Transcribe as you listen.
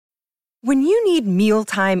When you need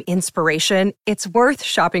mealtime inspiration, it's worth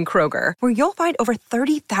shopping Kroger, where you'll find over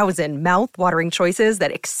 30,000 mouth-watering choices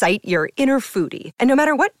that excite your inner foodie. And no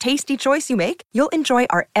matter what tasty choice you make, you'll enjoy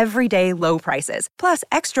our everyday low prices, plus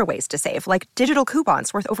extra ways to save, like digital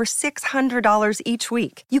coupons worth over $600 each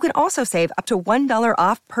week. You can also save up to $1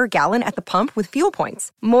 off per gallon at the pump with fuel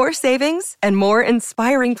points. More savings and more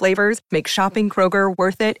inspiring flavors make shopping Kroger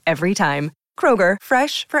worth it every time. Kroger,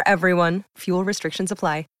 fresh for everyone. Fuel restrictions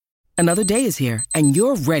apply. Another day is here, and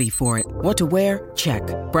you're ready for it. What to wear? Check.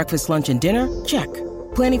 Breakfast, lunch, and dinner? Check.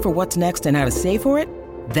 Planning for what's next and how to save for it?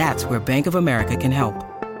 That's where Bank of America can help.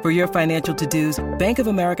 For your financial to-dos, Bank of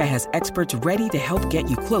America has experts ready to help get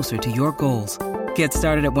you closer to your goals. Get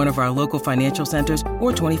started at one of our local financial centers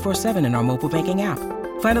or 24/7 in our mobile banking app.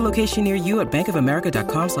 Find a location near you at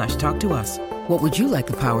bankofamerica.com/talktous. What would you like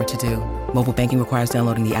the power to do? Mobile banking requires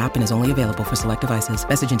downloading the app and is only available for select devices.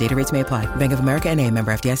 Message and data rates may apply. Bank of America N.A.,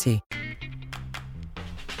 member FDIC.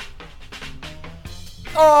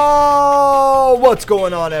 Oh, what's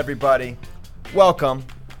going on, everybody? Welcome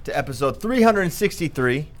to episode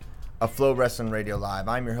 363 of Flow Wrestling Radio Live.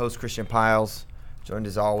 I'm your host, Christian Piles, joined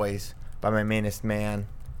as always by my mainest man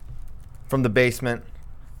from the basement,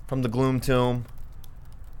 from the Gloom Tomb,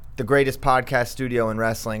 the greatest podcast studio in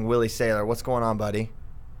wrestling, Willie Saylor. What's going on, buddy?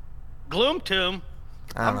 Gloom Tomb.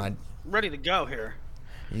 I'm ready to go here.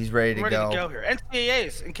 He's ready to go here.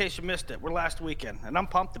 NCAAs, in case you missed it, we're last weekend, and I'm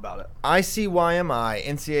pumped about it. ICYMI,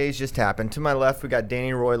 NCAAs just happened. To my left, we got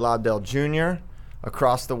Danny Roy Lobdell Jr.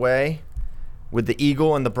 Across the way with the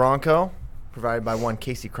Eagle and the Bronco, provided by one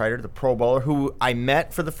Casey Kreider, the Pro Bowler, who I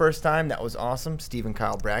met for the first time. That was awesome. Stephen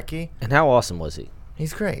Kyle Brackey. And how awesome was he?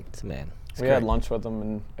 He's great. It's a man. We had lunch with him,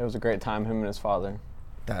 and it was a great time, him and his father.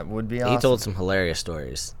 That would be awesome. He told some hilarious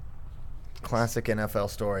stories. Classic NFL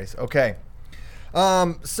stories. Okay.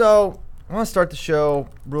 So I want to start the show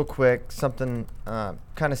real quick. Something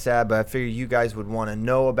kind of sad, but I figure you guys would want to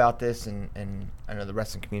know about this, and I know the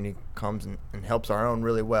wrestling community comes and helps our own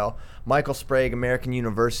really well. Michael Sprague, American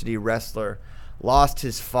University wrestler, lost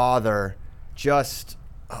his father just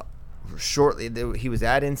shortly. He was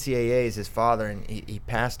at NCAAs, his father, and he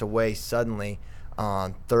passed away suddenly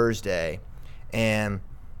on Thursday. And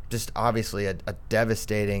just obviously a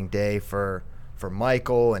devastating day for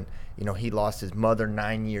Michael. And, you know, he lost his mother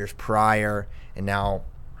 9 years prior, and now,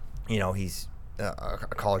 you know, he's a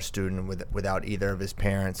college student without either of his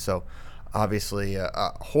parents. So obviously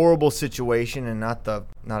a horrible situation, and not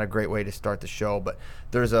a great way to start the show. But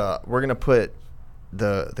we're gonna put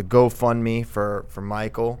the GoFundMe for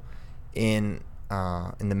Michael in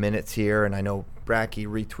the minutes here, and I know Brackey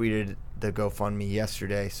retweeted the GoFundMe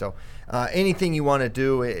yesterday. So anything you want to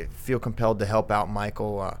do, feel compelled to help out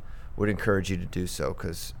Michael, would encourage you to do so,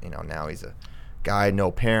 because, you know, now he's a guy,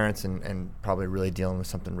 no parents, and probably really dealing with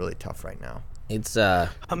something really tough right now. It's kind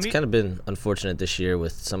of been unfortunate this year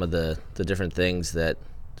with some of the different things that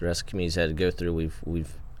the wrestling community's had to go through.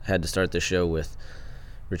 We've had to start the show with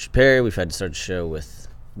Richard Perry. We've had to start the show with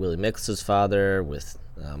Willie Mix's father, with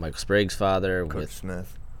Michael Sprague's father, with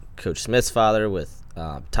Coach Smith's father, with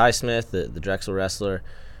Ty Smith, the Drexel wrestler.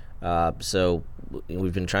 So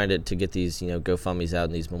we've been trying to get these, you know, GoFundMes out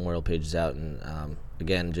and these memorial pages out, and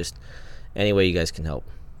again, just any way you guys can help,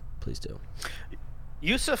 please do.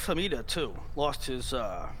 Yusuf Hamida too lost his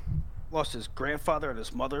grandfather and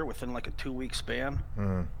his mother within like a 2-week span.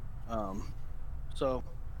 So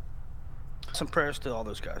some prayers to all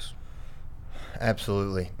those guys.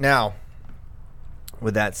 Absolutely. Now,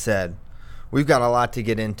 with that said, we've got a lot to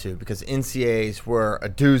get into, because NCAAs were a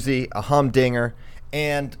doozy, a humdinger,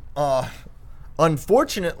 and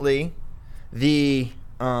unfortunately, the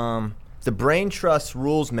Brain Trust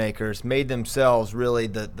rules makers made themselves really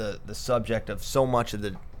the subject of so much of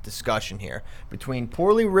the discussion here. Between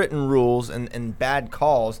poorly written rules and bad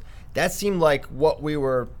calls, that seemed like what we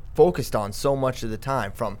were focused on so much of the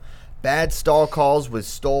time, from bad stall calls with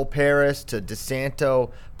Stoll Paris to DeSanto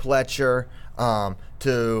Pletcher,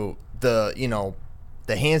 to the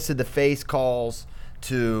hands to the face calls,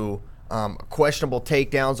 to questionable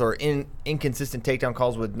takedowns or inconsistent takedown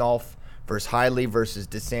calls with Nolf versus Hiley versus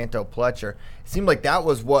DeSanto Pletcher. It seemed like that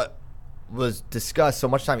was what was discussed so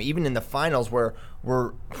much time, even in the finals, where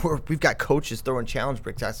we've got coaches throwing challenge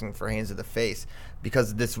bricks asking for hands to the face,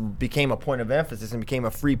 because this became a point of emphasis and became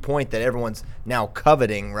a free point that everyone's now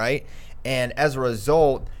coveting, right? And as a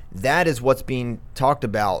result, that is what's being talked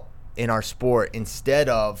about in our sport, instead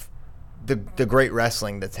of the great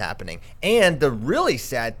wrestling that's happening. And the really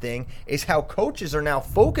sad thing is how coaches are now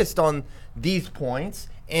focused on these points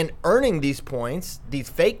and earning these points, these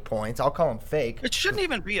fake points. I'll call them fake. It shouldn't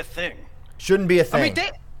even be a thing. Shouldn't be a thing. I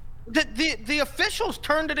mean, The officials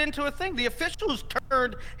turned it into a thing. The officials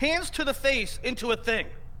turned hands to the face into a thing.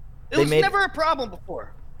 It was never a problem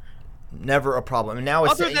before. Never a problem. And now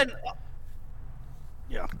it's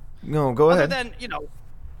yeah. No, go ahead.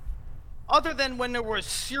 Other than when there was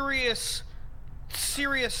serious,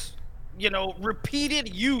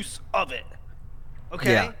 repeated use of it.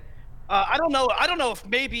 Okay. Yeah. I don't know if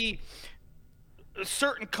maybe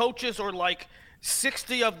certain coaches or like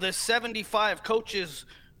 60 of the 75 coaches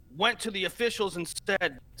went to the officials and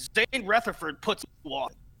said, Zane Rutherford puts you on.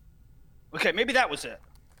 Okay, maybe that was it.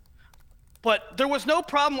 But there was no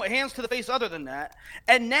problem with hands to the face other than that.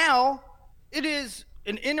 And now it is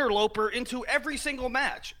an interloper into every single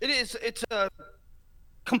match. It's a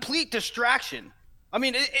complete distraction. I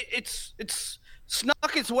mean, it's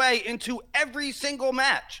snuck its way into every single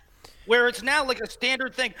match, where it's now like a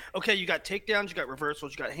standard thing. Okay, you got takedowns, you got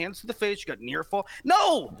reversals, you got hands to the face, you got near fall.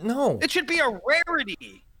 No, it should be a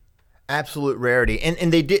rarity. Absolute rarity.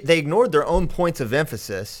 And they ignored their own points of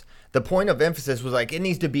emphasis. The point of emphasis was like, it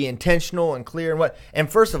needs to be intentional and clear and what. And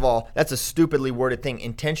first of all, that's a stupidly worded thing,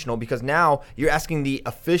 intentional, because now you're asking the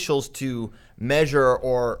officials to measure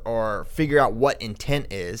or figure out what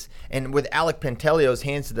intent is. And with Alec Pantelio's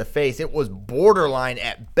hands to the face, it was borderline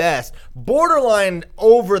at best, borderline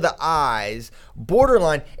over the eyes,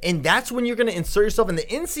 borderline. And that's when you're going to insert yourself in the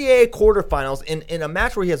NCAA quarterfinals in a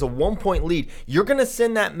match where he has a 1-point lead. You're going to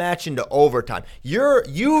send that match into overtime.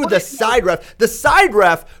 The side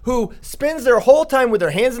ref who spends their whole time with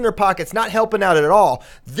their hands in their pockets, not helping out at all.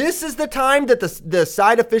 This is the time that the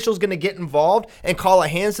side official is going to get involved and call a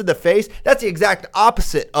hands to the face. That's the exact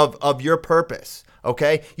opposite of your purpose.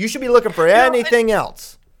 Okay, you should be looking for anything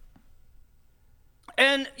else.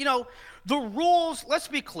 And the rules. Let's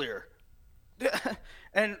be clear.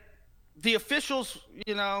 And the officials,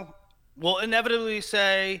 will inevitably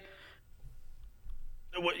say,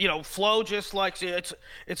 Flo just likes it.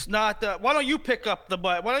 It's not. Why don't you pick up the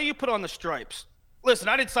butt? Why don't you put on the stripes? Listen,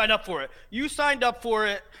 I didn't sign up for it. You signed up for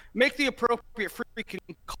it. Make the appropriate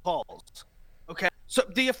freaking calls. Okay. So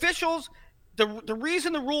the officials. The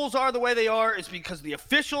reason the rules are the way they are is because the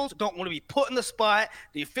officials don't want to be put in the spot.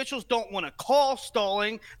 The officials don't want to call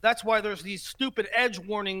stalling. That's why there's these stupid edge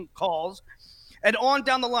warning calls and on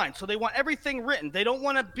down the line. So they want everything written. They don't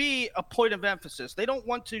want to be a point of emphasis. They don't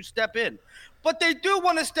want to step in. But they do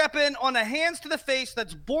want to step in on a hands to the face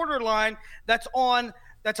that's borderline, that's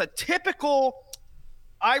a typical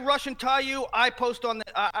I rush and tie you, I post on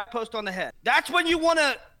the head. That's when you want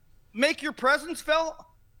to make your presence felt.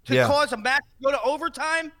 Cause a match to go to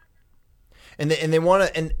overtime? And they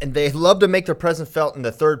want to and they love to make their presence felt in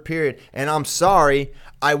the third period. And I'm sorry,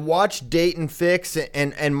 I watched Dayton Fix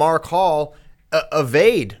and Mark Hall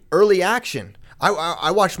evade early action. I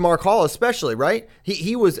watched Mark Hall especially, right?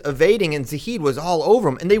 He was evading and Zahid was all over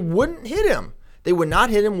him, and they wouldn't hit him. They would not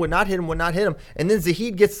hit him. And then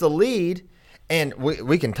Zahid gets the lead, and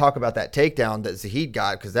we can talk about that takedown that Zahid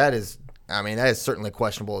got, because that is certainly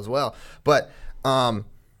questionable as well. But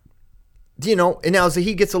and now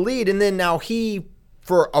Zahid gets a lead, and then now he,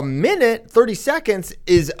 for a minute, 30 seconds,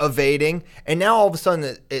 is evading, and now all of a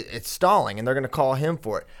sudden it's stalling, and they're going to call him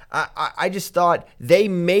for it. I just thought they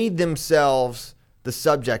made themselves the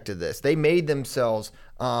subject of this. They made themselves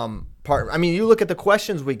part. I mean, you look at the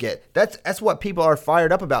questions we get. That's what people are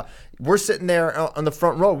fired up about. We're sitting there on the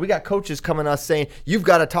front row. We got coaches coming to us saying, you've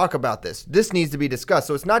got to talk about this. This needs to be discussed.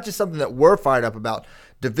 So it's not just something that we're fired up about.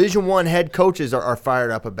 Division I head coaches are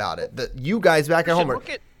fired up about it. You guys back at home are.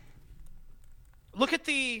 Look at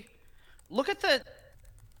the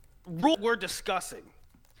rule we're discussing.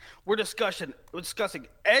 We're discussing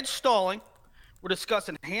edge stalling. We're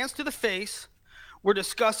discussing hands to the face. We're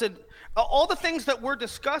discussing all the things that we're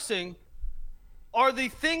discussing are the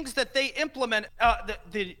things that they implement.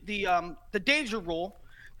 The danger rule.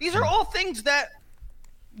 These are all things that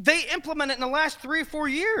they implemented in the last 3 or 4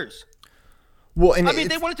 years. Well, and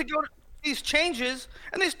they wanted to go to these changes,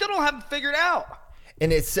 and they still don't have it figured out.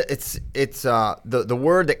 And it's the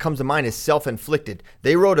word that comes to mind is self-inflicted.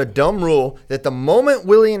 They wrote a dumb rule that the moment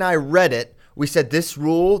Willie and I read it, we said this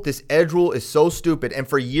edge rule is so stupid. And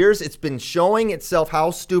for years, it's been showing itself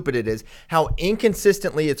how stupid it is, how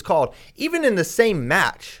inconsistently it's called. Even in the same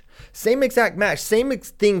match, same exact match, same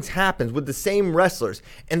things happens with the same wrestlers,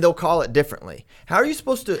 and they'll call it differently. How are you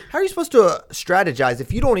supposed to strategize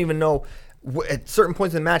if you don't even know at certain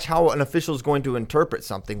points in the match how an official is going to interpret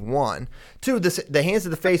something? 1, 2, the hands to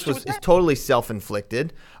the face is totally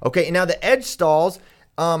self-inflicted. Okay, and now the edge stalls.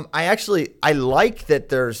 I like that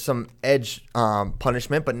there's some edge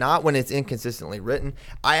punishment, but not when it's inconsistently written.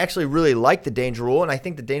 I actually really like the danger rule, and I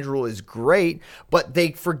think the danger rule is great, but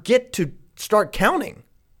they forget to start counting.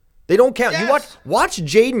 They don't count. Yes. You watch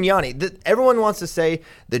Jaden Yanni. Everyone wants to say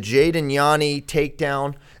the Jaden Yanni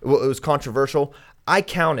takedown, it was controversial. I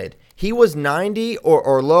counted. He was 90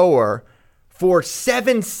 or lower for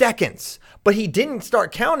 7 seconds. But he didn't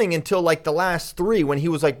start counting until like the last 3 when he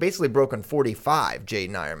was like basically broken 45,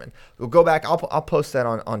 Jaden Ironman. We'll go back. I'll post that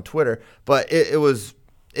on Twitter. But it was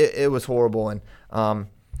horrible. And,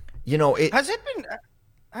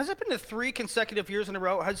 Has it been the 3 consecutive years in a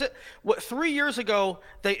row? 3 years ago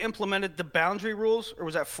they implemented the boundary rules, or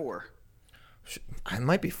was that 4? It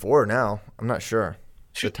might be 4 now. I'm not sure.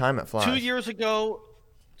 The time it flies. 2 years ago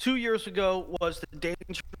was the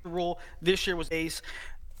danger rule. This year was ACE.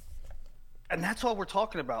 And that's all we're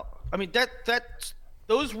talking about. I mean,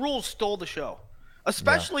 those rules stole the show,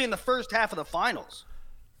 especially in the first half of the finals.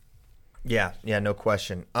 Yeah, no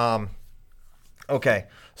question. Okay,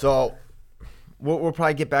 so we'll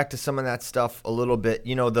probably get back to some of that stuff a little bit.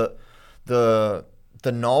 You know, the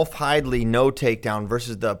Nolf Hidley no takedown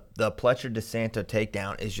versus the Pletcher DeSanto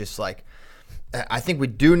takedown is just like, I think we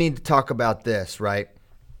do need to talk about this, right?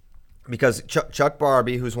 Because Chuck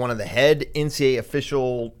Barbie, who's one of the head NCAA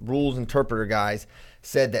official rules interpreter guys,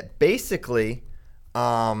 said that basically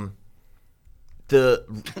the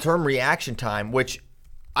term reaction time, which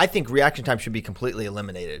I think reaction time should be completely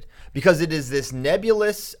eliminated because it is this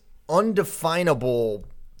nebulous, undefinable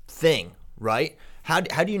thing, right? How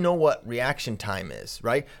do you know what reaction time is,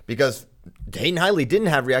 right? Because Hayden Hidley didn't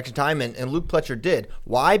have reaction time and Luke Pletcher did.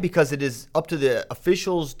 Why? Because it is up to the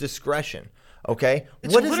official's discretion. Okay, what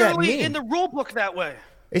does that mean? It's literally in the rule book that way.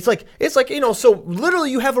 It's like so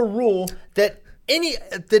literally you have a rule that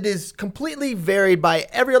is completely varied by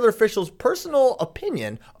every other official's personal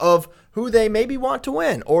opinion of who they maybe want to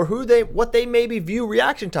win or what they maybe view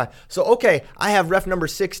reaction time. So okay, I have ref number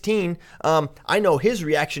 16. I know his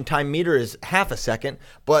reaction time meter is half a second,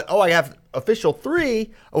 but I have official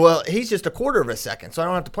 3. Well, he's just a quarter of a second, so I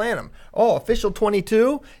don't have to plan him. Official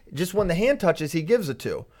 22, just when the hand touches, he gives a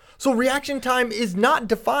 2. So reaction time is not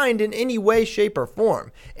defined in any way, shape, or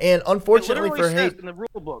form. And unfortunately it literally says in the rule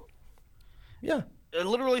book. Yeah. It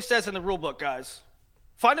literally says in the rule book, guys.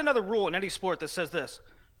 Find another rule in any sport that says this.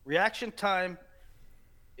 Reaction time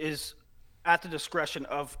is at the discretion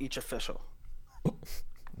of each official.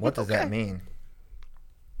 What does that mean?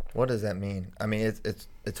 What does that mean? I mean,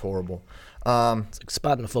 it's horrible. It's like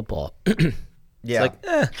spotting a football. Yeah. It's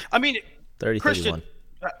like, I mean, 30-31.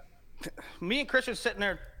 Me and Christian sitting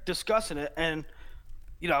there discussing it, and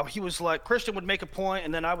he was like, Christian would make a point,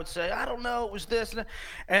 and then I would say, I don't know, it was this,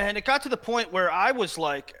 and it got to the point where I was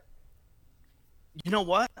like, you know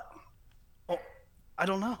what? I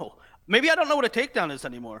don't know. Maybe I don't know what a takedown is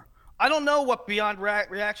anymore. I don't know what beyond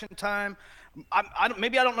reaction time.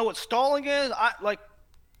 Maybe I don't know what stalling is.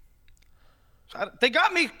 They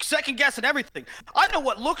got me second guessing everything. I know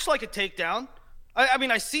what looks like a takedown. I mean,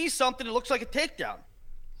 I see something that looks like a takedown.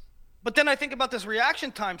 But then I think about this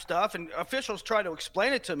reaction time stuff, and officials try to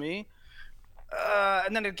explain it to me,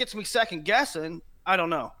 and then it gets me second guessing. I don't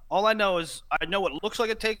know. All I know is I know what looks like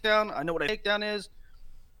a takedown. I know what a takedown is.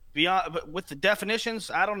 But with the definitions,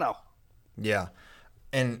 I don't know. Yeah.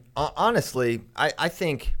 And honestly, I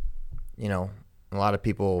think, a lot of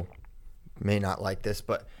people may not like this,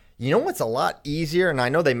 but you know what's a lot easier, and I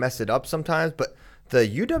know they mess it up sometimes, but the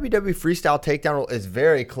UWW freestyle takedown rule is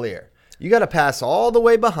very clear. You got to pass all the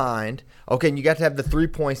way behind, okay, and you got to have the 3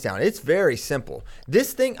 points down. It's very simple.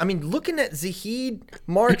 This thing, I mean, looking at Zahid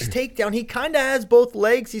Mark's takedown, he kind of has both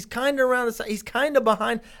legs. He's kind of around the side. He's kind of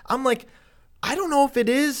behind. I'm like, I don't know if it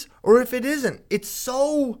is or if it isn't. It's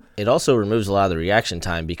so... It also removes a lot of the reaction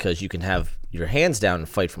time because you can have your hands down and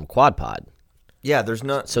fight from quad pod. Yeah, there's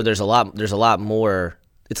not... So there's a lot more...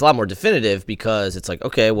 It's a lot more definitive because it's like,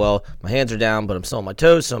 okay, well, my hands are down, but I'm still on my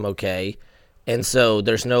toes, so I'm okay. And so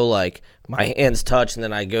there's no like my hands touch and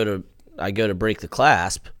then I go to break the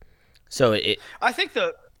clasp. So I think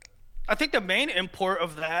the main import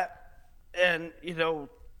of that, and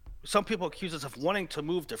some people accuse us of wanting to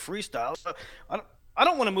move to freestyle. I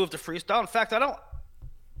don't want to move to freestyle. In fact, I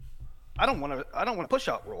don't want to push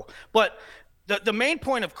out rule. But the main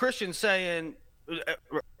point of Christian saying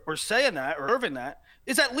that or Irvin that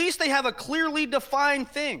is at least they have a clearly defined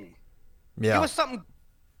thing. Yeah. Give us something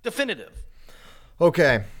definitive.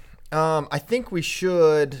 Okay. I think we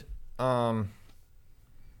should should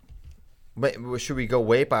we go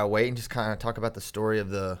weight by weight and just kind of talk about the story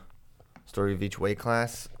of each weight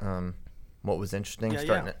class? What was interesting?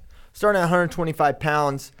 Starting at 125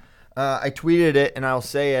 pounds. I tweeted it and I'll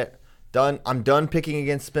say it. I'm done picking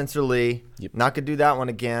against Spencer Lee. Yep. Not gonna do that one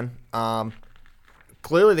again.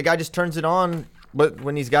 Clearly the guy just turns it on, but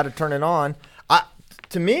when he's got to turn it on,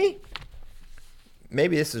 to me,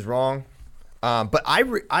 maybe this is wrong, but I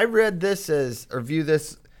read this as, or view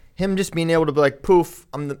this, him just being able to be like, poof,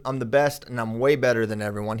 I'm the best and I'm way better than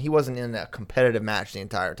everyone. He wasn't in a competitive match the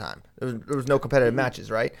entire time. There was no competitive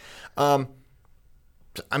matches, right? I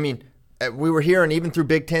mean, we were hearing even through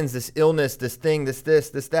Big Tens, this illness, this thing, this,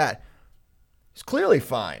 that. He's clearly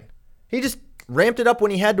fine. He just ramped it up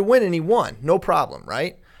when he had to win and he won. No problem,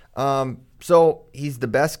 right? So he's the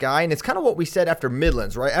best guy, and it's kind of what we said after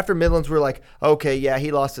Midlands, right? After Midlands, we were like, okay, yeah,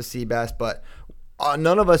 he lost to Seabass, but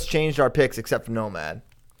none of us changed our picks except for Nomad.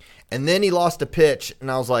 And then he lost a pitch, and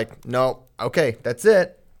I was like, no, okay, that's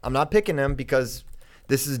it. I'm not picking him because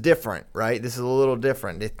this is different, right? This is a little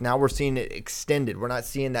different. Now we're seeing it extended. We're not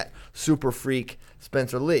seeing that super freak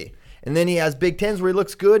Spencer Lee. And then he has Big Tens where he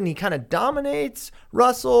looks good and he kind of dominates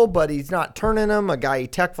Russell, but he's not turning him. A guy he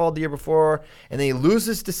tech-falled the year before. And then he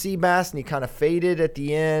loses to Seabass and he kind of faded at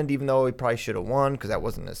the end, even though he probably should have won because that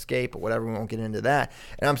wasn't an escape or whatever. We won't get into that.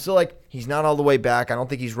 And I'm still like, he's not all the way back. I don't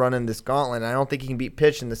think he's running this gauntlet. I don't think he can beat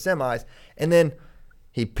Pitch in the semis. And then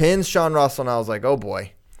he pins Sean Russell and I was like, oh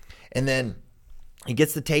boy. And then he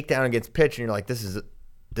gets the takedown against Pitch and you're like, this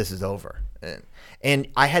is over. And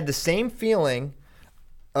I had the same feeling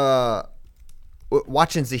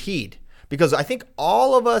watching Zahid, because I think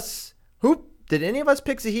all of us, did any of us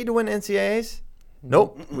pick Zahid to win NCAAs?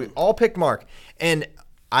 Nope. We all picked Mark. And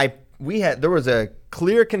there was a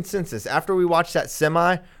clear consensus after we watched that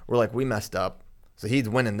semi. We're like, we messed up. Zahid's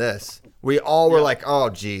winning this. We all were like, oh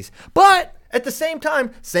geez. But at the same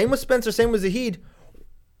time, same with Spencer, same with Zahid,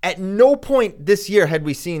 at no point this year had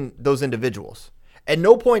we seen those individuals. At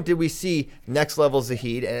no point did we see next level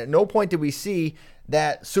Zahid, and at no point did we see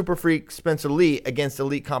that super freak Spencer Lee against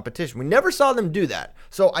elite competition. We never saw them do that.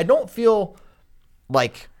 So I don't feel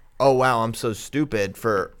like, oh wow, I'm so stupid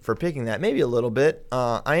for picking that. Maybe a little bit.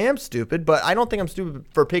 I am stupid, but I don't think I'm stupid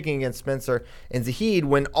for picking against Spencer and Zahid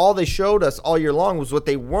when all they showed us all year long was that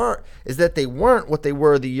they weren't what they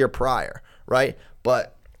were the year prior, right?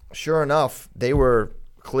 But sure enough, they were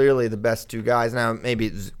clearly the best two guys. Now maybe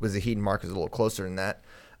it was Zahid and Mark is a little closer than that,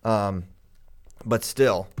 but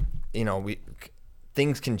still,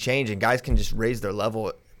 things can change and guys can just raise their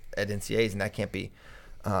level at NCAAs, and that can't be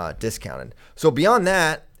discounted. So beyond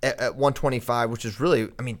that, at 125, which is really,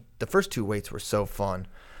 the first two weights were so fun.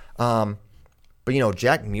 But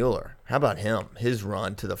Jack Mueller, how about him? His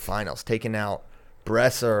run to the finals, taking out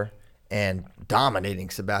Bresser and dominating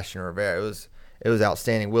Sebastian Rivera. It was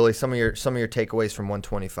outstanding. Willie, some of your takeaways from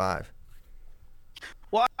 125.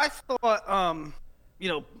 Well, I thought,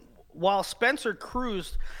 while Spencer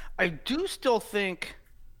cruised, I do still think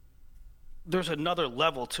there's another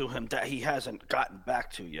level to him that he hasn't gotten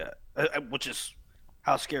back to yet, which is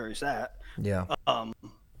how scary is that? Yeah.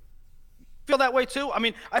 Feel that way too?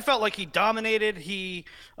 I felt like he dominated.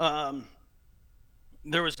 There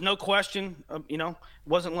was no question, it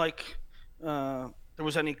wasn't like there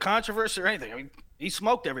was any controversy or anything. He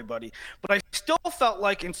smoked everybody. But I still felt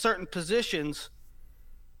like in certain positions,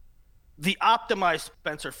 the optimized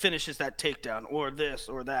Spencer finishes that takedown or this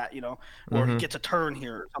or that, or he gets a turn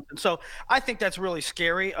here or something. So I think that's really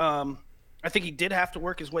scary. I think he did have to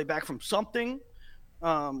work his way back from something.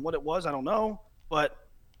 What it was, I don't know. But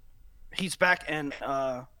he's back, and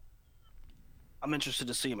I'm interested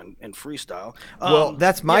to see him in freestyle. Well,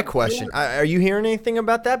 that's my question. Are you hearing anything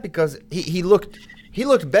about that? Because he looked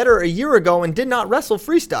better a year ago and did not wrestle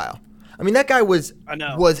freestyle. That guy was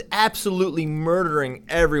absolutely murdering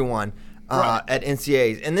everyone at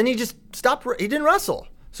NCAAs, and then he just stopped. He didn't wrestle.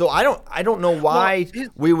 So I don't know why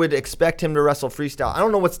we would expect him to wrestle freestyle. I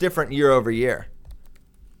don't know what's different year over year.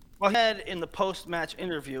 Well, he had in the post-match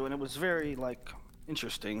interview, and it was very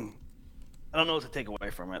interesting. I don't know what to take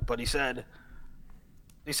away from it, but he said,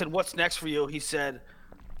 "What's next for you?" He said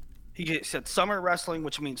summer wrestling,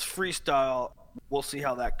 which means freestyle. We'll see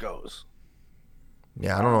how that goes.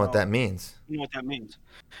 Yeah, I don't know what that means. You know what that means.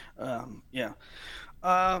 Yeah.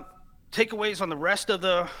 Takeaways on the rest of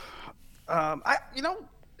the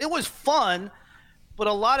it was fun, but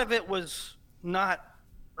a lot of it was not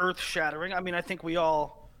earth-shattering. I think we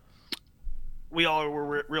all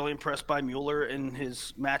were really impressed by Mueller in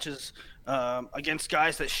his matches against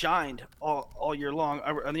guys that shined all year long.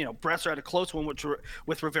 Bresser had a close one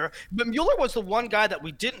with Rivera, but Mueller was the one guy that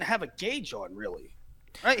we didn't have a gauge on, really.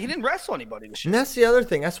 Right? He didn't wrestle anybody this year. And that's the other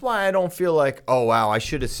thing. That's why I don't feel like, oh wow, I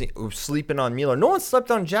should have seen sleeping on Mueller. No one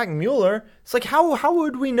slept on Jack Mueller. It's like how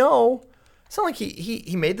would we know? It's not like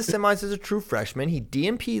he made the semis as a true freshman. He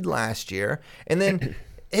DNP'd last year, and then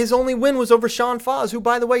his only win was over Sean Foz, who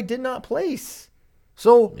by the way did not place.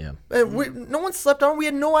 So Yeah. no one slept on him. We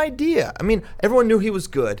had no idea. I mean, everyone knew he was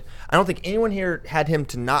good. I don't think anyone here had him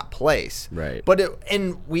to not place. Right. But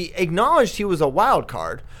and we acknowledged he was a wild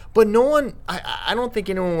card. But no one, I don't think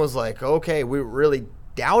anyone was like, okay, we really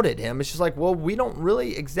doubted him. It's just like, well, we don't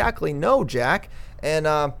really exactly know, Jack. And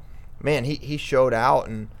man, he showed out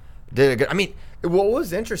and did a good. I mean, what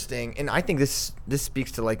was interesting, and I think this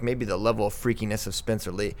speaks to like maybe the level of freakiness of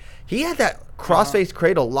Spencer Lee. He had that crossface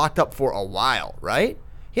cradle locked up for a while, right?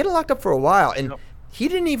 He had it locked up for a while, and he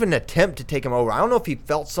didn't even attempt to take him over. I don't know if he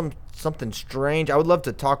felt something strange. I would love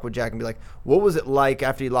to talk with Jack and be like, what was it like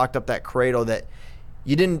after he locked up that cradle that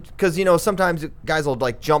you didn't? Because sometimes guys will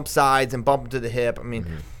like jump sides and bump into the hip. I mean,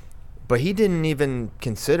 but he didn't even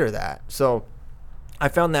consider that. So I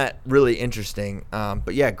found that really interesting.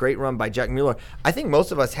 But yeah, great run by Jack Mueller. I think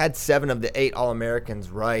most of us had 7 of the 8 All-Americans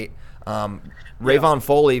right. Rayvon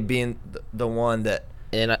Foley being the one that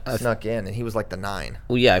snuck in, and he was like the 9.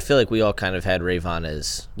 Well, yeah, I feel like we all kind of had Rayvon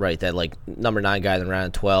as right, that like number 9 guy in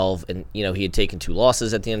round 12, and he had taken 2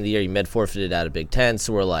 losses at the end of the year. He med forfeited out of Big Ten,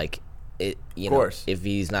 so we're like, if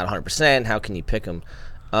he's not 100%, how can you pick him?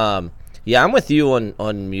 Yeah, I'm with you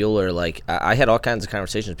on Mueller. Like, I had all kinds of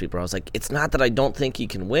conversations with people. I was like, it's not that I don't think he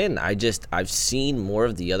can win. I've seen more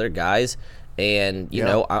of the other guys, and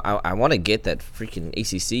I want to get that freaking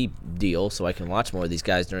ACC deal so I can watch more of these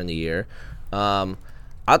guys during the year. I'm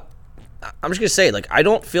just gonna say, like, I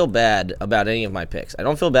don't feel bad about any of my picks. I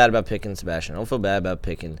don't feel bad about picking Sebastian. I don't feel bad about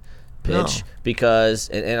picking Pitch because,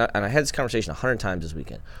 and I had this conversation 100 times this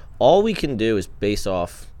weekend. All we can do is base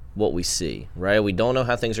off what we see, right? We don't know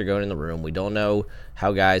how things are going in the room. We don't know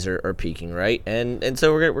how guys are peaking, right? And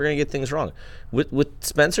so we're gonna get things wrong. With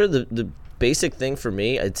Spencer, the basic thing for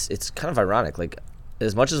me, it's kind of ironic. Like,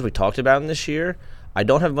 as much as we talked about him this year, I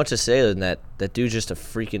don't have much to say other than that dude's just a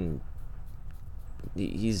freaking.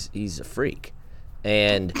 He's a freak,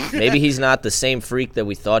 and maybe he's not the same freak that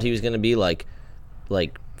we thought he was gonna be. Like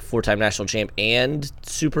 4-time national champ and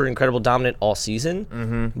super incredible dominant all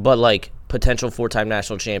season, but like potential 4-time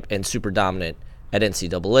national champ and super dominant at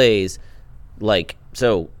NCAAs. Like,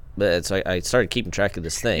 so I started keeping track of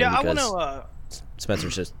this thing because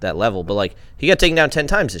Spencer's just that level. But like, he got taken down 10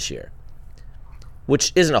 times this year,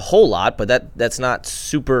 which isn't a whole lot, but that's not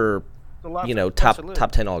super,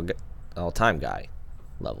 top 10 all time guy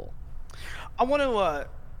level. I want to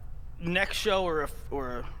next show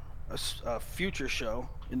or a future show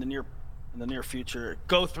in the near future,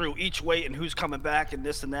 go through each weight and who's coming back and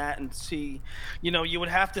this and that, and see, you would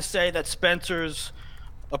have to say that Spencer's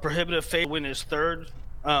a prohibitive favorite to win his 3rd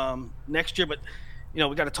next year, but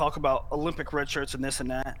we got to talk about Olympic red shirts and this and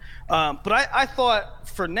that. But I thought,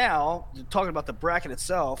 for now, talking about the bracket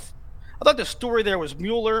itself, I thought the story there was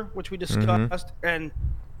Mueller, which we discussed, and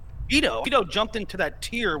Vito. Vito jumped into that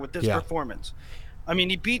tier with this performance. I mean,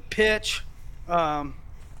 he beat Pitch.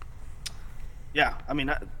 Yeah, I mean,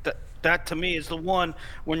 that to me is the one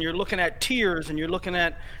when you're looking at tiers and you're looking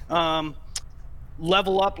at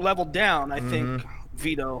level up, level down. I think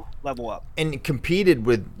Vito level up. And competed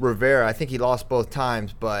with Rivera. I think he lost both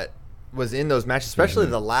times, but was in those matches, especially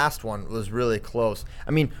the last one was really close.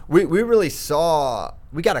 I mean, we really saw,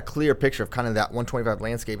 we got a clear picture of kind of that 125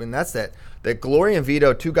 landscape, and that's that Glory and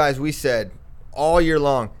Vito, 2 guys we said all year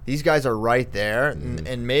long, these guys are right there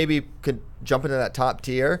and maybe could jump into that top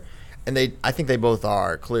tier. And I think they both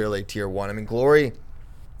are clearly tier 1. I mean, Glory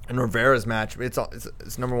and Rivera's match,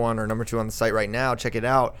 it's number 1 or number 2 on the site right now. Check it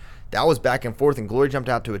out. That was back and forth, and Glory jumped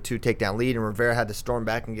out to a 2 takedown lead, and Rivera had to storm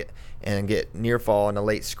back and get near fall in a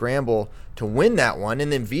late scramble to win that one.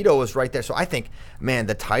 And then Vito was right there. So I think, man,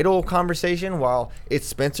 the title conversation, while it's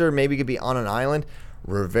Spencer, maybe could be on an island.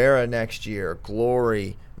 Rivera next year,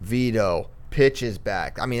 Glory, Vito, Pitch is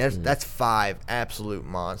back. I mean, that's 5 absolute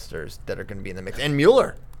monsters that are going to be in the mix. And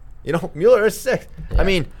Mueller. Mueller is 6. Yeah. I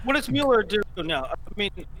mean, what does Mueller do now? I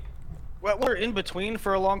mean, we're in between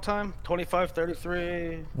for a long time, 25,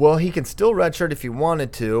 33. Well, he can still redshirt if he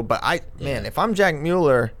wanted to, but man, if I'm Jack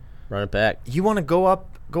Mueller, run it back. You want to go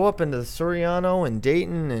up into Soriano and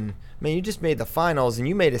Dayton, and man, you just made the finals, and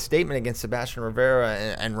you made a statement against Sebastian Rivera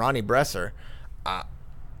and Ronnie Bresser.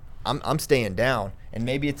 I'm staying down, and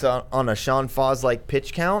maybe it's on a Sean Foss-like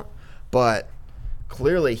pitch count, but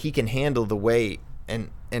clearly he can handle the weight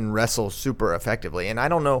and wrestle super effectively. And I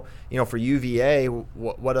don't know, for UVA,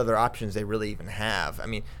 what other options they really even have. I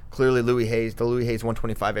mean, clearly the Louis Hayes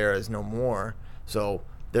 125 era is no more. So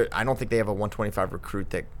I don't think they have a 125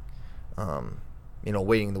 recruit that,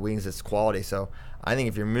 waiting in the wings that's quality. So I think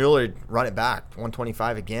if you're Mueller, run it back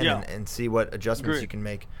 125 again and see what adjustments you can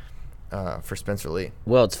make for Spencer Lee.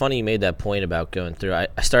 Well, it's funny you made that point about going through. I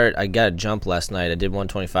got a jump last night. I did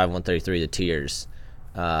 125, 133, the tiers.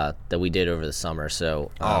 that we did over the summer.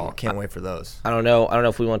 So can't wait for those. I don't know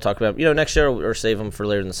if we want to talk about next year or save them for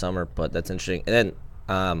later in the summer, but that's interesting. And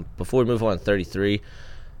then before we move on to 33,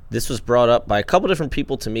 this was brought up by a couple different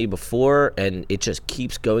people to me before, and it just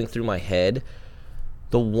keeps going through my head.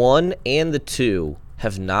 The 1 and the 2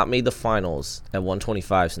 have not made the finals at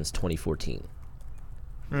 125 since 2014.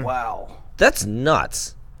 Wow. That's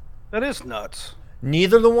nuts. That is nuts.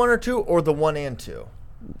 Neither the 1 or 2 or the 1 and 2?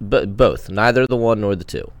 But both. Neither the 1 nor the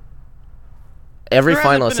 2. Every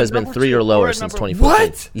finalist has been 3 or lower since 2014.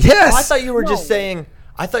 What? Yes. Oh, I thought you were just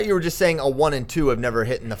saying a 1 and 2 have never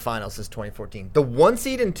hit in the finals since 2014. The 1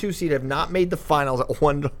 seed and 2 seed have not made the finals at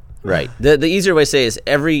 1. Right. The easier way to say it is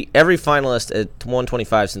every finalist at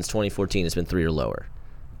 125 since 2014 has been 3 or lower.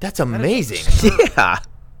 That's amazing. Yeah.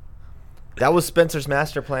 That was Spencer's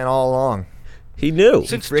master plan all along. He knew.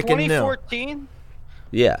 Since freaking knew. 2014?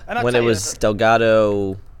 Yeah. When it was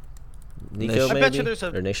Delgado, Nico, I maybe? bet you there's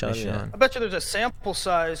or Nishon, yeah. I bet you there's a sample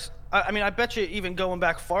size. I mean, I bet you even going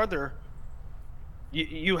back farther,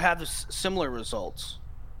 you have similar results.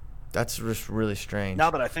 That's just really strange. Now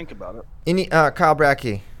that I think about it. Kyle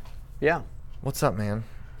Brackey. Yeah. What's up, man?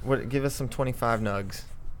 Give us some 25 nugs.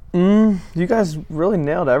 You guys really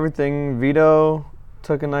nailed everything. Vito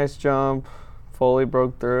took a nice jump. Foley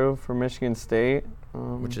broke through for Michigan State.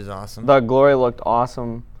 Which is awesome. The Glory looked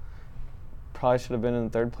awesome. Probably should have been in the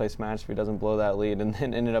third place match if he doesn't blow that lead, and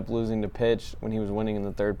then ended up losing to Pitch when he was winning in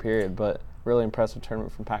the third period. But really impressive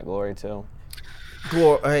tournament from Pat Glory too.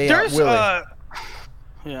 Willie. Yeah.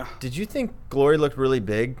 Did you think Glory looked really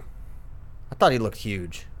big? I thought he looked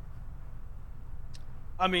huge.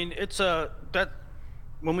 I mean, it's that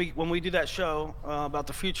when we do that show about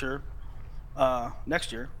the future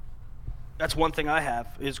next year. That's one thing I have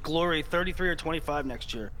is Glory 33 or 25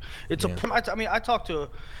 next year.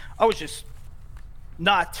 I was just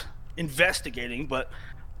not investigating, but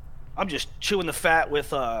I'm just chewing the fat with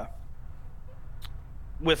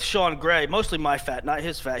Sean Gray, mostly my fat, not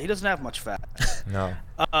his fat. He doesn't have much fat. No.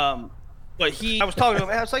 But I was talking to him.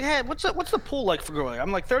 I was like, hey, what's the pool like for Glory?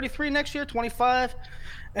 I'm like 33 next year, 25,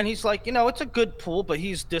 and he's like, it's a good pool, but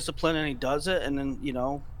he's disciplined and he does it, and then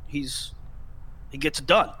he gets it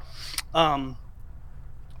done.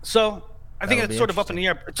 So I think it's sort of up in the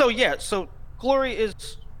air. So Glory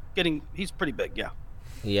is he's pretty big, yeah.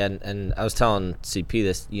 Yeah, and I was telling CP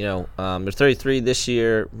this, they're 33 this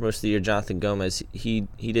year. Most of the year, Jonathan Gomez, he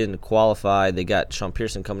didn't qualify. They got Sean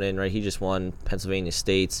Pearson coming in, right? He just won Pennsylvania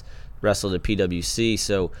States, wrestled at PWC.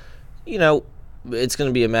 So, it's going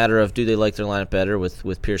to be a matter of do they like their lineup better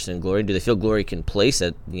with Pearson and Glory? Do they feel Glory can place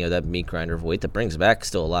at, that meat grinder of weight that brings back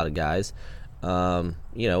still a lot of guys?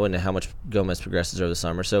 And how much Gomez progresses over the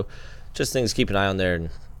summer. So just things to keep an eye on there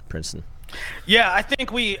in Princeton. Yeah, I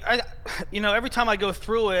think every time I go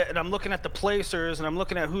through it and I'm looking at the placers and I'm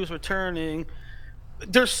looking at who's returning,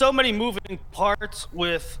 there's so many moving parts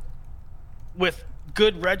with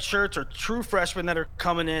good red shirts or true freshmen that are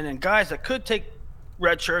coming in and guys that could take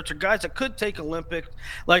red shirts or guys that could take Olympic.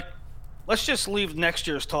 Like, let's just leave next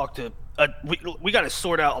year's talk to we got to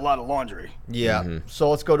sort out a lot of laundry. Yeah. Mm-hmm.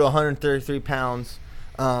 So let's go to 133 pounds,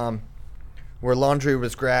 where laundry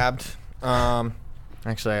was grabbed.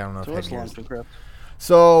 Actually, I don't know.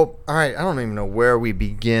 So, all right, I don't even know where we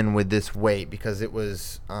begin with this weight because it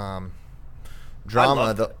was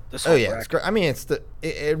drama. It's great. I mean,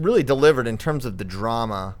 it really delivered in terms of the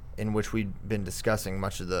drama in which we've been discussing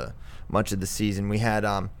much of the season. We had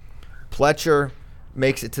Pletcher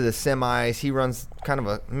makes it to the semis. He runs kind of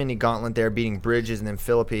a mini gauntlet there, beating Bridges, and then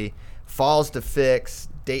Philippi falls to Fix.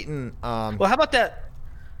 Dayton. Well, how about that?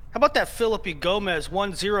 How about that Philippi Gomez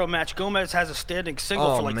 1-0 match? Gomez has a standing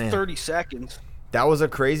single for 30 seconds. That was a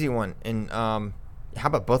crazy one. And how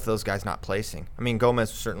about both of those guys not placing? I mean,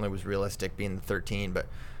 Gomez certainly was realistic being the 13, but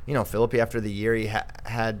Philippi after the year he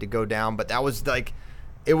had to go down. But that was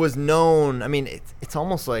it was known. I mean, it's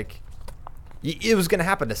almost like it was going to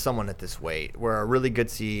happen to someone at this weight, where a really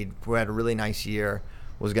good seed who had a really nice year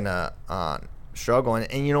was going to struggle.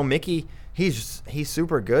 And Mickey, he's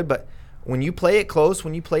super good, but when you play it close,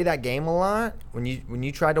 when you play that game a lot, when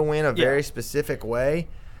you try to win a very specific way,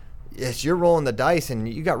 yes, you're rolling the dice, and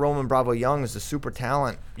you got Roman Bravo Young as a super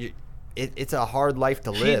talent. It's a hard life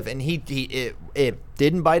to live, and it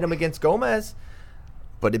didn't bite him against Gomez,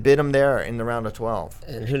 but it bit him there in the round of 12.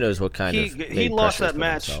 And who knows what kind of he lost that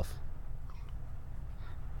match. Himself.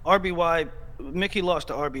 RBY, Mickey lost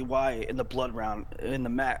to RBY in the blood round in the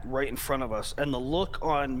mat right in front of us, and the look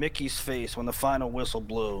on Mickey's face when the final whistle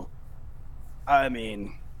blew, I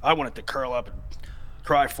mean, I wanted to curl up and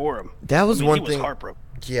cry for him. That was one thing. He was heartbroken.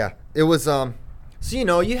 Yeah, it was. So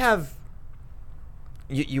you have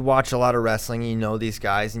you watch a lot of wrestling, you know these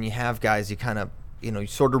guys, and you have guys you kind of, you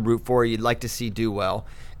sort of root for, you'd like to see do well.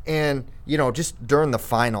 And, just during the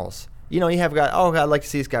finals, you have guys, oh, I'd like to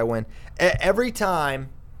see this guy win. Every time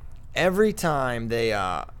they,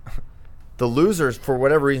 the losers, for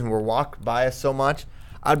whatever reason, were walked by us so much,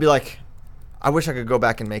 I'd be like, I wish I could go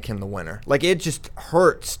back and make him the winner. Like, it just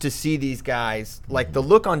hurts to see these guys. Like, the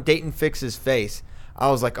look on Dayton Fix's face,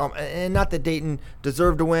 I was like, and not that Dayton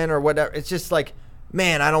deserved to win or whatever. It's just like,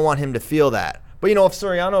 man, I don't want him to feel that. But, if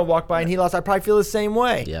Soriano walked by and he lost, I'd probably feel the same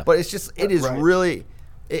way. Yeah. But it's just, it is really,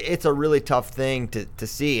 it's a really tough thing to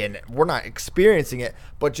see. And we're not experiencing it,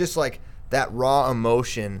 but just like that raw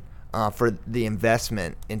emotion for the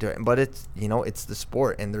investment into it. But it's, it's the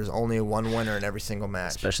sport, and there's only one winner in every single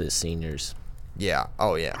match. Especially the seniors. Yeah.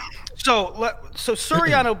 Oh, yeah. So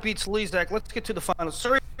Soriano beats Lezak. Let's get to the final.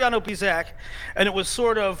 Soriano beats Zach, and it was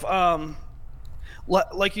sort of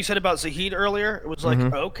like you said about Zahid earlier. It was like,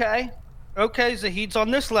 okay, Zahid's on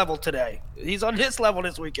this level today. He's on this level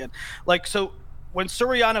this weekend. Like, so when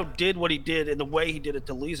Soriano did what he did and the way he did it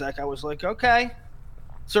to Lezak, I was like, okay,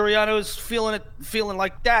 Soriano is feeling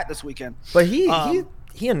like that this weekend. But he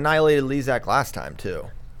annihilated Lezak last time too.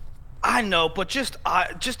 I know, but just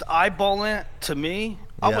eyeballing it, to me,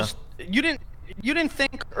 Yeah. You didn't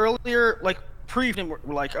think earlier, like pre-evening,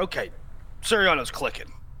 we're like, okay, Soriano's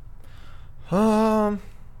clicking. I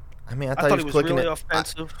thought he was clicking really at,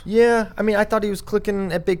 offensive. I thought he was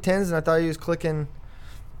clicking at Big Tens, and I thought he was clicking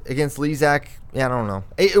against Lezak. Yeah, I don't know.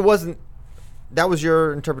 It wasn't. That was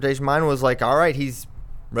your interpretation. Mine was like, all right, he's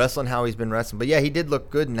wrestling how he's been wrestling. But yeah, he did look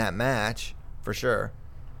good in that match for sure.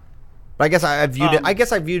 But I guess I viewed it. I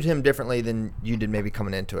guess I viewed him differently than you did, maybe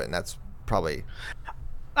coming into it, and that's probably.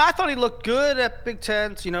 I thought he looked good at Big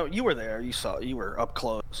Tens. You were there. You were up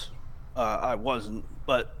close. I wasn't,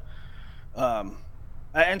 but at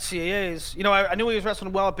NCAAs, I knew he was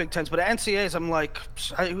wrestling well at Big Tens, but at NCAAs, I'm like,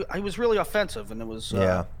 I was really offensive, and it was.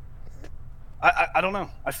 Yeah. I don't know.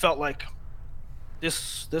 I felt like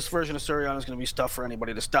this version of Soriano is going to be tough for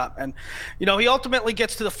anybody to stop, and he ultimately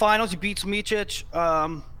gets to the finals. He beats Micic.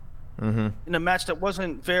 In a match that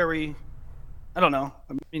wasn't very, I don't know.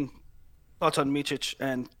 I mean, thoughts on Micic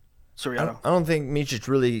and Soriano? I don't think Micic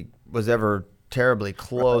really was ever terribly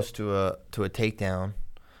close to a takedown.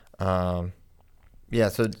 Yeah.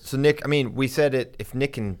 So Nick, we said it. If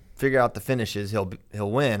Nick can figure out the finishes, he'll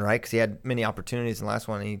win, right? Because he had many opportunities in the last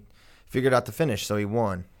one. And he figured out the finish, so he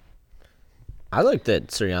won. I like that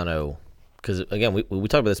Soriano, because again, we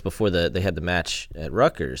talked about this before they had the match at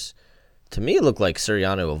Rutgers. To me, it looked like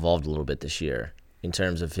Soriano evolved a little bit this year in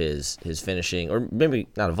terms of his finishing, or maybe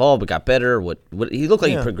not evolved, but got better. What he looked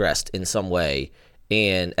like he progressed in some way,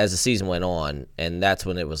 and as the season went on, and that's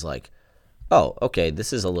when it was like, oh, okay,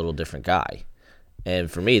 this is a little different guy. And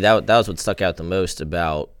for me, that was what stuck out the most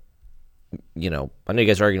about, I know you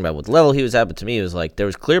guys were arguing about what level he was at, but to me, it was like there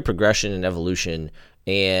was clear progression and evolution,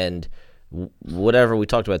 and whatever, we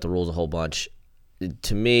talked about the rules a whole bunch.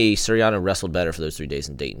 To me, Soriano wrestled better for those 3 days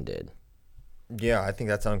than Dayton did. Yeah, I think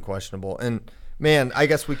that's unquestionable. And, man, I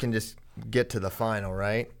guess we can just get to the final,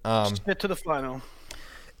 right? Just get to the final.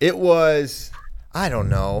 It was, I don't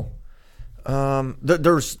know.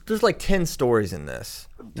 There's like 10 stories in this.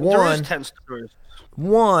 There is 10 stories.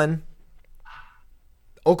 One,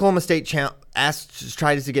 Oklahoma State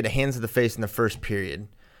tried to get a hands to the face in the first period.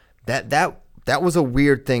 That was a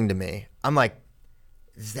weird thing to me. I'm like,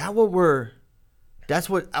 is that what we're – that's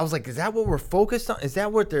what I was like. Is that what we're focused on? Is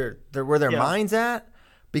that what their minds at?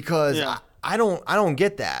 Because I don't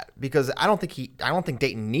get that, because I don't think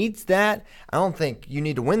Dayton needs that. I don't think you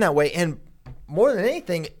need to win that way. And more than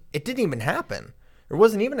anything, it didn't even happen. There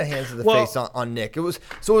wasn't even a hands to the face on Nick. It was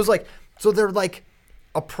they're like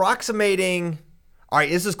approximating. All right,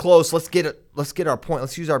 this is close. Let's get our point.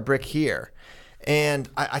 Let's use our brick here. And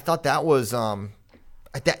I thought that was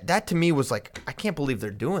that to me was like, I can't believe they're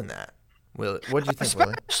doing that. What did you think,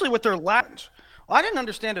 Willie? Especially with their Latins. Well, I didn't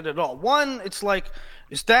understand it at all. One, it's like,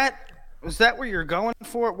 is that where you're going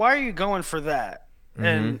for? Why are you going for that? Mm-hmm.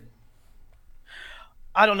 And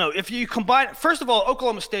I don't know. If you combine, first of all,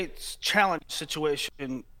 Oklahoma State's challenge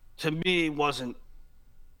situation to me wasn't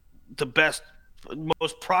the best,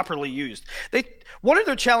 most properly used. One of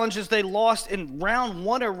their challenges, they lost in round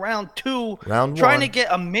 1 or round 2, trying to get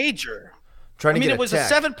a major. It was a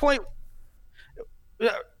 7-point.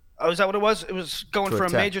 Oh, is that what it was? It was going for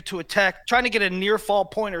a major to attack, trying to get a near fall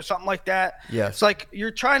point or something like that. Yes. It's like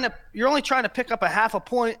you're only trying to pick up a half a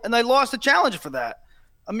point, and they lost the challenge for that.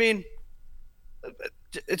 I mean,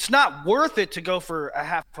 it's not worth it to go for a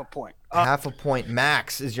half a point. Half a point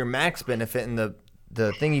max is your max benefit, and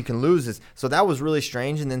the thing you can lose is, so that was really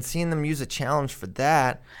strange. And then seeing them use a challenge for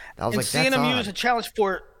that, I was like, seeing that's them odd. use a challenge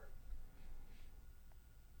for.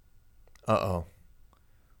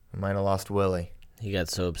 We might have lost Willie. He got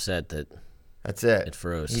so upset that That's it. it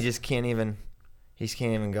froze. He just can't even. He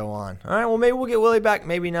can't even go on. All right. Well, maybe we'll get Willie back.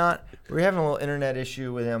 Maybe not. We were having a little internet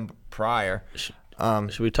issue with him prior.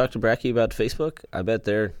 Should we talk to Bracky about Facebook? I bet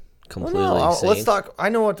they're completely Let's sane. talk. I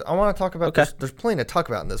know what I want to talk about. Okay. There's plenty to talk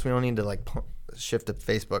about in this. We don't need to shift to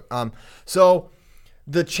Facebook. So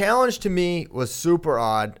the challenge to me was super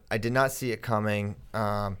odd. I did not see it coming.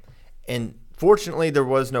 And fortunately, there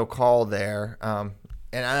was no call there.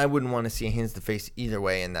 And I wouldn't want to see hands to face either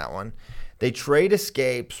way in that one. They trade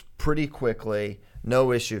escapes pretty quickly,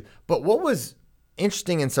 no issue. But what was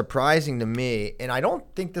interesting and surprising to me, and I don't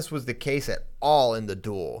think this was the case at all in the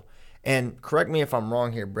duel, and correct me if I'm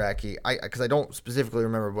wrong here, Bracky, because I don't specifically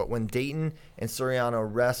remember, but when Dayton and Soriano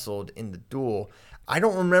wrestled in the duel, I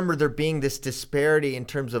don't remember there being this disparity in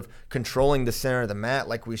terms of controlling the center of the mat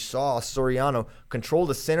like we saw Soriano control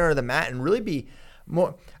the center of the mat and really be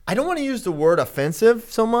more. I don't want to use the word offensive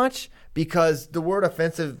so much because the word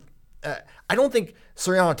offensive, I don't think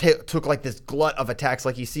Soriano took like this glut of attacks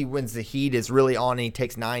like you see when the heat is really on and he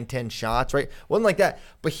takes 9-10 shots, right? Wasn't like that.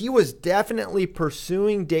 But he was definitely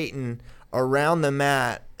pursuing Dayton around the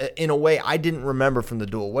mat in a way I didn't remember from the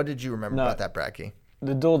duel. What did you remember about that, Bracky?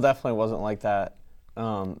 The duel definitely wasn't like that.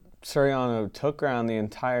 Soriano took ground the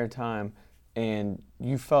entire time, and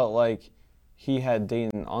you felt like he had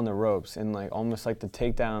Dayton on the ropes, and like almost like the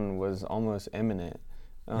takedown was almost imminent.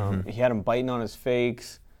 He had him biting on his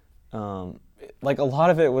fakes. Like a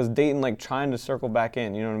lot of it was Dayton like trying to circle back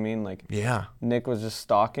in. You know what I mean? Like Nick was just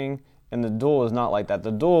stalking, and the duel was not like that.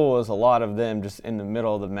 The duel was a lot of them just in the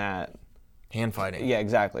middle of the mat, hand fighting. Yeah,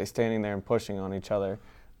 exactly, standing there and pushing on each other.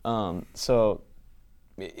 So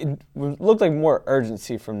it looked like more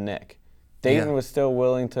urgency from Nick. Dayton was still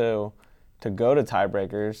willing to go to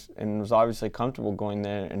tiebreakers and was obviously comfortable going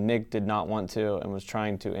there, and Nick did not want to and was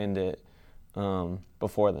trying to end it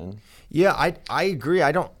before then. Yeah, I agree.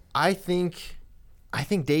 I think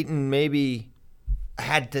Dayton maybe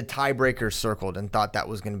had the tiebreaker circled and thought that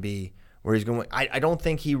was going to be where he's going. I don't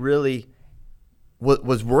think he really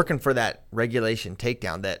was working for that regulation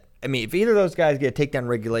takedown. I mean, if either of those guys get a takedown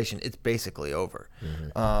regulation, it's basically over.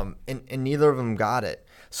 And neither of them got it.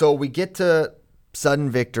 So we get to sudden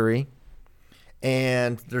victory,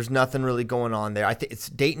 and there's nothing really going on there. I think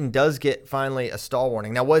Dayton does get finally a stall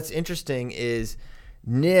warning. Now, what's interesting is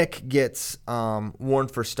Nick gets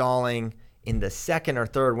warned for stalling in the second or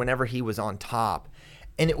third whenever he was on top.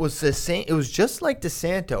 And it was the same. It was just like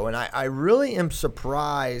DeSanto. And I really am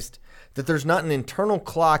surprised that there's not an internal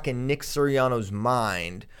clock in Nick Soriano's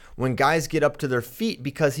mind when guys get up to their feet,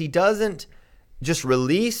 because he doesn't just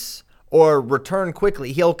release or return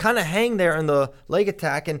quickly. He'll kind of hang there in the leg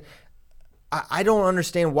attack. And I don't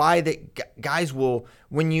understand why guys will,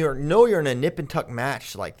 when you're in a nip and tuck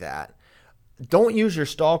match like that, don't use your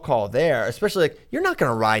stall call there, especially like you're not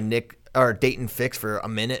going to ride Nick or Dayton Fix for a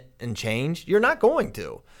minute and change. You're not going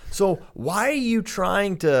to. So why are you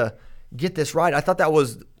trying to get this right? I thought that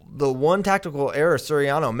was the one tactical error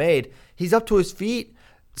Soriano made. He's up to his feet.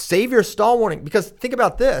 Save your stall warning, because think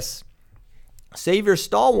about this. Save your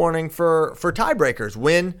stall warning for tiebreakers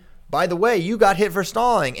when, by the way, you got hit for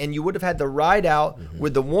stalling and you would have had the ride out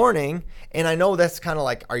with the warning. And I know that's kind of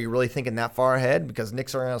like, are you really thinking that far ahead? Because Nick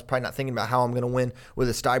Soriano's probably not thinking about how I'm going to win with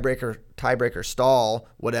a tiebreaker stall,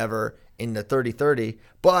 whatever, in the 30-30.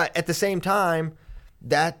 But at the same time,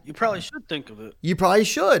 that you probably should think of it. You probably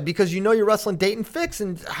should, because you're wrestling Dayton Fix,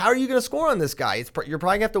 and how are you going to score on this guy? You're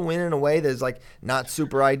probably going to have to win in a way that's like not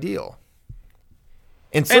super ideal.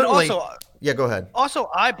 And certainly, and also, yeah, go ahead. Also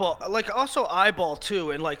eyeball too,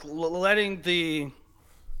 and like letting the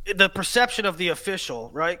perception of the official,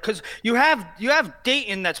 right? Because you have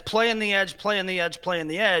Dayton that's playing the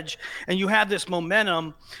edge, and you have this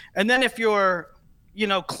momentum, and then if you're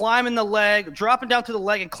climbing the leg, dropping down to the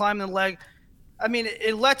leg and climbing the leg, I mean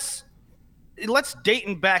it lets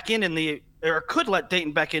Dayton back could let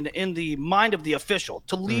Dayton back in the mind of the official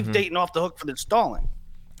to leave Dayton off the hook for the stalling.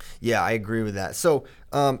 Yeah, I agree with that. So,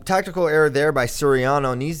 tactical error there by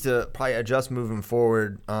Soriano. Needs to probably adjust moving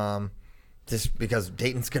forward, just because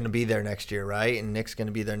Dayton's going to be there next year, right? And Nick's going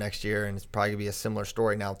to be there next year, and it's probably going to be a similar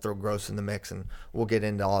story. Now throw Gross in the mix, and we'll get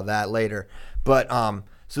into all of that later. But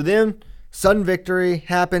so then sudden victory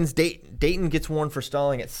happens. Dayton gets warned for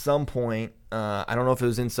stalling at some point. I don't know if it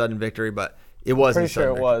was in sudden victory, but it was. Pretty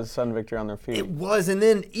sure it was sudden victory on their feet. It was, and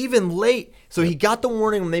then even late. So he got the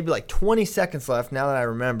warning with maybe like 20 seconds left, now that I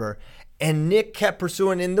remember. And Nick kept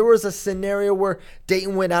pursuing, and there was a scenario where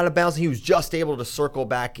Dayton went out of bounds, and he was just able to circle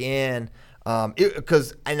back in.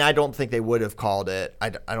 And I don't think they would have called it. I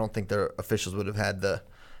don't think their officials would have had the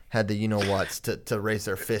you-know-whats to raise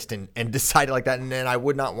their fist and decide it like that. And then I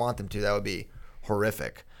would not want them to. That would be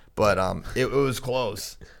horrific. But it was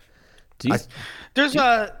close. Go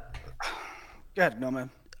ahead, no,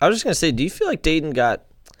 man. I was just going to say, do you feel like Dayton got,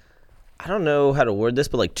 I don't know how to word this,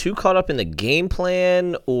 but like too caught up in the game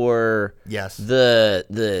plan, or yes,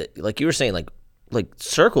 the like you were saying, like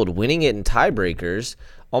circled winning it in tiebreakers,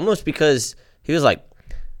 almost because he was like,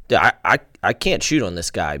 I can't shoot on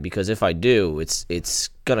this guy because if I do, it's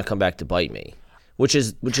gonna come back to bite me, which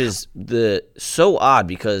is so odd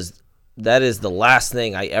because that is the last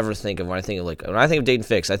thing I ever think of when I think of Dayton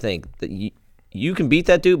Fix. I think that you can beat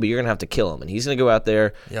that dude, but you're going to have to kill him. And he's going to go out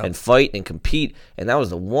there and fight and compete. And that was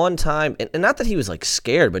the one time, and not that he was like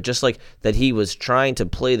scared, but just like that he was trying to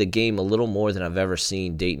play the game a little more than I've ever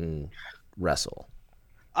seen Dayton wrestle.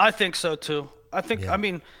 I think so too. I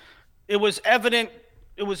mean, it was evident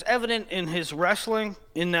in his wrestling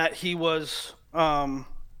in that he wasn't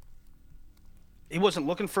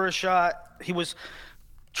looking for a shot. He was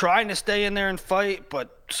trying to stay in there and fight,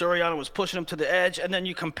 but Suriano was pushing him to the edge. And then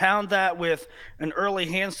you compound that with an early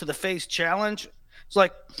hands to the face challenge. It's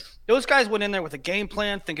like those guys went in there with a game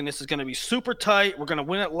plan thinking this is going to be super tight. We're going to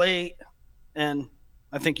win it late. And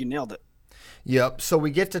I think you nailed it. Yep. So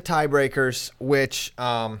we get to tiebreakers, which,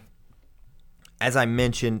 as I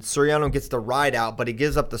mentioned, Suriano gets the ride out, but he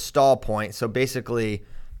gives up the stall point. So basically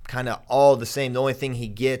kind of all the same. The only thing he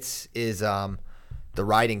gets is the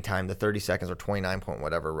riding time, the 30 seconds or 29 point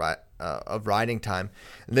whatever of riding time.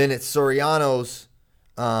 And then it's Suriano's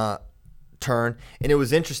turn, and it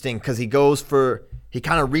was interesting because he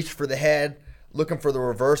kind of reached for the head, looking for the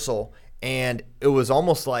reversal, and it was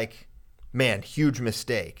almost like, man, huge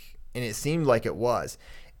mistake, and it seemed like it was.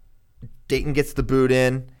 Dayton gets the boot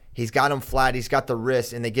in. He's got him flat. He's got the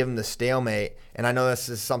wrist, and they give him the stalemate. And I know this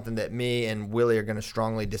is something that me and Willie are going to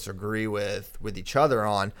strongly disagree with each other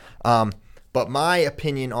on. But my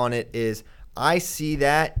opinion on it is I see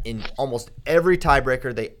that in almost every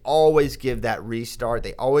tiebreaker. They always give that restart.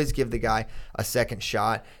 They always give the guy a second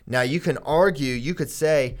shot. Now, you can argue, you could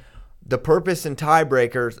say the purpose in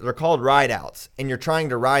tiebreakers, they're called rideouts, and you're trying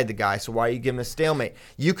to ride the guy, so why are you giving a stalemate?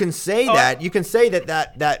 You can say that. You can say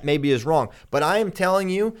that maybe is wrong. But I am telling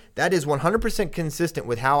you that is 100% consistent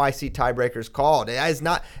with how I see tiebreakers called. It is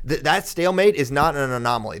not, that stalemate is not an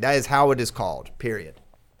anomaly. That is how it is called, period.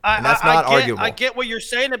 And that's not arguable. I get what you're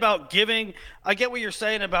saying about giving. I get what you're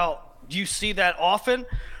saying about you see that often.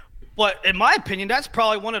 But in my opinion, that's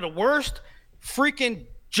probably one of the worst freaking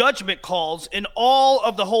judgment calls in all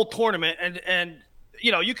of the whole tournament. And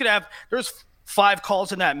you know, you could have – there's 5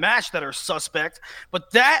 calls in that match that are suspect. But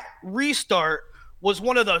that restart was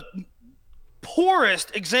one of the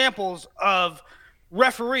poorest examples of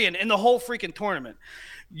refereeing in the whole freaking tournament.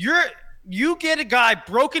 You get a guy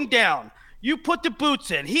broken down. You put the boots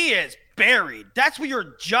in. He is buried. That's what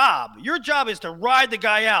your job. Your job is to ride the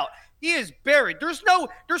guy out. He is buried. There's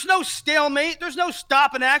no stalemate. There's no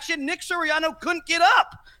stop in action. Nick Suriano couldn't get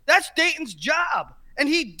up. That's Dayton's job, and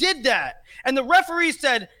he did that. And the referee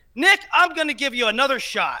said, "Nick, I'm going to give you another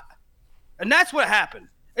shot," and that's what happened.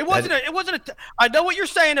 It wasn't. I know what you're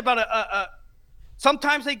saying about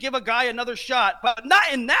sometimes they give a guy another shot, but not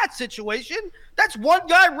in that situation. That's one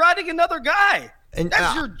guy riding another guy. And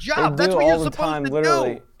that's your job. That's what you're supposed to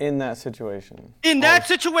do. In that situation. In that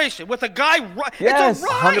situation with a guy, yes,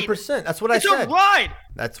 it's a ride. 100%. That's what I said. It's a ride.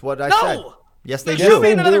 That's what I said. Yes, they do. Show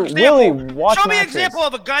me another example. Really, show me an example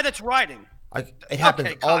of a guy that's riding. It happens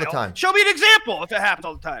all the time. Show me an example if it happens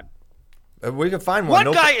all the time. We can find one.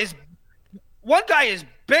 One guy is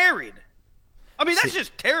buried. I mean, that's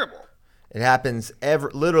just terrible. It happens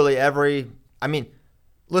literally every. I mean.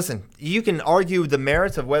 Listen, you can argue the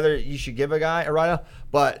merits of whether you should give a guy a ride,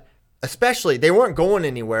 but especially they weren't going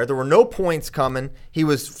anywhere. There were no points coming. He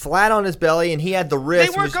was flat on his belly, and he had the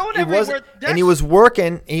wrist. They weren't going everywhere. And he was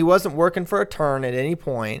working. He wasn't working for a turn at any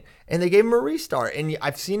point, and they gave him a restart. And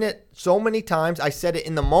I've seen it so many times. I said it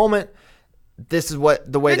in the moment. This is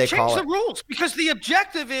the way they call it. Change the rules because the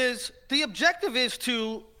objective is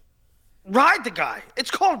to ride the guy.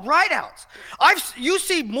 It's called rideouts. You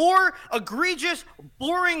see more egregious,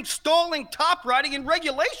 boring, stalling top riding in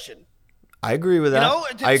regulation. I agree with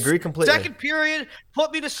that. I agree completely. Second period,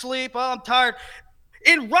 put me to sleep. Oh, I'm tired.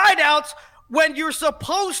 In rideouts, when you're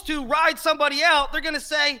supposed to ride somebody out, they're going to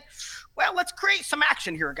say, well, let's create some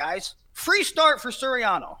action here, guys. Free start for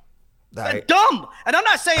Suriano. Dumb. And I'm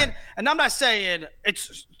not saying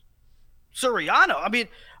it's Suriano. I mean,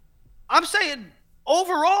 I'm saying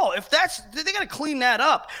overall, if that's they got to clean that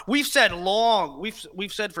up. We've said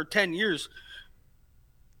we've said for 10 years.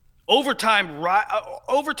 Overtime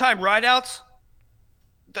rideouts.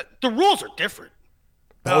 The rules are different.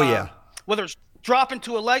 Oh yeah. Whether it's dropping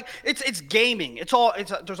to a leg, it's gaming.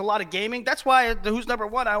 There's a lot of gaming. That's why the Who's Number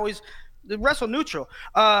One, I always wrestle neutral.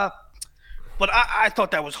 But I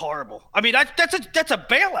thought that was horrible. I mean, that's a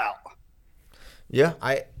bailout. Yeah,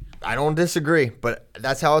 I don't disagree, but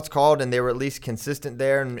that's how it's called, and they were at least consistent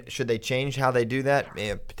there. And should they change how they do that?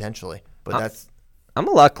 Yeah, potentially. But I'm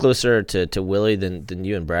a lot closer to Willie than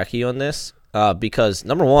you and Bracky on this because,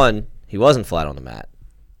 number one, he wasn't flat on the mat.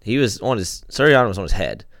 He was on Suriano was on his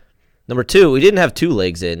head. Number two, he didn't have two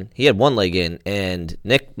legs in. He had one leg in, and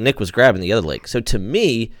Nick was grabbing the other leg. So to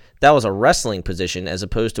me, that was a wrestling position as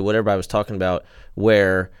opposed to what everybody was talking about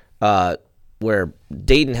where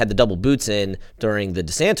Dayton had the double boots in during the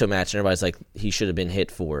DeSanto match, and everybody's like, he should have been hit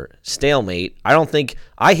for stalemate.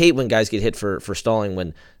 I hate when guys get hit for stalling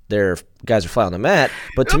when their guys are flat on the mat,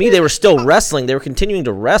 but to me, they were still wrestling. They were continuing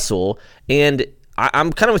to wrestle, and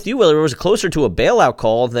I'm kind of with you, Willie. It was closer to a bailout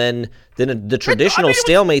call than the traditional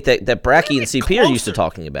stalemate that Bracky and CP are used to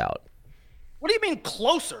talking about. What do you mean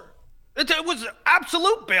closer? It was an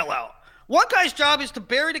absolute bailout. One guy's job is to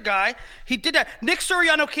bury the guy. He did that. Nick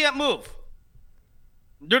Suriano can't move.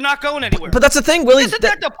 They're not going anywhere. But that's the thing, Willie. Isn't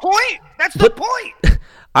that the point? That's the point.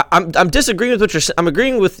 I'm disagreeing with what you're saying. I'm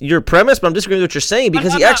agreeing with your premise, but I'm disagreeing with what you're saying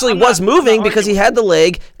because he actually was moving because he had the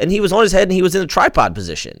leg and he was on his head and he was in a tripod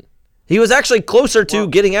position. He was actually closer to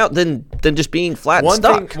getting out than just being flat and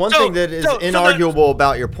stuck. One thing that is inarguable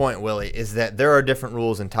about your point, Willie, is that there are different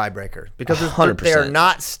rules in tiebreaker because they are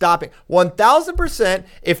not stopping 1,000%.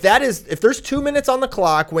 If there's 2 minutes on the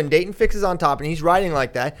clock when Dayton Fix is on top and he's riding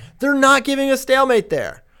like that, they're not giving a stalemate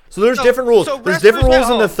there. So there's different rules. There's different rules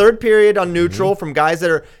in the third period on neutral from guys that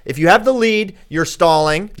are, if you have the lead, you're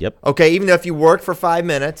stalling. Yep. Okay, even if you worked for 5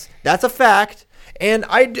 minutes, that's a fact. And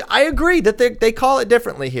I agree that they call it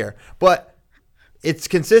differently here, but it's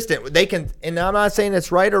consistent. They can, and I'm not saying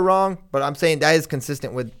it's right or wrong, but I'm saying that is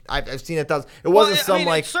consistent with. I've seen it. It wasn't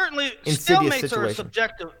certainly insidious stalemates situation. Are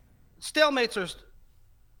subjective. Stalemates are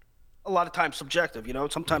a lot of times subjective.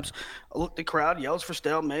 Sometimes the crowd yells for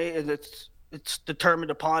stalemate, and it's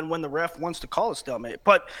determined upon when the ref wants to call a stalemate.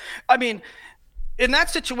 But I mean, in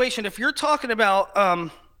that situation, if you're talking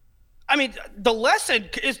about. The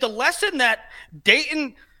lesson that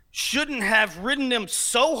Dayton shouldn't have ridden them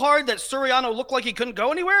so hard that Suriano looked like he couldn't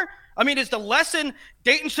go anywhere? I mean, is the lesson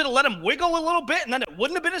Dayton should have let him wiggle a little bit and then it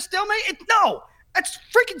wouldn't have been a stalemate? No, that's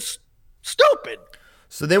freaking stupid.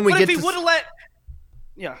 So then if he would have let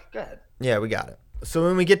 – yeah, go ahead. Yeah, we got it. So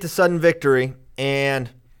when we get to sudden victory, and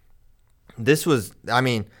this was –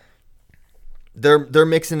 they're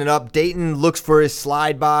mixing it up. Dayton looks for his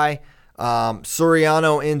slide by.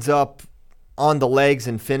 Suriano ends up on the legs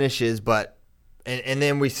and finishes, but and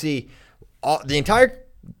then we see the entire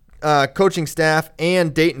coaching staff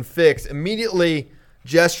and Dayton Fix immediately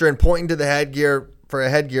gesturing, pointing to the headgear for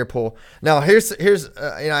a headgear pull. Now here's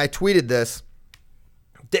I tweeted this.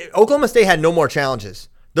 Oklahoma State had no more challenges.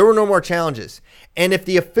 There were no more challenges, and if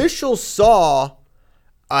the officials saw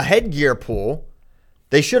a headgear pull,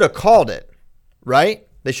 they should have called it, right?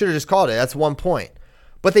 They should have just called it. That's 1 point.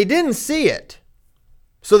 But they didn't see it,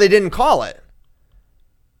 so they didn't call it.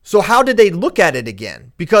 So how did they look at it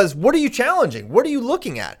again? Because what are you challenging? What are you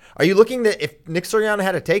looking at? Are you looking at if Nick Suriano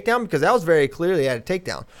had a takedown? Because that was very clearly had a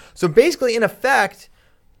takedown. So basically, in effect,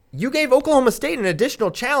 you gave Oklahoma State an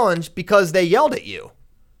additional challenge because they yelled at you,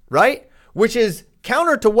 right? Which is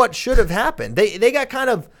counter to what should have happened. They got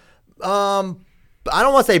kind of, I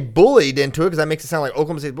don't want to say bullied into it because that makes it sound like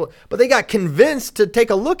Oklahoma State, but they got convinced to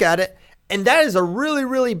take a look at it. And that is a really,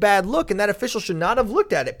 really bad look, and that official should not have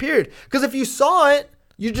looked at it, period. Because if you saw it,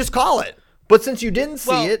 you just call it. But since you didn't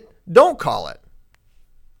see it, don't call it.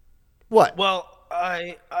 What? Well,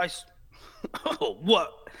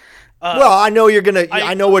 what? Well, I know you're gonna.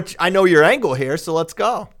 I know your angle here, so let's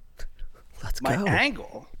go. Let's go. My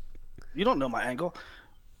angle? You don't know my angle.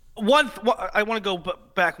 I want to go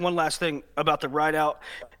back one last thing about the ride out.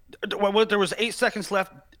 There was 8 seconds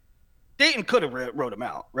left. Dayton could have rode him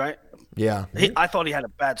out, right? Yeah. I thought he had a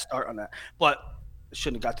bad start on that, but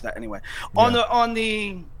shouldn't have got to that anyway. Yeah.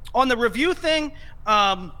 On the review thing,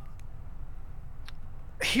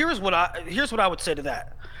 here's what I would say to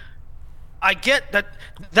that. I get that.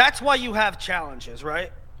 That's why you have challenges,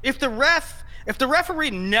 right? If the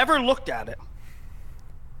referee never looked at it,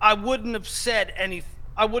 I wouldn't have said anything.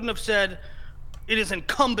 I wouldn't have said it is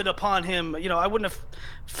incumbent upon him. I wouldn't have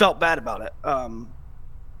felt bad about it.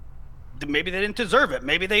 maybe they didn't deserve it.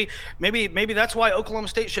 Maybe that's why Oklahoma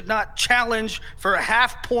State should not challenge for a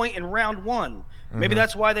half point in round one. Maybe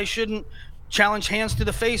that's why they shouldn't challenge hands to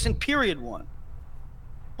the face in period one.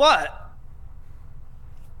 But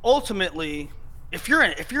ultimately, if you're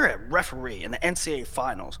a referee in the NCAA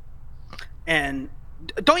finals, and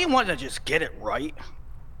don't you want to just get it right?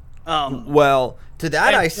 Well, to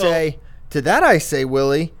that I say,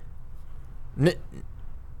 Willie,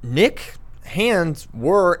 Nick hands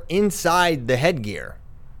were inside the headgear.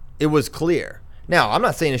 It was clear. Now, I'm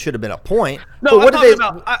not saying it should have been a point. No, but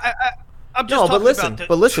I'm just talking about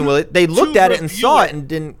listen, Willie, they looked at it and saw it and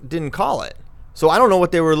didn't call it. So I don't know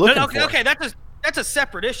what they were looking for. Okay, that's a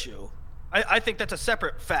separate issue. I think that's a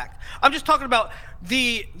separate fact. I'm just talking about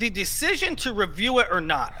the decision to review it or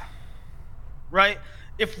not, right?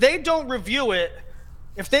 If they don't review it,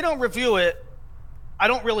 I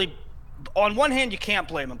don't really. On one hand, you can't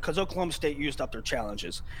blame them because Oklahoma State used up their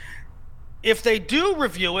challenges. If they do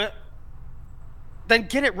review it, then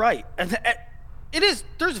get it right. And there's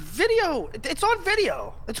video. It's on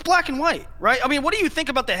video. It's black and white, right? I mean, what do you think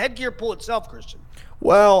about the headgear pull itself, Christian?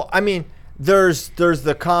 Well, I mean, there's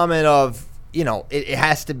the comment of, it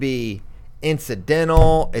has to be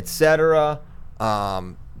incidental, etc.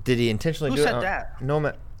 Did he intentionally do it? Who said that? No,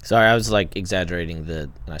 man. Sorry, I was exaggerating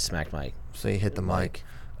and I smacked Mike. So you hit the mic.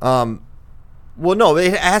 Well, no,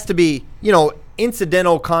 it has to be,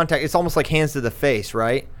 incidental contact. It's almost like hands to the face,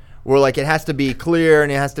 right? Where it has to be clear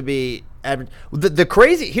and it has to be the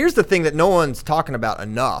crazy. Here's the thing that no one's talking about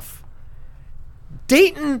enough.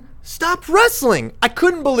 Dayton stopped wrestling. I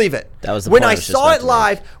couldn't believe it. That was the when point I saw it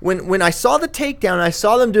live. When I saw the takedown and I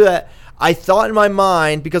saw them do that, I thought in my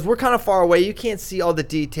mind, because we're kind of far away, you can't see all the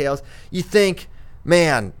details. You think,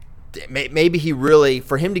 man, maybe he really,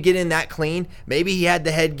 for him to get in that clean, maybe he had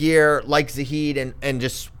the headgear like Zahid and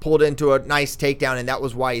just pulled into a nice takedown, and that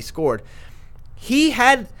was why he scored. He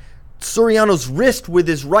had Soriano's wrist with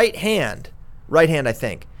his right hand, I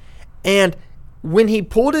think. And when he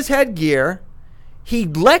pulled his headgear, he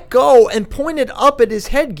let go and pointed up at his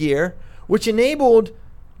headgear, which enabled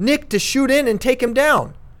Nick to shoot in and take him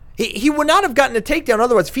down. He would not have gotten a takedown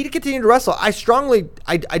otherwise. If he'd continued to wrestle, I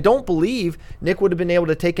don't believe Nick would have been able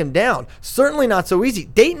to take him down. Certainly not so easy.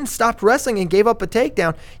 Dayton stopped wrestling and gave up a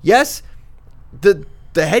takedown. Yes, the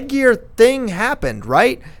headgear thing happened,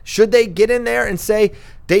 right? Should they get in there and say,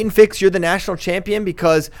 Dayton Fix, you're the national champion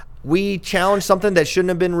because we challenged something that shouldn't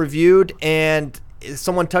have been reviewed and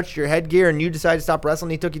someone touched your headgear and you decided to stop wrestling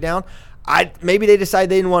and he took you down? Maybe they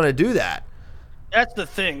decided they didn't want to do that. That's the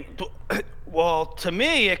thing. Well, to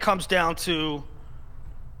me, it comes down to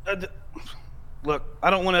look, I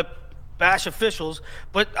don't want to bash officials,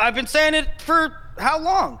 but I've been saying it for how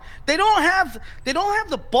long? They don't have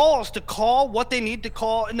the balls to call what they need to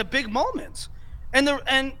call in the big moments. And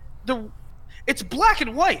it's black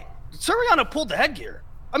and white. Soriano pulled the headgear.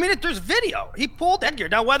 I mean, there's video. He pulled the headgear.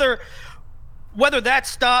 Now, whether that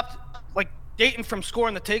stopped Dayton from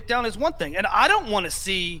scoring the takedown is one thing. And I don't want to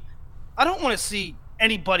see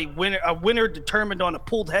anybody a winner determined on a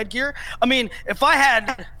pulled headgear. I mean, if I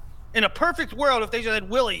had, in a perfect world, if they said,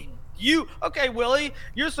 Willie, you're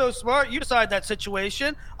so smart, you decide that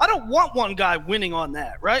situation. I don't want one guy winning on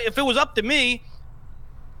that, right? If it was up to me,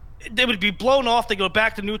 they would be blown off. They go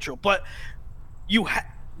back to neutral. But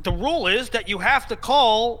the rule is that you have to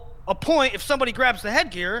call a point if somebody grabs the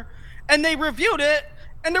headgear, and they reviewed it,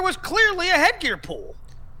 and there was clearly a headgear pull.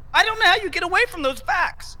 I don't know how you get away from those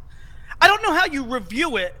facts. I don't know how you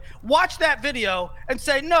review it, watch that video, and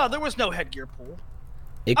say, no, there was no headgear pull.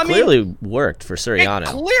 It clearly worked for Soriano.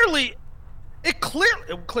 It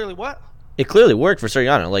clearly what? It clearly worked for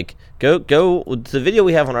Soriano. Go the video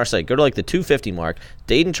we have on our site. Go to the 250 mark.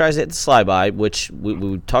 Dayton tries to hit the slide by, which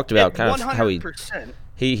we talked about kind of how he wasn't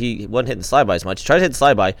hitting the slide by as much. He tries to hit the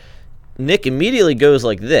slide by. Nick immediately goes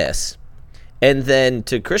like this, and then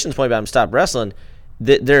to Christian's point about him stop wrestling,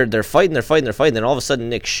 they're fighting. Then all of a sudden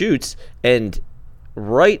Nick shoots, and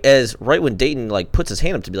right when Dayton puts his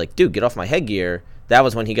hand up to be like, dude, get off my headgear, that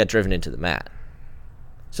was when he got driven into the mat.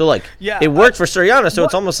 So it worked for Soriano. So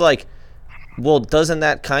it's almost well, doesn't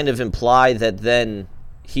that kind of imply that then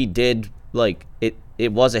he did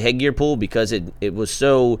it was a headgear pull because it was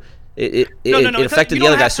so it affected the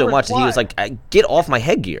other guy so much that he was like, get off my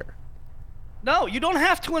headgear. No, you don't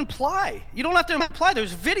have to imply. You don't have to imply.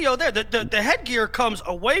 There's video there. The headgear comes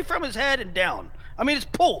away from his head and down. I mean, it's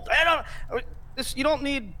pulled. You don't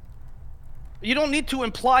need to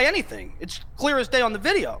imply anything. It's clear as day on the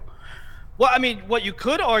video. Well, I mean, what you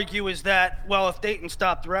could argue is that, well, if Dayton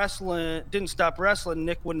didn't stop wrestling,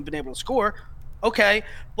 Nick wouldn't have been able to score. Okay,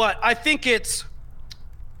 but I think it's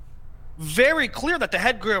very clear that the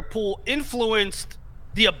headgear pull influenced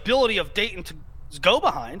the ability of Dayton to go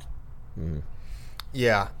behind.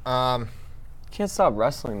 Yeah. Can't stop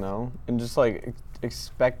wrestling though, and just like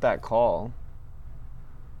expect that call.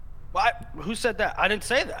 Well, who said that? I didn't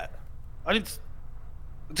say that. It's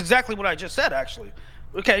exactly what I just said, actually.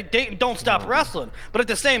 Okay, Dayton, don't stop wrestling, but at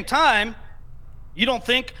the same time, you don't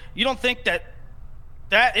think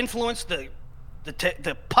that influenced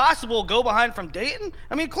the possible go behind from Dayton?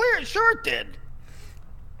 I mean, sure it did.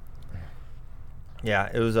 Yeah,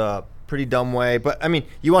 it was a pretty dumb way. But I mean,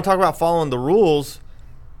 you want to talk about following the rules?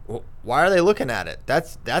 Well, why are they looking at it?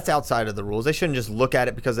 That's outside of the rules. They shouldn't just look at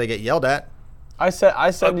it because they get yelled at. I said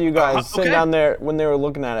to you guys sitting down there when they were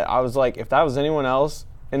looking at it, I was like, if that was anyone else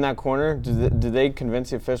in that corner, did they convince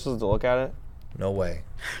the officials to look at it? No way.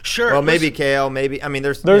 Sure. Well, maybe Kale. Maybe, I mean,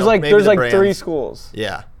 there's like maybe the Brands. 3 schools.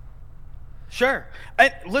 Yeah. Sure.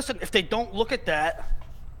 And listen, if they don't look at that,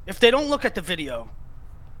 if they don't look at the video,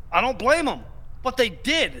 I don't blame them. But they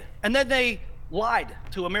did, and then they lied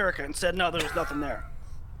to America and said, no, there was nothing there.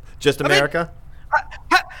 Just America?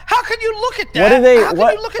 How can you look at that? What do they? How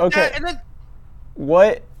can you look at that and then?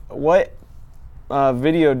 What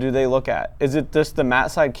video do they look at? Is it just the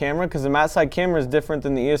mat side camera? Because the mat side camera is different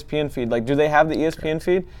than the ESPN feed. Like, do they have the ESPN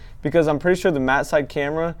feed? Because I'm pretty sure the mat side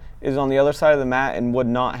camera is on the other side of the mat and would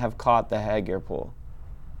not have caught the headgear pull.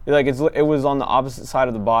 Like, it was on the opposite side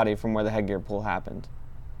of the body from where the headgear pull happened.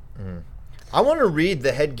 Mm-hmm. I want to read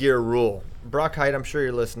the headgear rule. Brock Height, I'm sure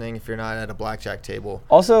you're listening if you're not at a blackjack table.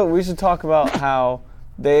 Also, we should talk about how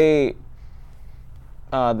the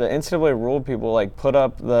NCAA rule people like put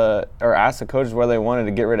up or asked the coaches whether they wanted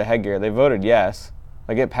to get rid of headgear. They voted yes,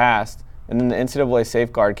 like it passed, and then the NCAA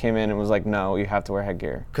safeguard came in and was like, no, you have to wear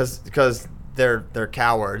headgear. Because they're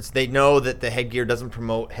cowards. They know that the headgear doesn't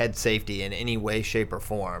promote head safety in any way, shape, or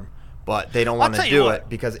form. But they don't want to do it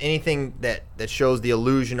because anything that shows the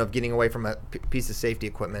illusion of getting away from a piece of safety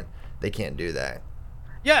equipment, they can't do that.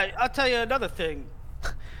 Yeah, I'll tell you another thing.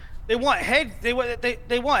 They want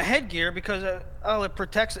headgear because it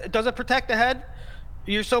protects. Does it protect the head?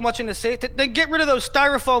 You're so much into safety. Then get rid of those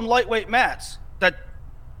styrofoam lightweight mats that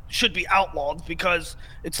should be outlawed because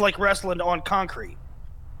it's like wrestling on concrete.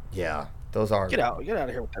 Yeah, those are. Get out of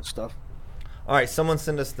here with that stuff. All right, someone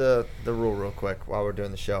send us the rule real quick while we're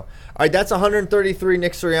doing the show. All right, that's 133.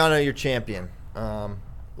 Nick Suriano, your champion.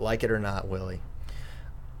 Like it or not, Willie.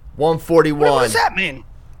 141. What does that mean?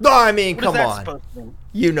 No, I mean, come on. Supposed to mean?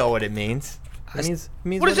 You know what it means. It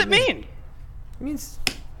means what does it mean? It means.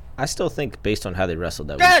 I still think, based on how they wrestled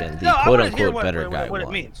that God, weekend, the no, quote-unquote better guy what won. it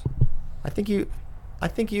means. I think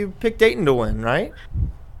you picked Dayton to win, right?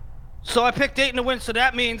 So I picked Dayton to win. So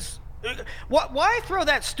that means. Why throw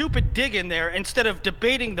that stupid dig in there instead of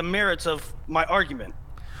debating the merits of my argument?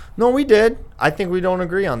 No, we did. I think we don't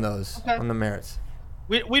agree on those, on the merits.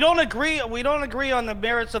 We don't agree. We don't agree on the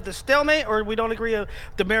merits of the stalemate, or we don't agree on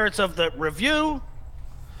the merits of the review.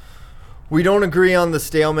 We don't agree on the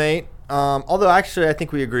stalemate. Although, actually, I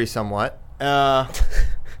think we agree somewhat.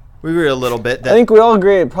 We agree a little bit. I think we all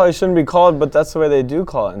agree it probably shouldn't be called, but that's the way they do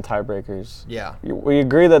call it in tiebreakers. Yeah. We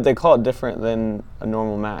agree that they call it different than a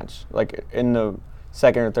normal match, like in the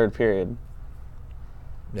second or third period.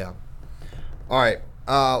 Yeah. All right.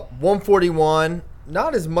 141.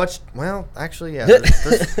 Not as much. Well, actually, yeah.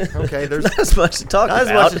 There's not as much to talk about. Not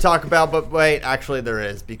as much to talk about, but wait, actually, there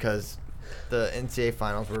is because the NCAA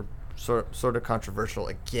finals were sort of controversial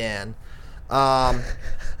again. All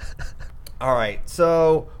right,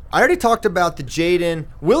 so I already talked about the Jaden.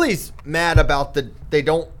 Willie's mad about they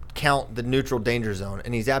don't count the neutral danger zone,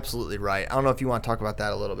 and he's absolutely right. I don't know if you want to talk about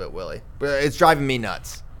that a little bit, Willie, but it's driving me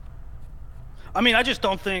nuts. I mean, I just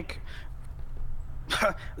don't think.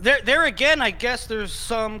 There again, I guess there's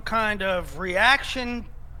some kind of reaction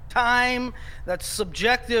time that's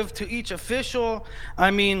subjective to each official. I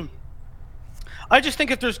mean, I just think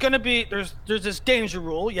if there's going to be there's this danger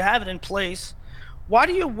rule, you have it in place. Why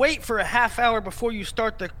do you wait for a half hour before you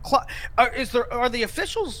start the clock? Are the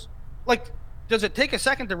officials like? Does it take a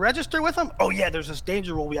second to register with them? Oh yeah, there's this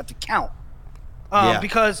danger rule we have to count.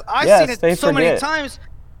 Because I've seen it so many times.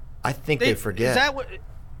 I think they forget. Is that what?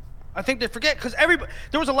 I think they forget because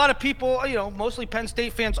there was a lot of people, mostly Penn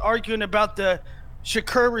State fans arguing about the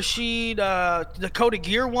Shakur Rashid, Dakota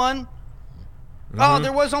Gear one. Mm-hmm. Oh,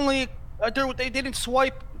 there was only they didn't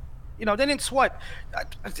swipe. They didn't swipe.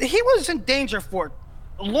 He was in danger for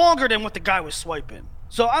longer than what the guy was swiping.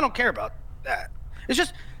 So I don't care about that. It's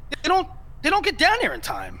just they don't get down there in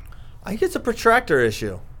time. I think it's a protractor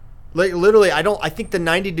issue. Like literally, I think the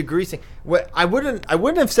 90 degrees thing. I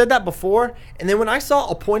wouldn't have said that before. And then when I saw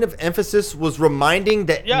a point of emphasis was reminding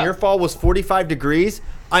that near fall was 45 degrees,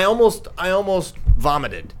 I almost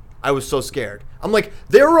vomited. I was so scared. I'm like,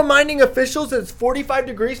 they're reminding officials that it's 45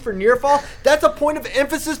 degrees for near fall. That's a point of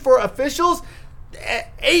emphasis for officials.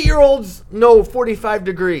 8-year-olds know 45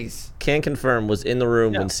 degrees. Can confirm was in the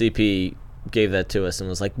room when CP gave that to us and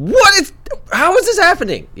was like, how is this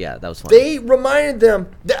happening? Yeah, that was funny. They reminded them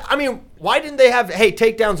that, why didn't they have, hey,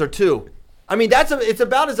 takedowns are 2? It's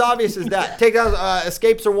about as obvious as that. Takedowns,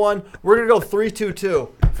 escapes are 1. We're going to go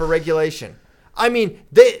 3-2-2 for regulation.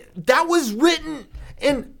 That was written,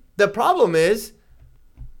 and the problem is,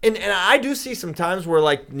 and I do see some times where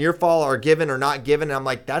like near fall are given or not given, and I'm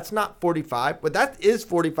like, that's not 45, but that is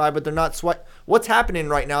 45, but they're not what's happening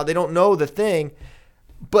right now. They don't know the thing.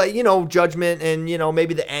 But, judgment and,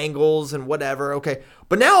 maybe the angles and whatever. Okay.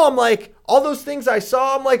 But now I'm like, all those things I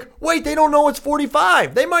saw, I'm like, wait, they don't know it's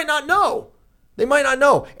 45. They might not know.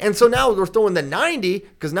 And so now we're throwing the 90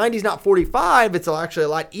 because 90 is not 45. It's actually a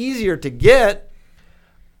lot easier to get.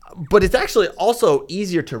 But it's actually also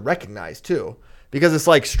easier to recognize, too. Because it's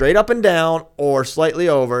like straight up and down or slightly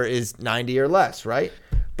over is 90 or less, right?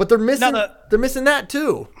 But they're missing that,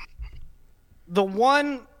 too. The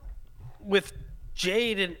one with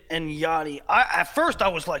Jaden and Yanni, at first I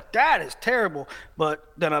was like, that is terrible. But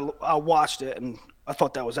then I watched it, and I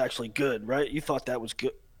thought that was actually good, right? You thought that was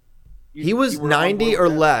good. He was 90 or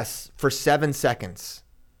less for 7 seconds,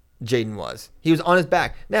 Jaden was. He was on his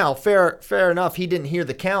back. Now, fair enough, he didn't hear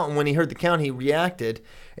the count, and when he heard the count, he reacted,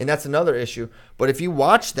 and that's another issue. But if you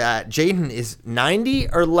watch that, Jaden is 90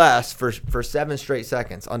 or less for 7 straight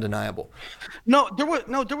seconds, undeniable. No, there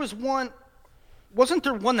was one. Wasn't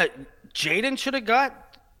there one that Jaden should have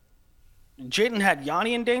got? Jaden had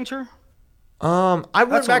Yanni in danger. I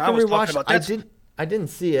went back and rewatched. I didn't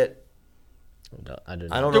see it. I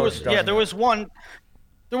don't know. There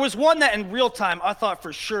was one that in real time I thought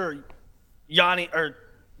for sure Yanni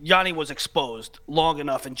was exposed long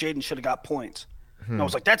enough, and Jaden should have got points. And I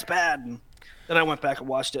was like, that's bad. And then I went back and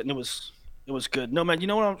watched it, and it was good. No, man, you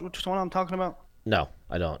know which one I'm talking about? No,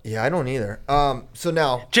 I don't. Yeah, I don't either. So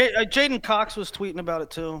now Jaden Cox was tweeting about it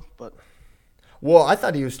too, but I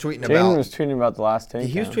thought he was tweeting about. Jaden was tweeting about the last takedown.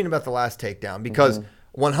 He was tweeting about the last takedown because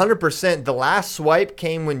 100% the last swipe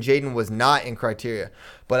came when Jaden was not in criteria.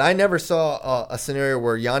 But I never saw a scenario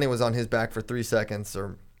where Yanni was on his back for 3 seconds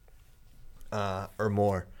or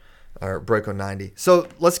more, or Broco 90. So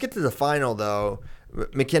let's get to the final though.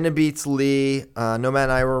 McKenna beats Lee. Nomad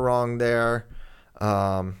and I were wrong there.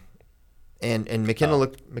 And McKenna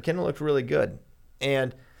looked really good.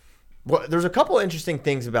 And there's a couple interesting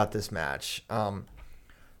things about this match.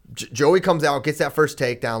 Joey comes out, gets that first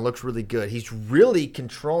takedown, looks really good. He's really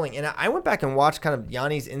controlling. And I went back and watched kind of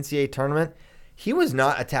Yanni's NCAA tournament. He was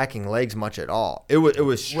not attacking legs much at all. It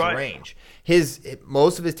was strange. Right.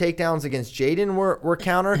 Most of his takedowns against Jaden were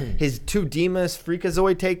counter. His 2 Demas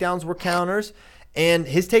Freakazoid takedowns were counters. And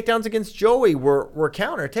his takedowns against Joey were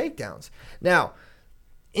counter takedowns. Now,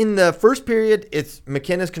 in the first period, it's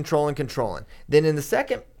McKenna's controlling. Then in the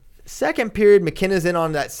second period, McKenna's in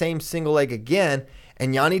on that same single leg again,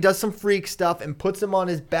 and Yanni does some freak stuff and puts him on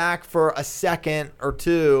his back for a second or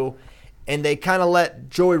two, and they kind of let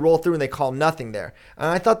Joey roll through, and they call nothing there. And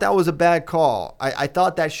I thought that was a bad call. I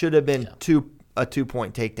thought that should have been a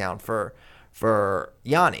 2-point takedown for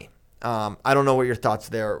Yanni. I don't know what your thoughts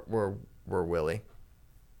there were, Willie.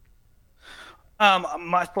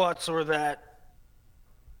 My thoughts were that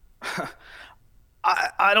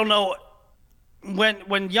I don't know.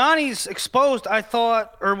 When Yanni's exposed, I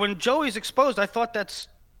thought, or when Joey's exposed, I thought that's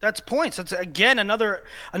points. That's again another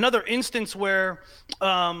instance where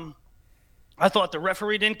I thought the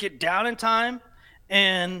referee didn't get down in time,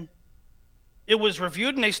 and it was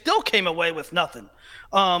reviewed, and they still came away with nothing.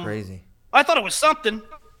 Crazy. I thought it was something.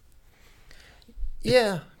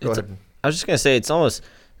 Yeah. Go ahead. I was just gonna say it's almost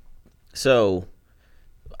so.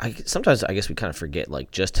 Sometimes I guess we kind of forget like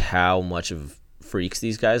just how much of freaks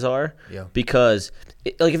these guys are. Yeah. Because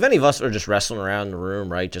like if any of us are just wrestling around the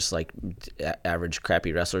room, right, just like average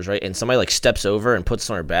crappy wrestlers, right, and somebody like steps over and puts us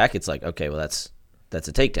on our back, it's like okay, well that's a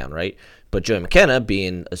takedown, right? But Joey McKenna,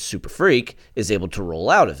 being a super freak, is able to roll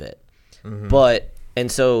out of it. Mm-hmm.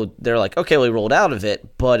 And so they're like, okay, well, he rolled out of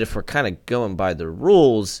it, but if we're kind of going by the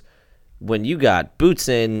rules, when you got boots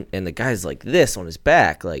in and the guy's like this on his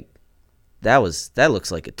back, like. That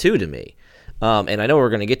looks like a 2 to me, and I know we're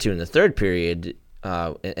going to get to in the third period,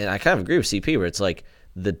 and I kind of agree with CP where it's like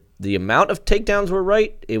the amount of takedowns were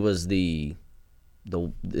right. It was they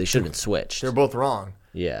should have been switched. They're both wrong.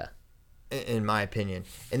 Yeah, in my opinion.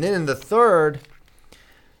 And then in the third,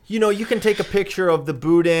 you can take a picture of the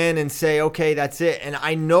boot in and say, okay, that's it. And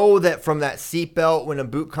I know that from that seatbelt, when a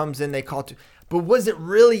boot comes in, they call to. But was it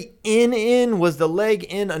really in? Was the leg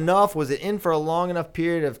in enough? Was it in for a long enough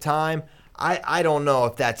period of time? I don't know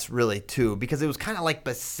if that's really two, because it was kind of like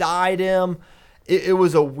beside him. It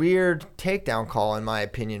was a weird takedown call, in my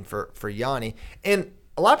opinion, for Yianni. And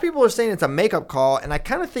a lot of people are saying it's a makeup call, and I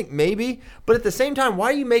kind of think maybe. But at the same time, why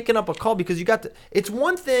are you making up a call? Because you got it's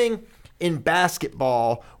one thing in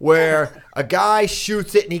basketball where a guy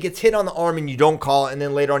shoots it and he gets hit on the arm and you don't call it, and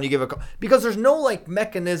then later on you give a call. Because there's no, like,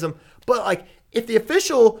 mechanism. But, like, if the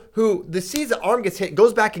official who sees the arm gets hit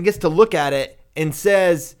goes back and gets to look at it and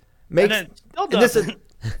says, makes, and still doesn't.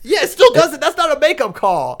 yeah, it still doesn't. That's not a makeup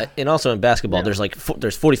call. And also in basketball,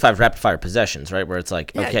 there's 45 rapid fire possessions, right? Where it's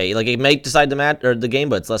like, okay, like it may decide the match or the game,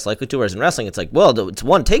 but it's less likely to. Whereas in wrestling, it's like, well, it's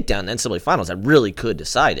one takedown in the NCAA finals that really could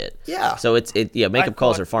decide it. Yeah. So makeup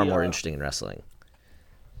calls are far more interesting in wrestling.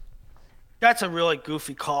 That's a really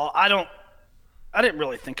goofy call. I didn't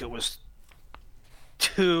really think it was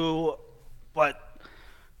two, but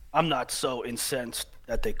I'm not so incensed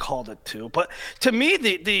that they called it two. But to me,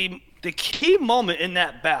 the key moment in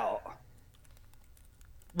that bout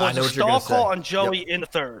was the stall call on Joey in the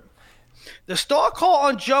third. The stall call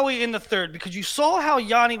on Joey in the third, because you saw how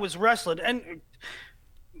Yianni was wrestling. And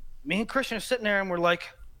me and Christian are sitting there and we're like,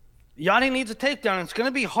 Yianni needs a takedown. It's going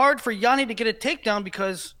to be hard for Yianni to get a takedown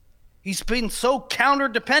because he's been so counter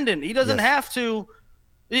dependent. He doesn't have to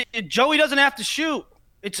 – Joey doesn't have to shoot.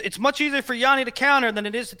 It's much easier for Yianni to counter than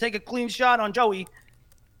it is to take a clean shot on Joey.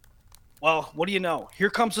 Well, what do you know?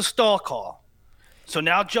 Here comes the stall call. So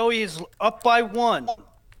now Joey is up by 1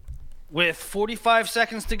 with 45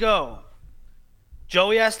 seconds to go.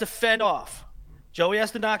 Joey has to fend off. Joey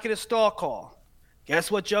has to not get a stall call.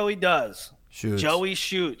 Guess what Joey does? Shoots. Joey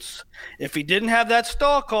shoots. If he didn't have that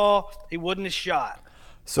stall call, he wouldn't have shot.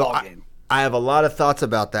 So I have a lot of thoughts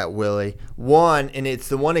about that, Willie. One, and it's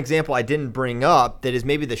the one example I didn't bring up that is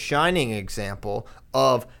maybe the shining example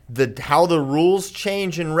of how the rules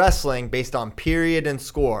change in wrestling based on period and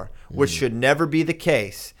score, which should never be the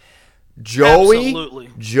case. Joey,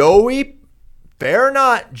 fair or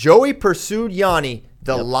not, Joey pursued Yianni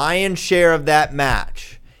the lion's share of that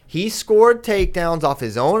match. He scored takedowns off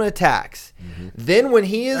his own attacks. Then when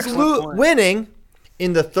he is winning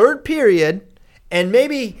in the third period, and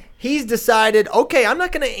maybe he's decided, okay, I'm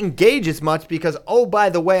not going to engage as much because, oh, by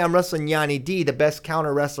the way, I'm wrestling Yianni D, the best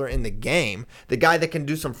counter wrestler in the game, the guy that can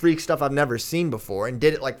do some freak stuff I've never seen before and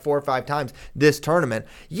did it like 4 or 5 times this tournament.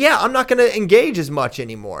 Yeah, I'm not going to engage as much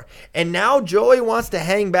anymore. And now Joey wants to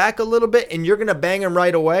hang back a little bit, and you're going to bang him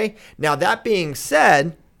right away. Now, that being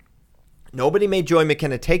said, nobody made Joey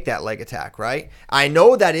McKenna take that leg attack, right? I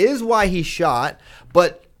know that is why he shot,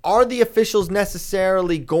 but are the officials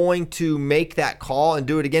necessarily going to make that call and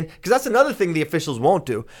do it again? Because that's another thing the officials won't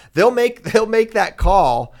do. They'll make that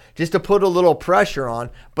call just to put a little pressure on,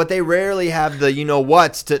 but they rarely have the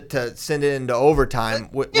you-know-whats to send it into overtime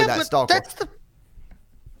with that stall call.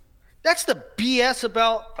 That's the BS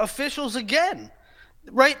about officials again,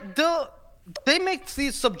 right? They make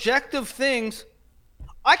these subjective things.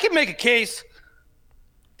 I can make a case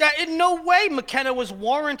that in no way McKenna was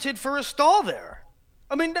warranted for a stall there.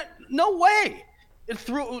 I mean, no way.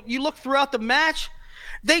 You look throughout the match,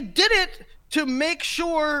 they did it to make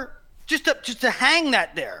sure, just to hang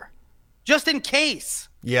that there, just in case.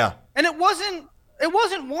 Yeah. And it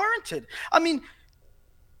wasn't warranted. I mean,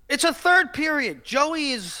 it's a third period.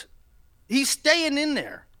 He's staying in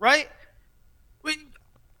there, right?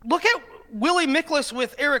 Look at Willie Miklas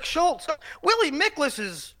with Eric Schultz. Willie Miklas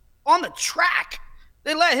is on the track.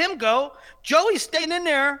 They let him go. Joey's staying in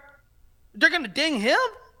there. They're going to ding him?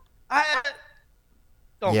 I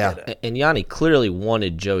don't get it. And Yianni clearly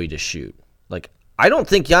wanted Joey to shoot. Like, I don't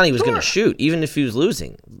think Yianni was going to shoot, even if he was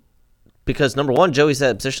losing. Because, number one, Joey's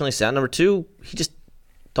that positionally sound. Number two,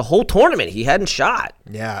 the whole tournament, he hadn't shot.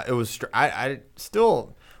 Yeah, it was I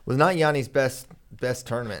still was not Yanni's best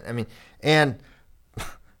tournament. I mean, and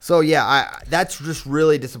so, yeah, that's just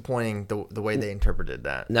really disappointing the way they interpreted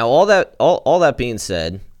that. Now, all that being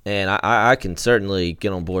said, and I can certainly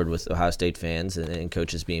get on board with Ohio State fans and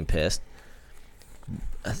coaches being pissed.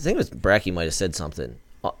 I think it was Bracky might have said something.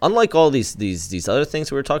 Unlike all these other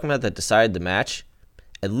things we were talking about that decided the match,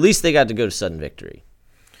 at least they got to go to sudden victory.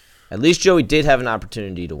 At least Joey did have an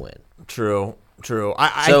opportunity to win. True.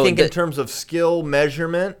 I think in terms of skill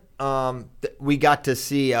measurement, we got to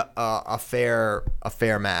see a fair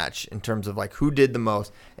match in terms of like who did the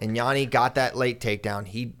most. And Yianni got that late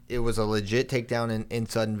takedown. It was a legit takedown in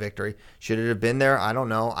sudden victory. Should it have been there? I don't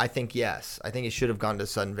know. I think yes. I think it should have gone to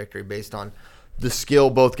sudden victory based on the skill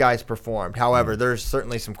both guys performed. However, there's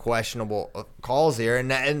certainly some questionable calls here,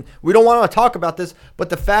 and we don't want to talk about this, but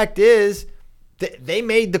the fact is they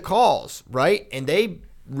made the calls, right? And they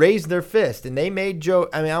raised their fist, and they made Joe.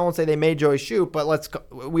 I mean, I won't say they made Joey shoot, but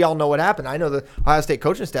we all know what happened. I know the Ohio State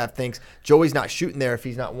coaching staff thinks Joey's not shooting there if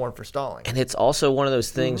he's not warned for stalling. And it's also one of those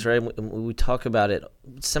things, right? We talk about it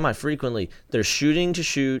semi-frequently. They're shooting to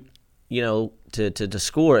shoot, to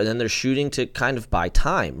score, and then they're shooting to kind of buy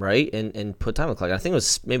time, right? And put time on the clock. I think it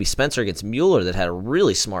was maybe Spencer against Mueller that had a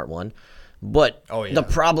really smart one. But the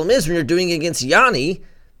problem is when you're doing it against Yanni,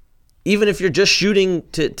 even if you're just shooting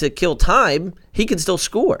to kill time, he can still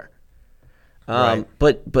score. Right.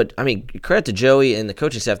 But I mean, credit to Joey and the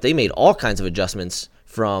coaching staff. They made all kinds of adjustments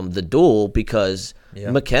from the duel because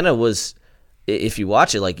McKenna was, if you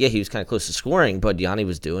watch it, he was kind of close to scoring, but Yanni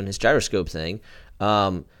was doing his gyroscope thing.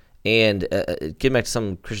 And getting back to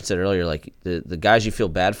something Christian said earlier, the guys you feel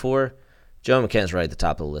bad for, Joey McKenna's right at the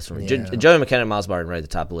top of the list for me. Yeah. Joey McKenna and Miles Barton right at the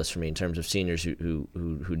top of the list for me in terms of seniors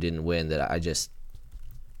who didn't win. That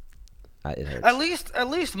it hurts. At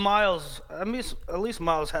least Miles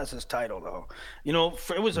has his title though.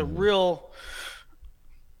 It was a real.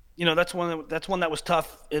 That's one that was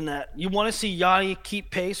tough in that you want to see Yanni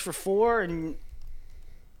keep pace for 4,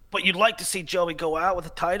 but you'd like to see Joey go out with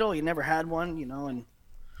a title. He never had one, and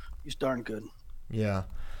he's darn good. Yeah.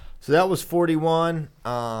 So that was 41.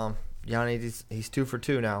 Yanni, he's 2 for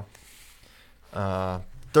 2 now.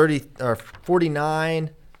 30 or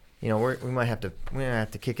 49. We might have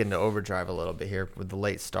to kick into overdrive a little bit here with the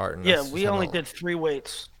late start. And we only did 3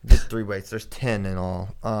 weights. Did 3 weights. There's 10 in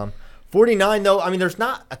all. 49 though. I mean, there's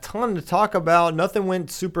not a ton to talk about. Nothing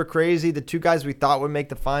went super crazy. The 2 guys we thought would make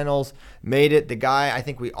the finals made it. The guy I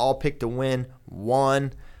think we all picked to win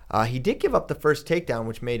won. He did give up the first takedown,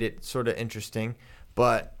 which made it sort of interesting,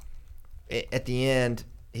 but at the end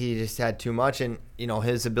he just had too much, and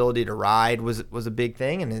his ability to ride was a big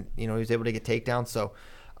thing, and he was able to get takedowns. So.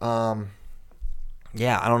 I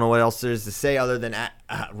don't know what else there is to say other than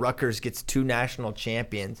Rutgers gets 2 national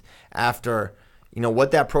champions after, what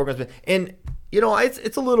that program's been. And,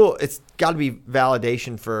 it's got to be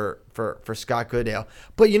validation for Scott Goodale.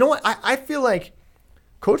 But you know what? I feel like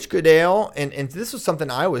Coach Goodale, and this was something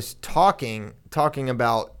I was talking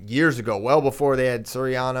about years ago, well before they had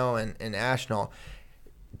Soriano and Ashnault.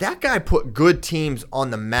 That guy put good teams on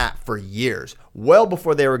the map for years, well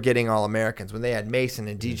before they were getting All-Americans, when they had Mason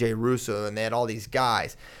and DJ Russo and they had all these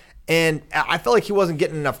guys. And I felt like he wasn't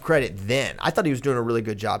getting enough credit then. I thought he was doing a really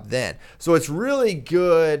good job then. So it's really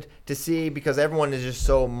good to see, because everyone is just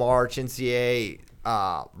so March NCAA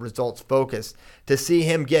results focused, to see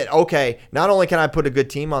him get, okay, not only can I put a good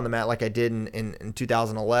team on the map like I did in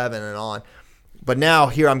 2011 and on, but now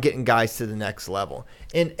here I'm getting guys to the next level.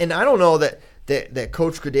 And I don't know that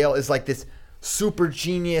Coach Goodale is like this super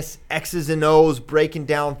genius X's and O's breaking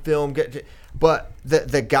down film, but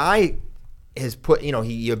the guy has put,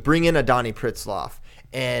 you bring in a Donnie Pritzloff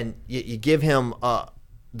and you give him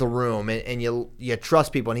the room and you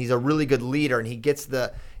trust people, and he's a really good leader, and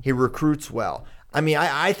he recruits well. I mean,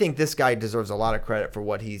 I think this guy deserves a lot of credit for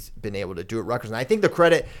what he's been able to do at Rutgers. And I think the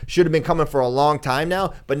credit should have been coming for a long time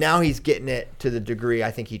now, but now he's getting it to the degree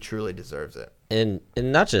I think he truly deserves it. And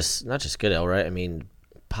not just Goodale, right? I mean,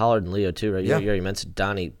 Pollard and Leo too, right? Yeah. You already mentioned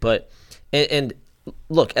Donnie. But and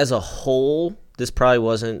look, as a whole, this probably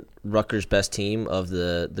wasn't Rutgers' best team of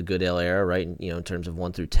the Goodale era, right? In terms of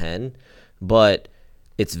 1 through 10. But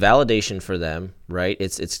it's validation for them, right?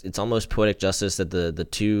 It's almost poetic justice that the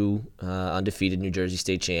 2 undefeated New Jersey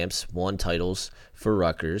State champs won titles for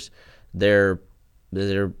Rutgers. They're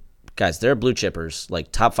guys, they're blue chippers,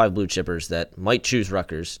 like top 5 blue chippers that might choose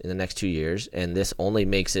Rutgers in the next 2 years, and this only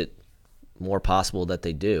makes it more possible that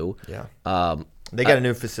they do. Yeah. They got a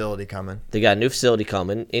new facility coming.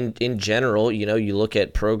 In general, you look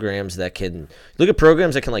at programs that can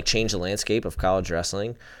like change the landscape of college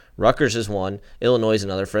wrestling. Rutgers is one, Illinois is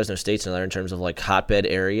another, Fresno State's another in terms of like hotbed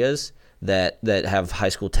areas that have high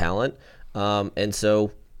school talent. And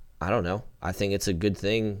so, I don't know. I think it's a good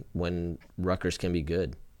thing when Rutgers can be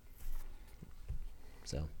good.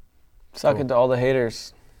 So, suck it to all the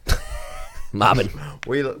haters. Mobbing.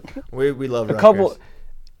 We love a Rutgers. Couple.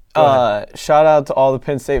 Shout out to all the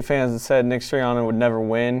Penn State fans that said Nick Sirianni would never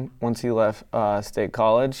win once he left State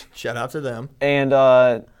College. Shout out to them. And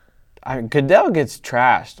Goodale gets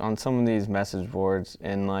trashed on some of these message boards,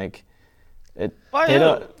 and like it.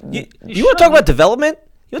 You want to talk about development?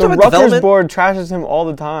 The Rutgers board trashes him all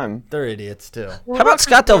the time. They're idiots too. How about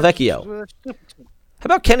Scott Del Vecchio? How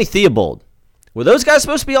about Kenny Theobald? Were those guys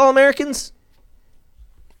supposed to be All-Americans?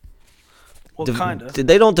 Well, kind of. Did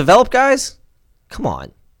they don't develop guys? Come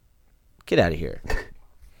on. Get out of here.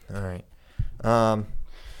 All right.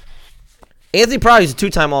 Anthony Pryor's a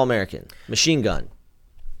 2-time All-American. Machine gun.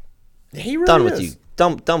 He really Done is. with you.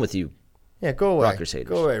 Done with you. Yeah, go away. Rutgers haters.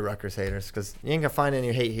 Go away, Rutgers haters, because you ain't going to find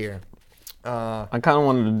any hate here. I kind of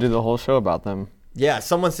wanted to do the whole show about them. Yeah,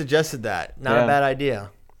 someone suggested that. Not a bad idea.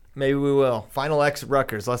 Maybe we will. Final X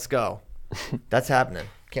Rutgers. Let's go. That's happening.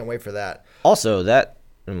 Can't wait for that. Also,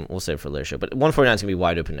 we'll save it for a later show, but 149 is going to be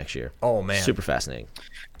wide open next year. Oh, man. Super fascinating.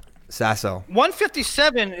 Sasso.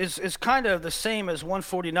 157 is kind of the same as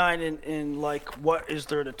 149 in like what is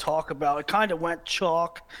there to talk about. It kind of went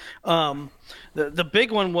chalk. The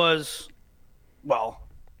big one was, well,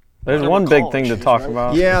 there's one big thing to talk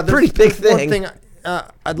about. Yeah, there's Pretty big one thing. thing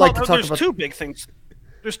I'd like to talk there's about. two big things.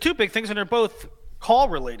 There's two big things, and they're both call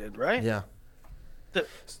related, right? Yeah. The-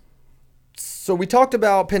 So we talked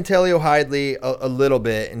about Pentalio Hidley a little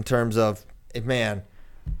bit in terms of, man,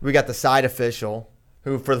 we got the side official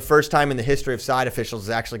who, for the first time in the history of side officials, is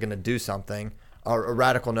actually going to do something, a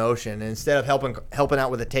radical notion. And instead of helping out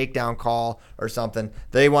with a takedown call or something,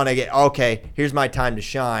 they want to get, okay, here's my time to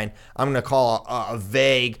shine. I'm going to call a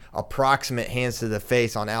vague, approximate hands to the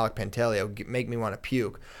face on Alec Pentalio, make me want to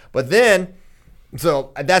puke. But then,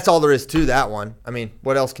 so that's all there is to that one. I mean,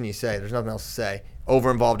 what else can you say? There's nothing else to say.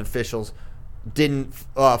 Over-involved officials didn't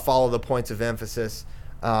follow the points of emphasis.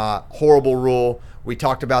 Horrible rule. We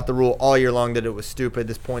talked about the rule all year long that it was stupid,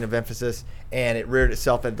 this point of emphasis, and it reared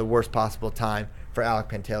itself at the worst possible time for Alec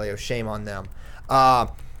Pentalio. Shame on them.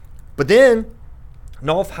 But then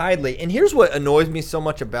Nolf Hidley, and here's what annoys me so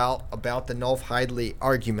much about the Nolf Hidley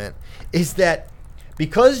argument, is that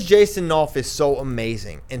because Jason Nolf is so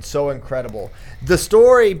amazing and so incredible, the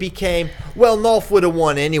story became, well, Nolf would have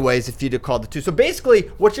won anyways if you'd have called the two. So basically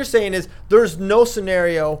what you're saying is there's no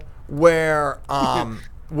scenario where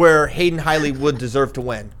where Hayden Hidley would deserve to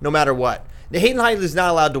win, no matter what. Hayden Hidley is not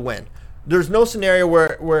allowed to win. There's no scenario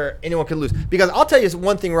where anyone could lose. Because I'll tell you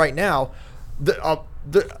one thing right now, the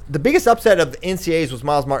biggest upset of the NCAAs was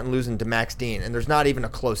Miles Martin losing to Max Dean, and there's not even a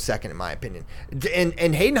close second in my opinion.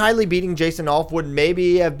 And Hayden Hidley beating Jason Nolf would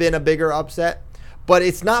maybe have been a bigger upset, but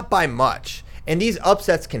it's not by much. And these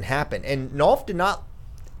upsets can happen. And Nolf did not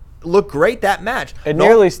look great that match. It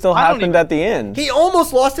nearly still happened at the end. He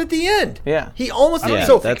almost lost at the end. Yeah. He almost I don't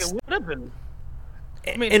so even think it would have been.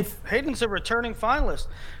 I mean, Hayden's a returning finalist.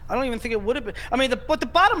 I don't even think it would have been. I mean, but the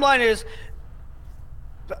bottom line is,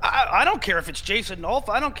 I don't care if it's Jason Nolf.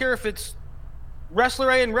 I don't care if it's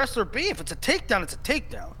wrestler A and wrestler B. If it's a takedown, it's a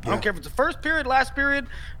takedown. Yeah. I don't care if it's the first period, last period.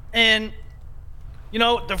 And, you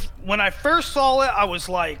know, when I first saw it, I was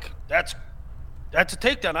like, that's a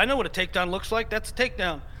takedown. I know what a takedown looks like. That's a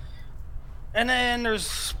takedown. And then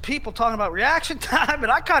there's people talking about reaction time,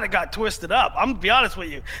 and I kind of got twisted up. I'm going to be honest with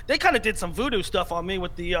you. They kind of did some voodoo stuff on me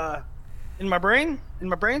with the in my brain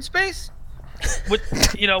space. With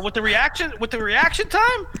the reaction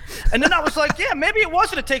time, and then I was like, yeah, maybe it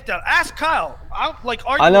wasn't a takedown. Ask Kyle.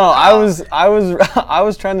 I know. I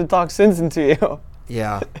was trying to talk sense into you.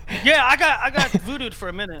 Yeah. Yeah, I got voodooed for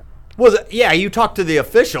a minute. Yeah, you talked to the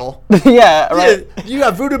official. Yeah, right. You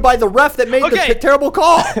got voodooed by the ref that made the terrible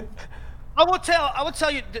call. I will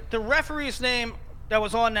tell you the referee's name that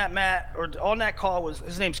was on that mat or on that call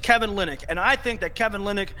his name's Kevin Linick, and I think that Kevin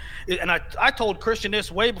Linick, and I told Christian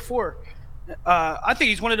this way before. I think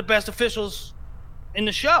he's one of the best officials in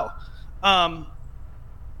the show, but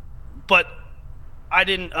I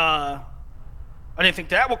didn't think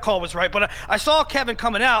that call was right. But I saw Kevin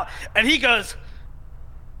coming out, and he goes,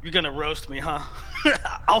 "You're gonna roast me, huh?"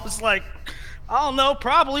 I was like, "I don't know,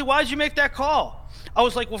 probably. Why'd you make that call?" I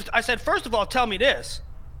was like, "Well," I said, "First of all, tell me this.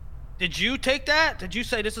 Did you take that? Did you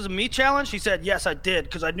say this is a me challenge?" He said, "Yes, I did,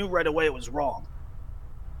 because I knew right away it was wrong."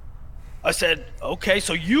 I said, "Okay,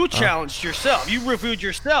 so you challenged yourself. You reviewed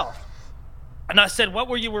yourself." And I said, "What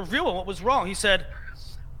were you reviewing? What was wrong?" He said,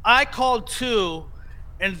 "I called two,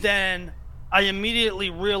 and then I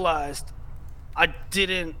immediately realized I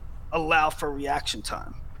didn't allow for reaction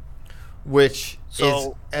time." Which is,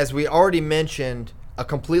 as we already mentioned, a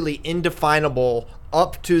completely indefinable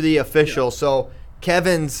up to the official. Yeah. So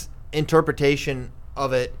Kevin's interpretation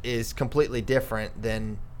of it is completely different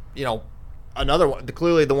than, another one,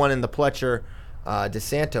 clearly the one in the Pletcher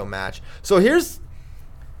DeSanto match. So here's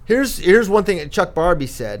one thing that Chuck Barbie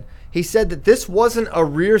said. He said that this wasn't a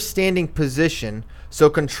rear standing position, so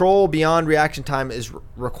control beyond reaction time is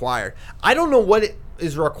required. I don't know what it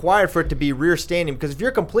is required for it to be rear standing, because if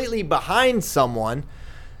you're completely behind someone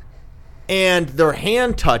and their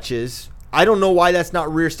hand touches, I don't know why that's not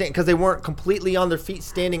rear standing, because they weren't completely on their feet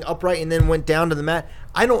standing upright and then went down to the mat.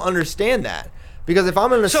 I don't understand that. Because if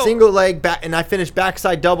I'm in a single leg back and I finish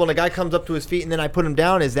backside double and a guy comes up to his feet and then I put him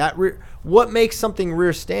down, is that what makes something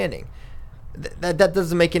rear standing? That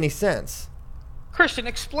doesn't make any sense. Christian,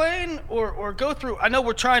 explain or go through. I know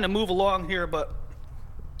we're trying to move along here, but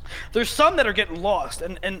there's some that are getting lost.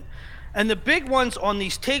 And the big ones on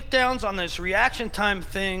these takedowns, on this reaction time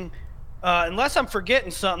thing, unless I'm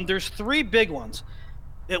forgetting something, there's 3 big ones.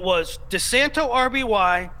 It was DeSanto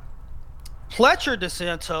RBY, Pletcher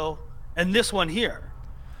DeSanto, and this one here.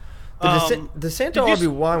 The DeSanto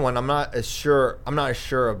RBY one, I'm not as sure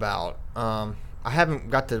about. I haven't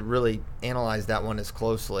got to really analyze that one as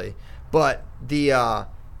closely. But the RBY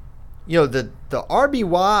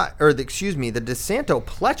or the DeSanto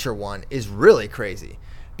Pletcher one is really crazy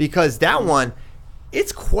because that one,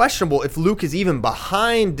 it's questionable if Luke is even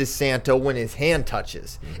behind DeSanto when his hand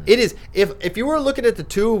touches. Mm-hmm. It is if you were looking at the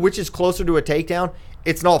two, which is closer to a takedown,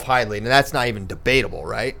 it's Nolf Hidley, and that's not even debatable,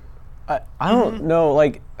 right? I don't know.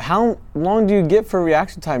 Like, how long do you get for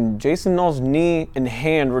reaction time? Jason Nolf's knee and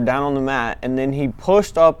hand were down on the mat, and then he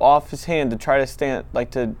pushed up off his hand to try to stand up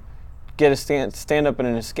in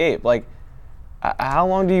an escape. Like, how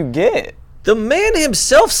long do you get? The man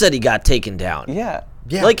himself said he got taken down. Yeah.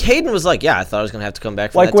 Like, Hayden was like, I thought I was going to have to come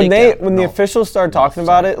back for like that takedown. When the officials started talking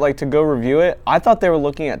about it, like, to go review it, I thought they were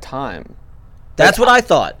looking at time. That's what I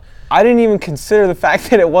thought. I didn't even consider the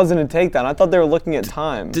fact that it wasn't a takedown. I thought they were looking at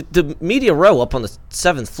time. The media row up on the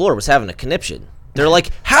 7th floor was having a conniption. They're like,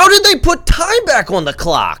 how did they put time back on the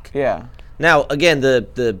clock? Yeah. Now, again,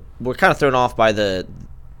 we're kind of thrown off by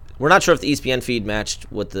we're not sure if the ESPN feed matched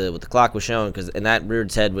what the clock was showing, and that reared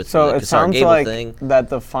its head with the Kassar Gable thing. That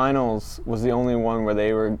the finals was the only one where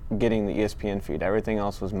they were getting the ESPN feed. Everything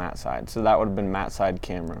else was Matt's side. So that would have been Matt's side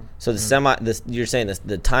camera. So you're saying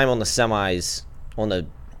the time on the semis on the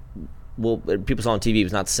people saw on TV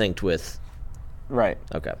was not synced with. Right.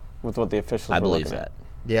 Okay. With what the officials were I believe looking that. at.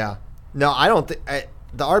 Yeah. No, I don't think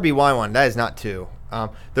the RBY one. That is not 2.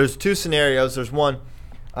 There's 2 scenarios. There's one.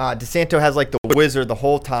 DeSanto has like the wizard the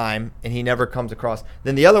whole time, and he never comes across.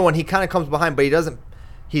 Then the other one, he kind of comes behind, but he doesn't.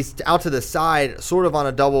 He's out to the side, sort of on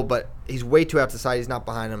a double, but he's way too out to the side. He's not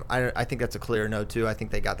behind him. I think that's a clear no, too. I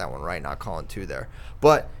think they got that one right, not calling 2 there.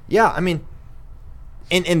 But, yeah, I mean,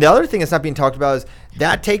 and the other thing that's not being talked about is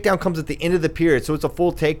that takedown comes at the end of the period, so it's a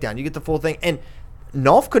full takedown. You get the full thing. And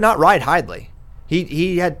Nolf could not ride Hidley.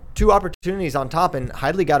 He had 2 opportunities on top, and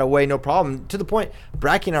Hidley got away no problem. To the point,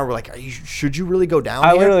 Bracky and I were like, should you really go down I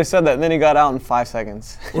here? literally said that, and then he got out in 5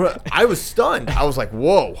 seconds. I was stunned. I was like,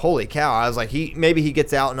 whoa, holy cow. I was like, maybe he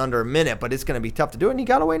gets out in under a minute, but it's going to be tough to do it, and he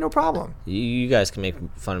got away no problem. You guys can make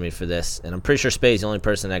fun of me for this, and I'm pretty sure Spade's the only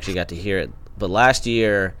person that actually got to hear it. But last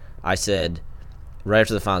year, I said, right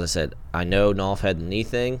after the finals, I said, I know Nolf had the knee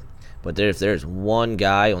thing, but if there's one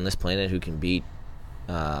guy on this planet who can beat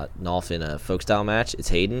Nolf in a folk style match, it's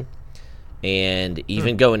Hayden. And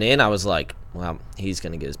even going in, I was like, well, he's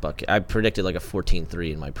going to get his bucket. I predicted like a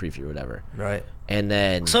 14-3 in my preview or whatever. Right. And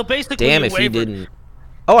then, so basically, damn if he didn't.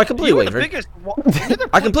 Oh, I completely wavered.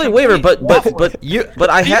 I completely wavered, but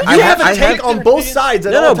I have a take on both sides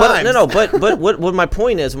at all times. But what my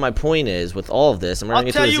point is with all of this, and we're going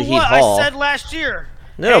to get to the Heat I Hall. said last year.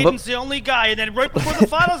 Hayden's the only guy, and then right before the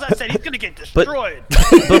finals, I said he's gonna get destroyed.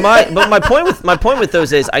 But my point with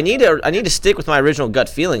those is I need to stick with my original gut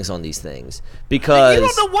feelings on these things because you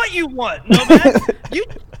don't know what you want, no man.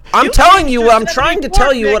 I'm telling you, I'm trying to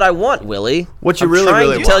tell you what I want, Willie. What you I'm really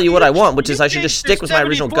trying to want. tell you what I want, which is I should just stick with my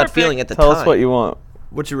original gut feeling at the time. Tell us what you want.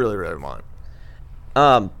 What you really want.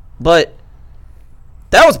 But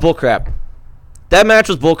that was bullcrap. That match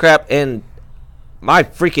was bullcrap, and my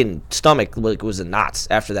freaking stomach was in knots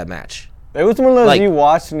after that match. It was one of those you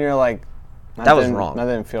watched and you're like, that was wrong. That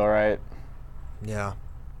didn't feel right. Yeah.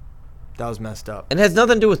 That was messed up. And it has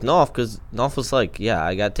nothing to do with Nolf, because Nolf was like, yeah,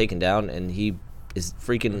 I got taken down, and he is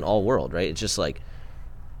freaking all world, right? It's just like,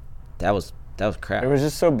 that was crap. It was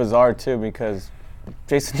just so bizarre, too, because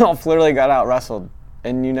Jason Nolf literally got out wrestled,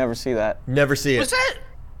 and you never see that. Never see it. Was that?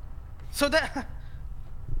 So that,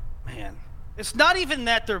 man. It's not even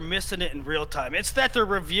that they're missing it in real time. It's that they're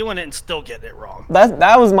reviewing it and still getting it wrong.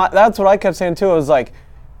 That's what I kept saying too. It was like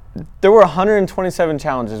there were 127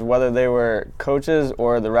 challenges, whether they were coaches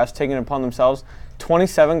or the refs taking it upon themselves.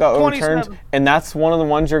 27 got overturned, and that's one of the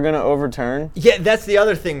ones you're going to overturn. Yeah, that's the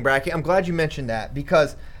other thing, Bracky. I'm glad you mentioned that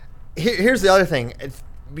because here's the other thing.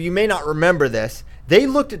 You may not remember this. They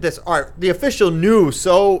looked at this. All right, the official knew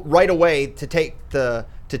so right away to take the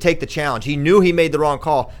challenge. He knew he made the wrong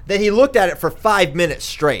call. Then he looked at it for 5 minutes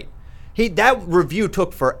straight. That review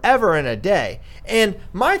took forever and a day. And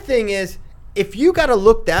my thing is, if you got to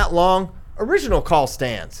look that long, original call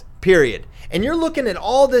stands. period. And you're looking at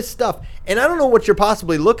all this stuff, and I don't know what you're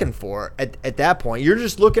possibly looking for at that point. You're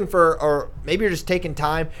just looking for, or maybe you're just taking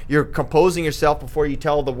time. You're composing yourself before you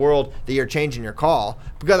tell the world that you're changing your call,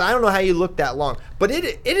 because I don't know how you look that long. But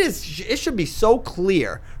it should be so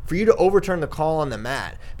clear for you to overturn the call on the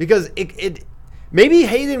mat, because maybe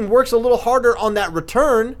Hayden works a little harder on that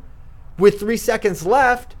return with 3 seconds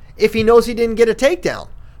left if he knows he didn't get a takedown.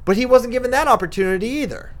 But he wasn't given that opportunity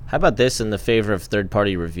either. How about this in the favor of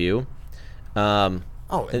third-party review? And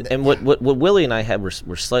what Willie and I had were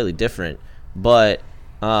slightly different, but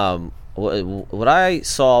what I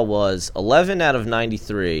saw was 11 out of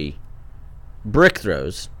 93 brick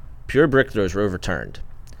throws, pure brick throws, were overturned.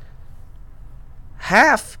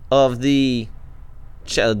 Half of the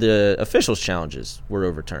officials' challenges were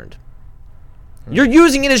overturned. You're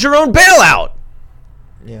using it as your own bailout.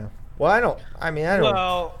 Yeah. Well, I don't.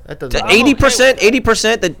 Well, that doesn't.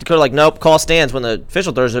 80% that go like, nope, call stands when the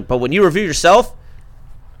official throws it. But when you review yourself,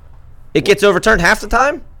 it gets overturned half the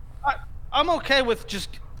time. I'm okay with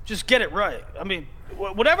just get it right. I mean,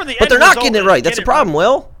 whatever the. But they're not getting it right. That's the problem,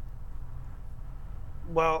 Will.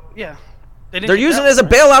 Well, yeah. They're using it as a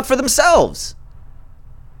bailout for themselves.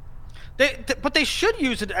 But they should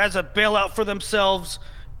use it as a bailout for themselves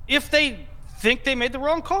if they think they made the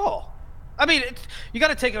wrong call. I mean, you got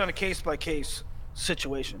to take it on a case-by-case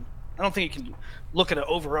situation. I don't think you can look at an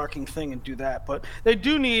overarching thing and do that. But they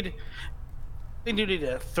do need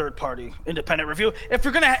a third-party independent review. If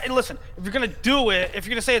you're gonna if you're gonna do it, if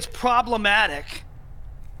you're gonna say it's problematic,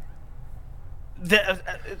 if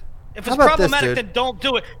it's problematic, then don't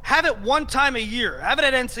do it. Have it one time a year. Have it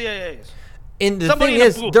at NCAAs. And the thing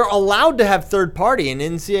is, they're allowed to have third party in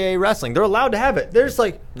NCAA wrestling. They're allowed to have it. There's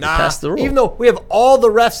like, even though we have all the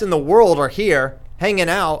refs in the world are here hanging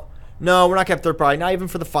out, no, we're not going to have third party. Not even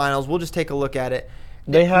for the finals. We'll just take a look at it.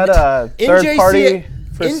 They had a third party.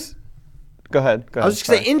 Go ahead. I was just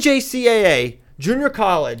going to say, NJCAA, junior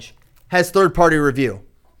college, has third party review.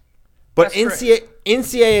 But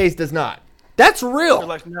NCAAs does not. That's real.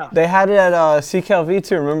 Like, no. They had it at CKLV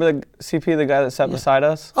too. Remember the CP, the guy that sat beside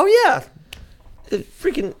us? Oh, yeah.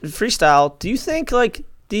 Freaking freestyle. Do you think like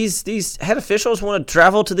these head officials want to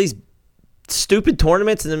travel to these stupid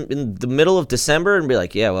tournaments in the middle of December and be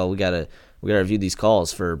like, yeah, well, we gotta review these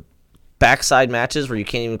calls for backside matches where you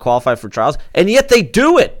can't even qualify for trials, and yet they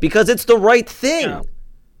do it because it's the right thing.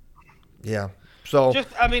 Yeah. So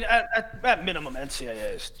at minimum,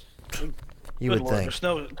 NCAAs. You would think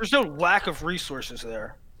there's no lack of resources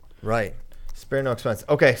there. Right. Spare no expense.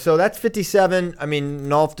 Okay, so that's 57. I mean,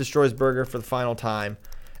 Nolf destroys Berger for the final time,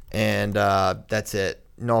 and that's it.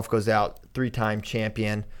 Nolf goes out, 3-time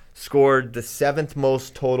champion, scored the 7th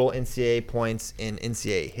most total NCAA points in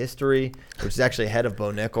NCAA history, which is actually ahead of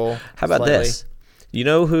Bo Nickel. How about this? You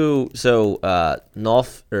know who? So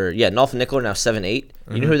Nolf and Nickel are now 7-8.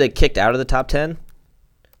 Mm-hmm. You know who they kicked out of the top 10?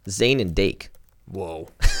 Zane and Dake. Whoa.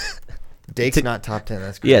 Dake's not top 10.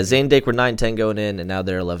 That's crazy. Yeah, Zane and Dake were 9-10 going in, and now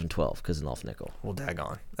they're 11-12 because of Nolf Nickel. Well,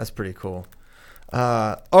 daggone. That's pretty cool.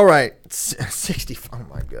 All right. 65. Oh,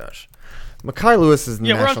 my gosh. Makai Lewis is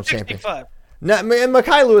the national champion. And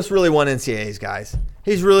Makai Lewis really won NCAAs, guys.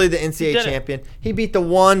 He's really the NCAA champion. He beat the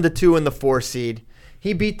 1, the 2, and the 4 seed.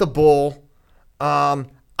 He beat the Bull. I'm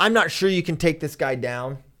not sure you can take this guy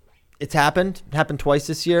down. It's happened. It happened twice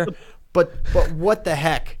this year. But what the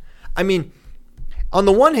heck? I mean, on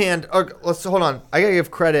the one hand, hold on. I gotta give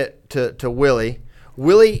credit to Willie.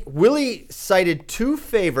 Willie cited 2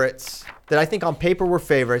 favorites that I think on paper were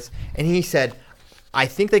favorites, and he said, I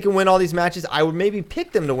think they can win all these matches. I would maybe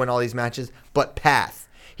pick them to win all these matches, but path.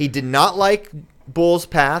 He did not like Bull's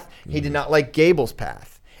path. He did not like Gable's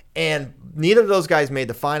path. And neither of those guys made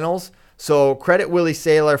the finals, so credit Willie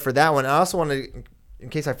Saylor for that one. I also want to, in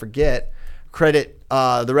case I forget, credit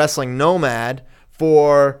the Wrestling Nomad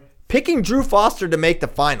for picking Drew Foster to make the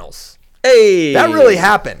finals. Hey, that really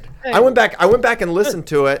happened. Hey. I went back and listened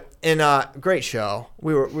to it, and great show.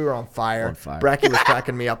 We were on fire. Bracky was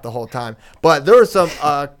cracking me up the whole time. But there were some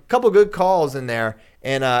couple good calls in there,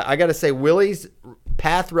 and I got to say Willie's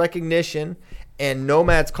path recognition and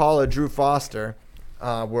Nomad's call of Drew Foster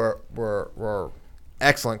were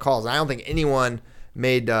excellent calls. I don't think anyone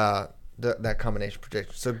made that combination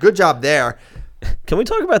prediction. So good job there. Can we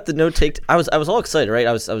talk about the no take? I was all excited, right?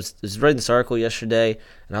 I was reading this article yesterday,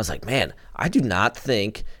 and I was like, man, I do not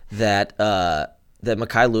think that that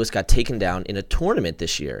Makai Lewis got taken down in a tournament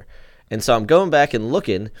this year. And so I'm going back and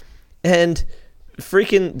looking, and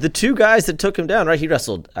freaking the 2 guys that took him down, right? He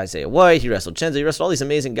wrestled Isaiah White, he wrestled Chenza, he wrestled all these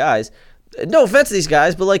amazing guys. No offense to these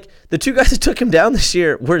guys, but like the 2 guys that took him down this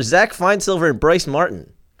year were Zach Feinsilver and Bryce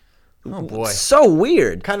Martin. Oh boy, so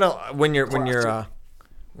weird. Kind of when you're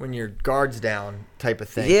when your guard's down type of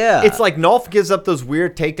thing. Yeah. It's like Nolf gives up those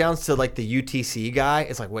weird takedowns to like the UTC guy.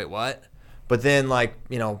 It's like, wait, what? But then like,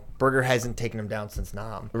 Berger hasn't taken him down since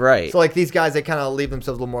Nam. Right. So like these guys, they kind of leave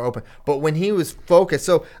themselves a little more open. But when he was focused,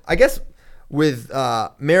 so I guess with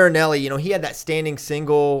Marinelli, he had that standing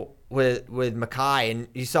single with Mackay, and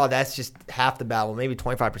you saw that's just half the battle. Maybe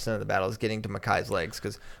 25% of the battle is getting to Mackay's legs,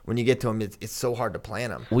 because when you get to him, it's so hard to plan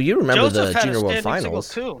him. Well, you remember Joseph the had Junior a World standing Finals.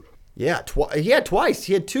 single, too. Yeah, he had twice.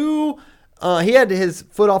 He had two. He had his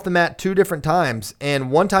foot off the mat 2 different times, and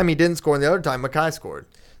one time he didn't score, and the other time Mackay scored.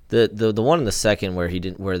 The one in the second where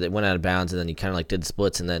they went out of bounds, and then he kind of like did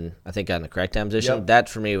splits, and then I think got in the crackdown position. Yep. That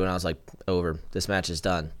for me, when I was like, over, this match is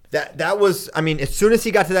done. That was, as soon as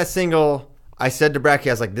he got to that single, I said to Bracky,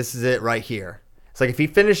 I was like, this is it right here. It's like, if he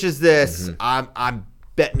finishes this, I'm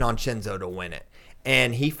betting on Chenzo to win it.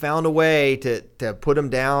 And he found a way to put him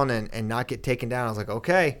down and not get taken down. I was like,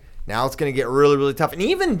 okay, now it's going to get really, really tough. And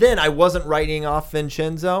even then, I wasn't writing off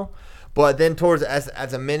Vincenzo. But then towards as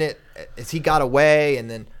a minute, as he got away, and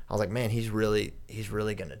then I was like, man, he's really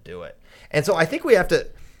going to do it. And so I think we have to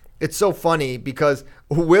 – it's so funny because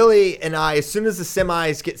Willie and I, as soon as the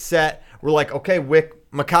semis get set, we're like, okay, Wick,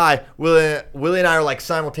 Mackay, Willie and I are like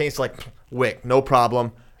simultaneously like, Wick, no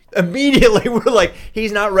problem. Immediately, we're like,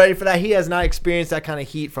 he's not ready for that. He has not experienced that kind of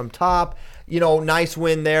heat from top. Nice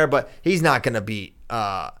win there, but he's not going to beat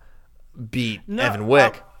Evan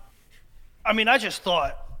Wick. I just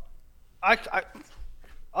thought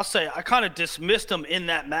I'll say I kind of dismissed him in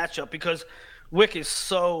that matchup because Wick is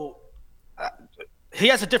so he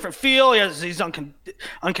has a different feel. He's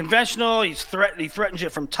unconventional. He threatens you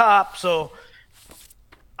from top. So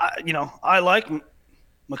I like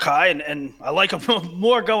Mackay, and I like him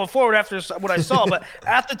more going forward after what I saw. But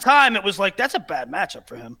at the time, it was like, that's a bad matchup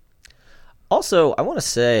for him. Also, I want to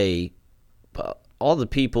say, all the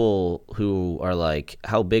people who are like,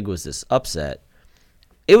 how big was this upset?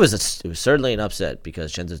 It was certainly an upset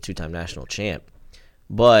because Chenzo's a 2-time national champ.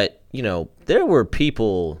 But, there were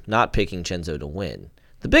people not picking Chenzo to win.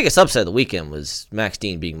 The biggest upset of the weekend was Max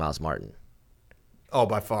Dean beating Miles Martin. Oh,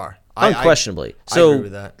 by far. Unquestionably. I agree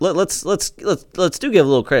with that. Let's do give a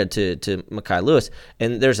little credit to Mackay Lewis.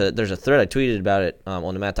 And there's a thread I tweeted about it on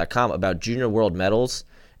themat.com about junior world medals,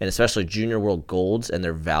 and especially junior world golds and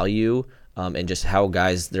their value, and just how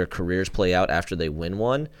guys, their careers play out after they win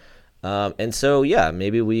one. And so, yeah,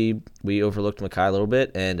 maybe we overlooked Mackay a little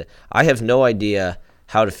bit, and I have no idea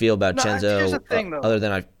how to feel about Chenzo. Here's the thing, though.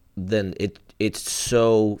 Other than it's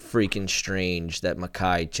so freaking strange that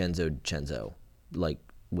Mackay Chenzo like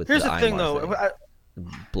with here's the the thing, Aymar though. thing.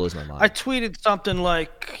 It blows my mind. I tweeted something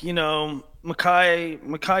like,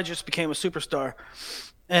 Mackay just became a superstar,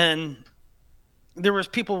 and there was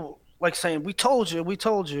people like saying, "We told you."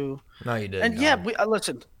 No, you didn't. And yeah,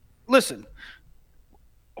 listen.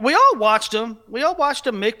 We all watched him. We all watched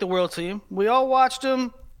him make the world team. We all watched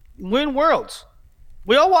him win worlds.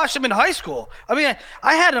 We all watched him in high school. I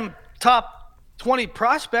had him top 20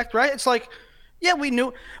 prospect, right? It's like, yeah, we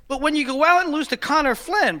knew. But when you go out and lose to Connor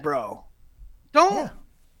Flynn, bro, don't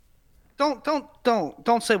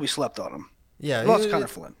say we slept on him. Yeah, he lost to Connor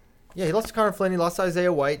Flynn. Yeah, he lost to Connor Flynn. He lost to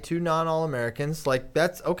Isaiah White, 2 non-All-Americans. Like,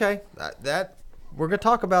 that's okay. That we're gonna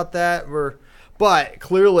talk about that. But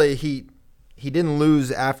clearly he didn't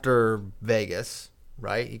lose after Vegas,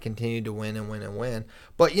 right? He continued to win and win and win.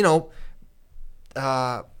 But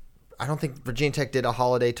I don't think Virginia Tech did a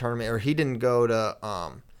holiday tournament, or he didn't go to.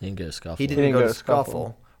 He didn't go to Scuffle. He didn't go to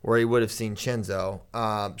Scuffle, where he would have seen Chenzo.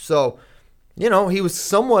 So, he was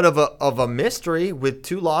somewhat of a mystery with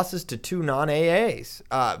 2 losses to 2 non-AAs.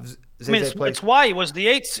 It's why he was the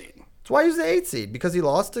 8th seed. That's why he was the 8th seed, because he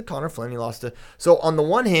lost to Connor Flynn. So on the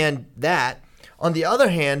one hand, that. On the other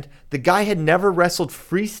hand, the guy had never wrestled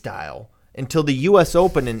freestyle until the U.S.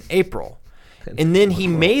 Open in April. And then he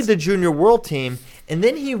made the Junior World team, and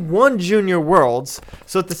then he won Junior Worlds.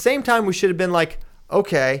 So at the same time, we should have been like,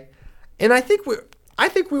 okay. And I think we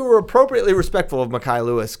were appropriately respectful of Mackay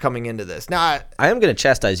Lewis coming into this. Now, I am going to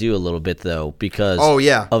chastise you a little bit, though, because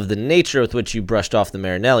of the nature with which you brushed off the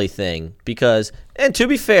Marinelli thing. Because, and to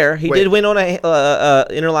be fair, he did win on a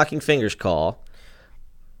interlocking fingers call.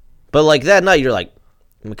 But like that night, you're like,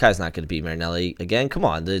 Mackay's not going to beat Marinelli again. Come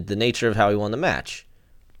on, the nature of how he won the match.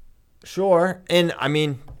 Sure. And,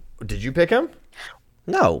 did you pick him?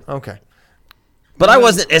 No. Okay. But I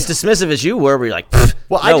wasn't as dismissive as you were. Where you're like,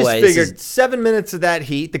 well, I just figured 7 minutes of that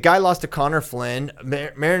heat. The guy lost to Connor Flynn.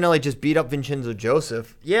 Marinelli just beat up Vincenzo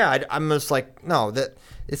Joseph. Yeah, I'm just like, no, that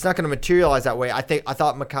it's not going to materialize that way. I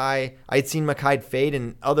thought Mackay. I had seen Mackay fade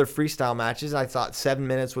in other freestyle matches. I thought 7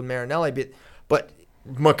 minutes with Marinelli, but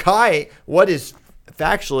Mackay, what is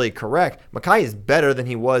factually correct. Mekhi is better than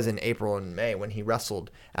he was in April and May when he wrestled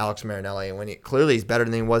Alex Marinelli, and clearly he's better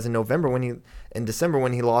than he was in December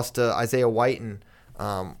when he lost to Isaiah White and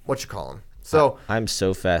So I'm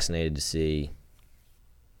so fascinated to see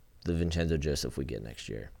the Vincenzo Joseph we get next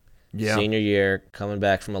year. Yeah. Senior year, coming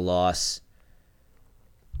back from a loss.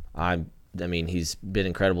 I mean, he's been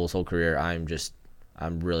incredible his whole career. I'm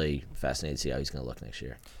really fascinated to see how he's going to look next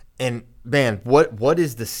year. And man, what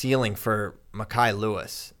is the ceiling for Mekhi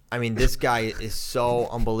Lewis? I mean, this guy is so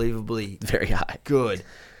unbelievably very high, good,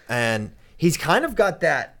 and he's kind of got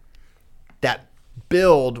that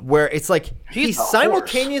build where it's like he's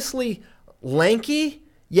simultaneously lanky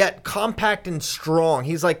yet compact and strong.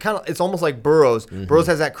 He's like it's almost like Burrows. Mm-hmm. Burrows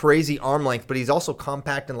has that crazy arm length, but he's also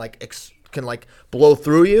compact and can blow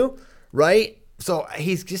through you, right? So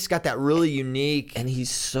he's just got that really unique, and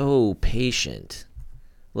he's so patient.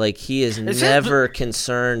 Like, he is never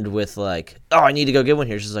concerned with, like, oh, I need to go get one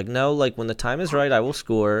here. It's just like, no, like, when the time is right, I will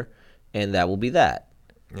score, and that will be that.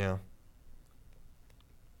 Yeah.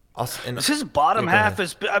 His bottom half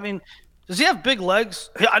is, I mean, does he have big legs?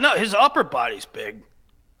 I know his upper body's big.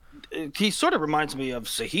 He sort of reminds me of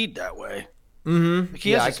Saheed that way. Mm-hmm.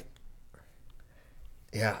 Like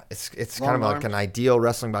it's kind of like an ideal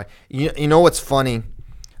wrestling body. You know what's funny?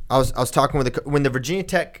 I was talking when the Virginia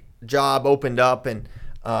Tech job opened up, and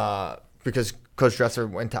because Coach Dresser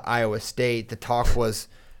went to Iowa State, the talk was,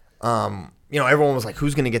 everyone was like,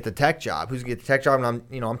 "Who's going to get the Tech job? Who's going to get the Tech job?" And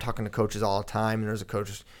I'm talking to coaches all the time, and there's a coach,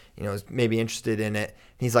 is maybe interested in it.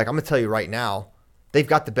 And he's like, "I'm going to tell you right now, they've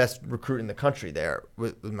got the best recruit in the country there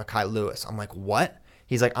with Mekhi Lewis." I'm like, "What?"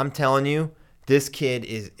 He's like, "I'm telling you, this kid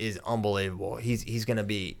is unbelievable. He's going to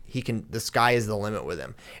be the sky is the limit with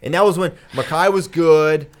him." And that was when Mekhi was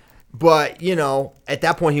good. But, at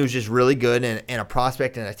that point, he was just really good and a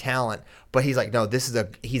prospect and a talent. But he's like, no,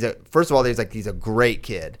 first of all, he's a great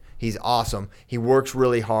kid. He's awesome. He works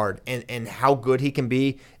really hard. And how good he can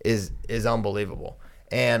be is unbelievable.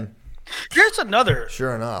 And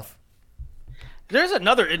sure enough. There's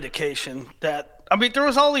another indication that, I mean, there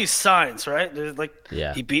was all these signs, right? There's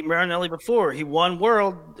he beat Marinelli before. He won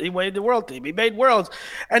he made the world team. He made worlds.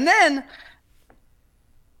 And then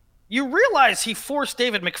you realize he forced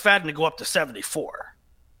David McFadden to go up to 74.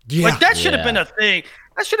 Yeah. That should have been a thing.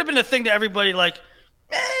 That should have been a thing to everybody.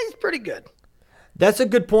 He's pretty good. That's a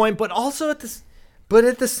good point. But also at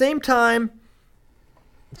the same time,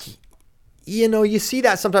 you see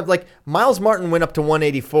that sometimes. Like Miles Martin went up to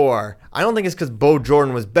 184. I don't think it's because Bo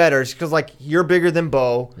Jordan was better. It's because you're bigger than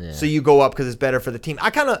Bo, so you go up because it's better for the team. I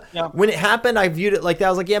kind of when it happened, I viewed it like that. I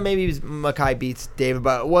was like, yeah, maybe Mekhi beats David,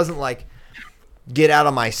 but it wasn't like, get out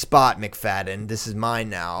of my spot, McFadden. This is mine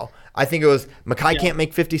now. I think it was Mekhi can't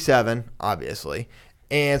make 57, obviously.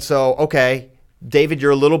 And so, okay, David,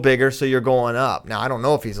 you're a little bigger, so you're going up. Now, I don't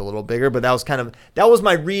know if he's a little bigger, but that was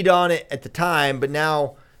my read on it at the time. But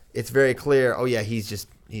now it's very clear, oh, yeah, he's just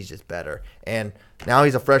better. And now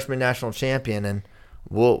he's a freshman national champion, and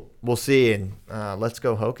we'll see. And let's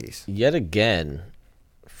go Hokies. Yet again,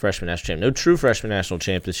 freshman national champ. No true freshman national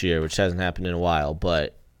champ this year, which hasn't happened in a while.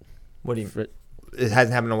 But what do you? It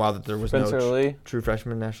hasn't happened in a while that there was no true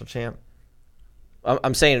freshman national champ.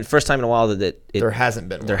 I'm saying first time in a while that there hasn't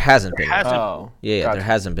been one. There hasn't been one. Oh. Yeah, gotcha. There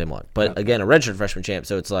hasn't been one. But again, a redshirt freshman champ,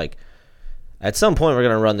 so it's like at some point we're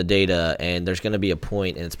going to run the data, and there's going to be a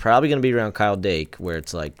point, and it's probably going to be around Kyle Dake, where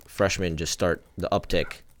it's like freshmen just start the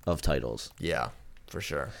uptick of titles. Yeah, for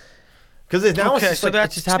sure. Because now it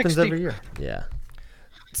just happens every year. Yeah.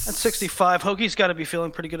 At 65, Hokies got to be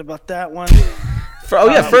feeling pretty good about that one.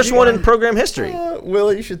 First one in program history.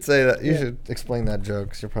 Will, you should say that. You should explain that joke,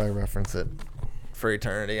 because you'll probably reference it for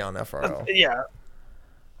eternity on FRO. Yeah.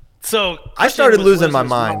 So I started losing my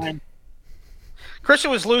mind. Christian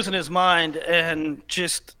was losing his mind, and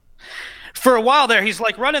just for a while there, he's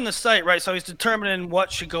running the site, right? So he's determining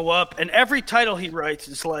what should go up, and every title he writes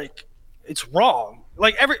is it's wrong.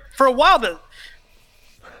 For a while,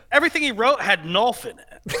 everything he wrote had Nulf in it.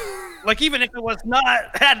 Even if it was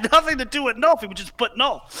not, had nothing to do with Nulf, he would just put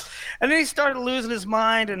Nulf. And then he started losing his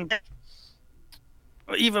mind, and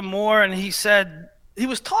even more. And he said he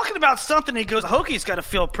was talking about something. He goes, "Hokies got to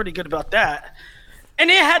feel pretty good about that,"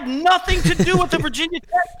 and it had nothing to do with the Virginia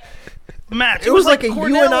Tech match. It was like a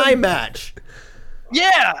UNI match.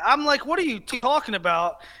 Yeah, I'm like, what are you talking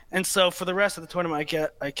about? And so for the rest of the tournament,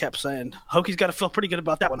 I kept saying, Hokies got to feel pretty good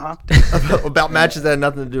about that one, huh? about matches that had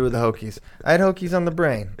nothing to do with the Hokies. I had Hokies on the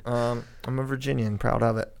brain. I'm a Virginian, proud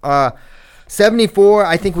of it. 74,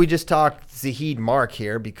 I think we just talked Zahid Mark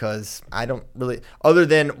here, because I don't really, other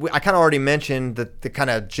than, I kind of already mentioned that the kind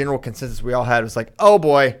of general consensus we all had was like, oh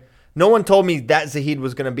boy, No one told me that Zahid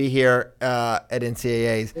was going to be here at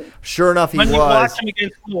NCAAs. Sure enough, he was. When you watched him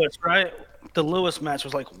against Lewis, right? The Lewis match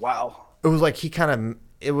was like, wow. It was like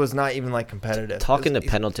it was not even like competitive. Talking to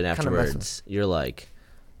Pendleton afterwards, you're like,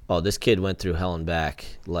 oh, this kid went through hell and back,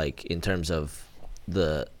 like in terms of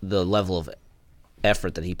the level of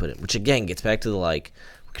effort that he put in, which again gets back to the like,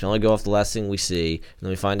 we can only go off the last thing we see, and then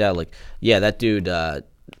we find out like, yeah, that dude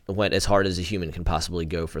went as hard as a human can possibly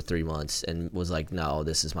go for 3 months and was like, no,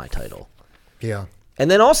 this is my title. Yeah.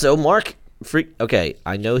 And then also Mark, okay,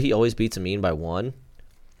 I know he always beats Amin by 1.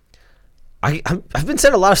 I've been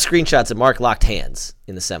sent a lot of screenshots that Mark locked hands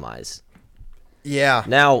in the semis. Yeah.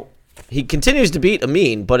 Now, he continues to beat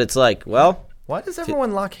Amin, but it's like, well, why does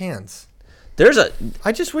everyone lock hands?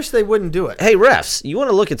 I just wish they wouldn't do it. Hey, refs, you want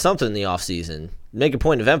to look at something in the offseason, make a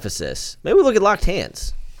point of emphasis. Maybe we look at locked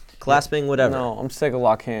hands. Clasping, whatever. No, I'm sick of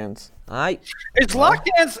lock hands. Is locked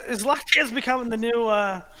hands becoming the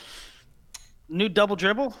new double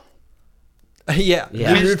dribble? Yeah.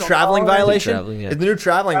 Yeah. The new traveling violation? Traveling, yeah. It's the new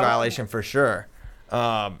traveling violation for sure.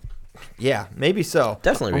 Yeah, maybe so.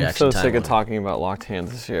 Definitely I'm reaction so time sick of on it. talking about locked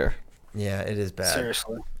hands this year. Yeah, it is bad.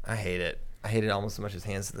 Seriously. I hate it. I hate it almost as much as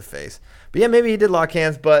hands to the face. But yeah, maybe he did lock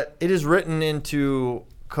hands, but it is written into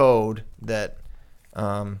code that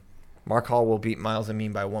Mark Hall will beat Miles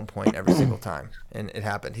Amin by 1 point every single time. And it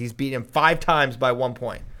happened. He's beat him 5 times by 1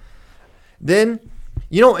 point. Then,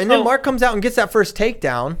 then Mark comes out and gets that first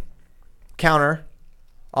takedown, counter,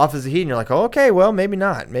 off of Zahid, and you're like, oh, okay, well, maybe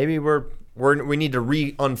not. Maybe we need to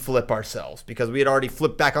unflip ourselves because we had already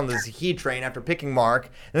flipped back on the Zahid train after picking Mark.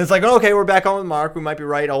 And it's like, okay, we're back on with Mark. We might be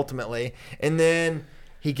right ultimately. And then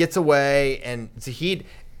he gets away, and Zahid,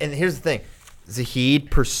 and here's the thing, Zahid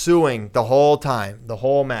pursuing the whole time, the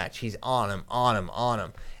whole match. He's on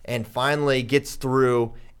him, and finally gets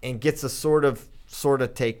through and gets a sort of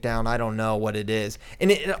takedown. I don't know what it is.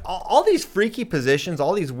 And all these freaky positions,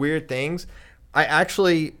 all these weird things, I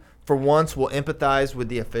actually, for once, will empathize with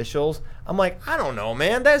the officials. I'm like, I don't know,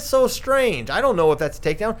 man. That's so strange. I don't know if that's a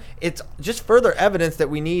takedown. It's just further evidence that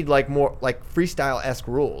we need like more like freestyle-esque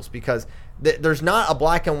rules because there's not a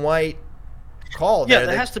black and white call there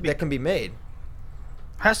that can be made.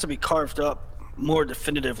 Has to be carved up more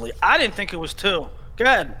definitively. I didn't think it was 2. Go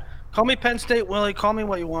ahead. Call me Penn State Willie. Call me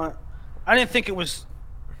what you want. I didn't think it was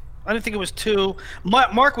 2.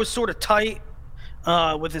 Mark was sort of tight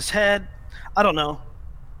with his head. I don't know.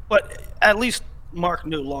 But at least Mark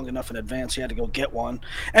knew long enough in advance he had to go get one.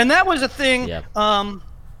 And that was a thing. Yeah.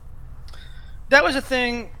 That was a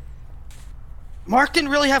thing. Mark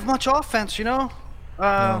didn't really have much offense, No.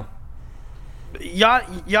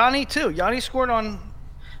 Yanni, too. Yanni scored on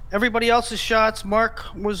everybody else's shots. Mark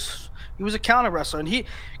was a counter wrestler, and he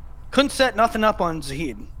couldn't set nothing up on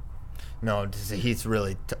Zahid. No, Zahid's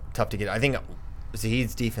really tough to get. I think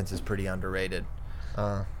Zahid's defense is pretty underrated.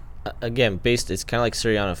 Again, it's kind of like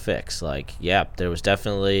Suriano Fix. Like, yeah, there was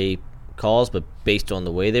definitely calls, but based on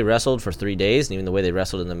the way they wrestled for 3 days and even the way they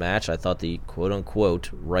wrestled in the match, I thought the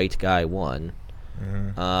quote-unquote right guy won.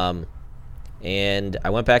 Mm-hmm. And I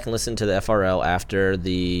went back and listened to the FRL after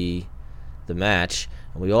the match,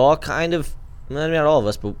 and we all kind of, not all of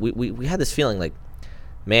us, but we had this feeling like,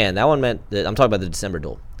 man, that one meant that, I'm talking about the December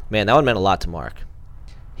duel. Man, that one meant a lot to Mark.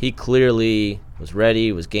 He clearly was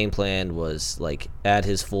ready, was game planned, was like at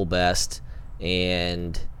his full best,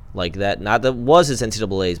 and like that. Not that was his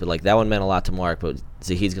NCAAs, but like that one meant a lot to Mark. But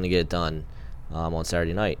Zahid's gonna get it done on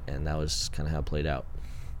Saturday night, and that was kind of how it played out.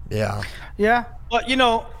 Yeah. Yeah, but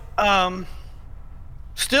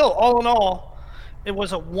still, all in all, it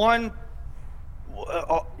was a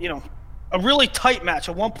really tight match,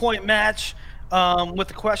 a 1 point match. With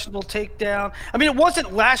the questionable takedown. I mean, it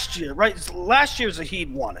wasn't last year, right? Last year Zahid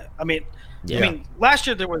won it. I mean, last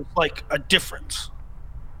year there was like a difference.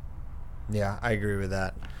 Yeah, I agree with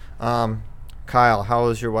that. Kyle, how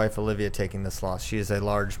is your wife Olivia taking this loss? She is a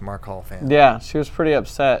large Mark Hall fan. Yeah, she was pretty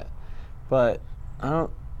upset, but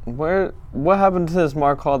what happened to this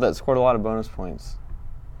Mark Hall that scored a lot of bonus points?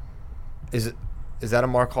 Is that a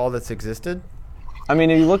Mark Hall that's existed? I mean,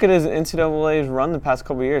 if you look at his NCAA's run the past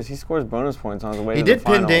couple of years, he scores bonus points on his way to the finals.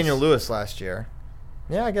 He did pin Daniel Lewis last year.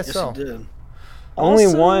 Yeah, I guess yes, so. He did. Only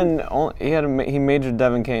one. He majored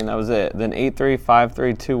Devin Kane. That was it. Then 8-3,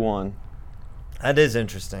 5-3, 2-1. That is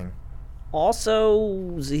interesting.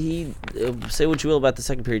 Also, Zahid, say what you will about the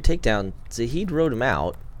second period takedown, Zahid wrote him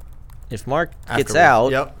out. If Mark gets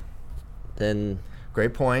out, then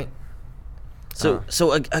great point. So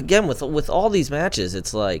again, with all these matches,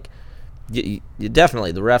 it's like you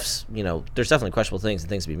definitely the refs. There's definitely questionable things and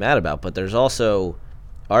things to be mad about, but there's also,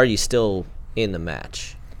 are you still in the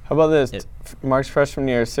match? How about this? Mark's freshman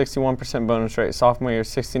year, 61% bonus rate. Sophomore year,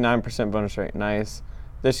 69% bonus rate. Nice.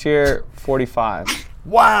 This year, 45.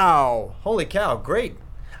 Wow. Holy cow. Great.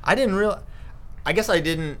 I guess I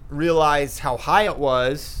didn't realize how high it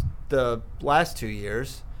was the last 2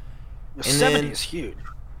 years. The 70 is huge.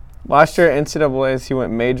 Last year at NCAAs, he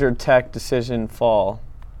went major, tech, decision, fall.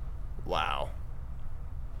 Wow.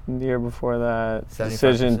 The year before that, 75%.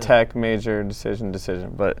 decision, tech, major, decision.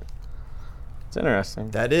 But it's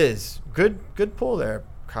interesting. That is. Good pull there,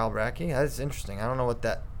 Kyle Brackey. That's interesting. I don't know what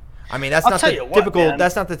that – I mean, that's I'll not tell the you what, typical man.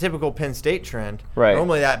 That's not the typical Penn State trend. Right.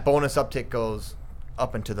 Normally that bonus uptick goes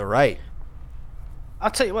up and to the right.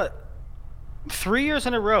 I'll tell you what. 3 years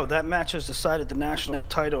in a row, that match has decided the national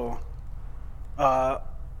title.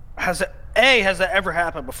 Has that ever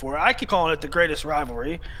happened before? I keep calling it the greatest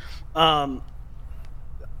rivalry. There's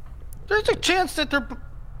a chance that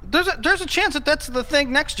there's a chance that that's the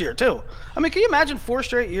thing next year too. I mean, can you imagine 4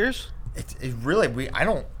 straight years? It really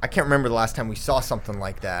I can't remember the last time we saw something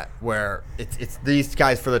like that where it's these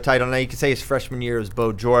guys for the title. Now you can say his freshman year was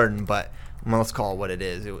Bo Jordan, but let's call it what it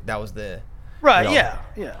is. That was the Right? you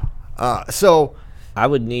know. Yeah. So I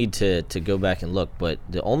would need to go back and look, but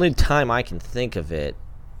the only time I can think of it,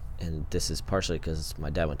 and this is partially because my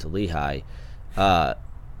dad went to Lehigh,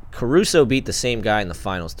 Caruso beat the same guy in the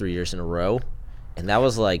finals 3 years in a row, and that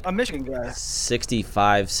was like A Michigan guy.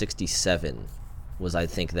 65, 67 was, I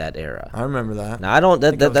think, that era. I remember that. Now, I don't.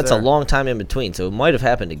 think I was That's a there. long time in between, so it might have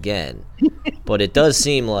happened again. But it does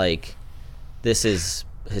seem like this is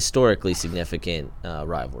historically significant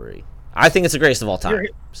rivalry. I think it's the greatest of all time.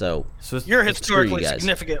 So You're screw you historically guys.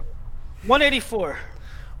 significant. 184.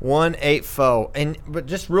 184. But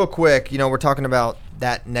just real quick, we're talking about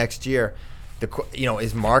that next year.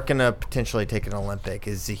 Is Mark gonna potentially take an Olympic?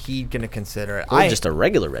 Is he gonna consider it? Or just a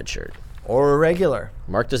regular red shirt. Or a regular?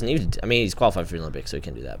 Mark doesn't need to. I mean, he's qualified for the Olympics, so he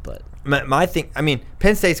can do that. But My thing,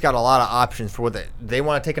 Penn State's got a lot of options for what they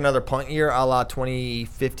want to take another punt year, a la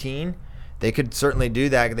 2015. They could certainly do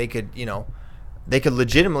that. They could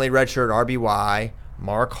legitimately redshirt RBY,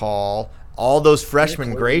 Mark Hall, all those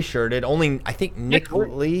freshmen gray shirted. Only I think Nick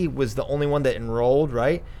Lee was the only one that enrolled,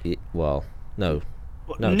 right? no.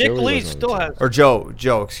 Nick Joe Lee wasn't still on the has. Or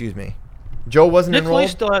Joe, excuse me. Joe wasn't Nick enrolled. Lee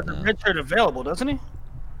still has a red shirt available, doesn't he?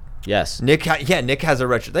 Yes. Nick has a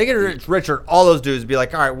redshirt. They get a redshirt. All those dudes be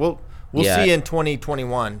like, all right, we'll Yeah. see you in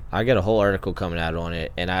 2021. I got a whole article coming out on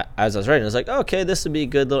it, and as I was writing, I was like, okay, this would be a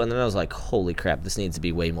good little. And then I was like, holy crap, this needs to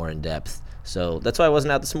be way more in depth. So that's why I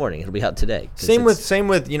wasn't out this morning. It'll be out today. Same with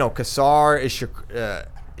Kassar.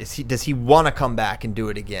 Does he want to come back and do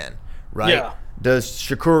it again? Right? Yeah. Does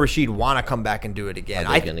Shakur Rashid want to come back and do it again?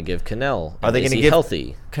 Are they going to give Cannell? Are they going to give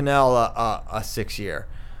healthy? Cannell a 6 year?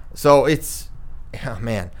 So it's,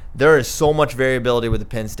 there is so much variability with the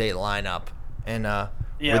Penn State lineup, and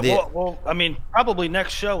probably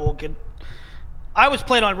next show we'll get. I was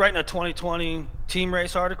planning on writing a 2020 team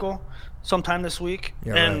race article sometime this week,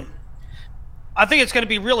 Right. I think it's going to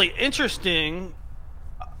be really interesting.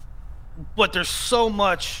 But there's so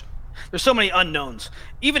many unknowns.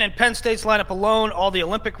 Even in Penn State's lineup alone, all the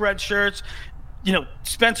Olympic red shirts.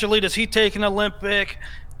 Spencer Lee, does he take an Olympic?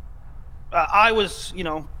 I was,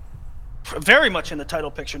 very much in the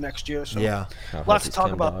title picture next year. So Yeah. lots to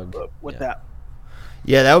talk about with that.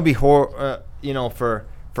 Yeah, that would be for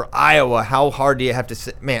Iowa. How hard do you have to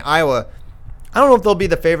sit? Man, Iowa. I don't know if they'll be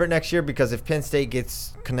the favorite next year because if Penn State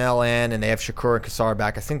gets Cannell in and they have Shakur and Kassar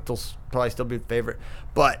back, I think they'll probably still be the favorite.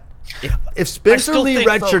 But if Spencer still Lee think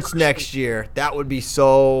redshirts next year, that would be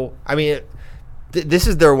so. This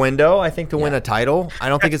is their window, I think, to win a title. I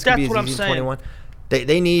don't think it's going to be as easy as 21.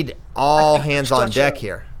 They need all hands on deck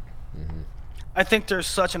here. I think there's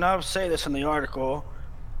such, and I'll say this in the article,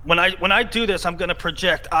 when I do this, I'm going to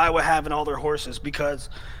project Iowa having all their horses because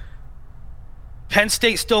Penn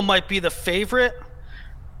State still might be the favorite.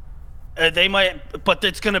 They might, but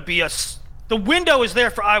it's going to be the window is there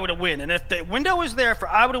for Iowa to win, and if the window is there for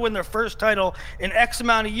Iowa to win their first title in X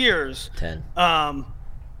amount of years, 10.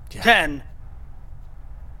 10.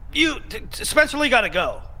 Spencer Lee got to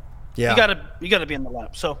go. Yeah, you got to be in the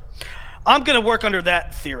lineup. So I'm going to work under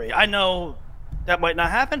that theory. I know that might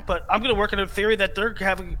not happen, but I'm going to work under the theory that they're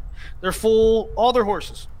having all their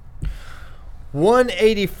horses.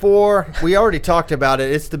 184. We already talked about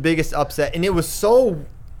it. It's the biggest upset, and it was so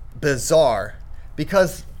bizarre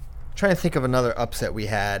because I'm trying to think of another upset we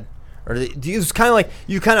had. It's kind of like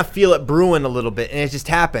you kind of feel it brewing a little bit, and it just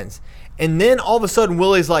happens. And then all of a sudden,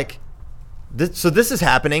 Willie's like, "This is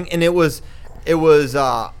happening," and it was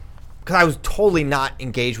because I was totally not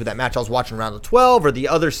engaged with that match. I was watching round of 12 or the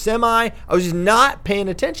other semi. I was just not paying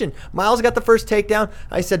attention. Miles got the first takedown.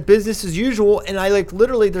 I said business as usual, and I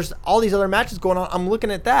literally there's all these other matches going on. I'm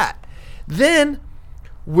looking at that. Then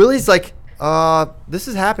Willie's like, this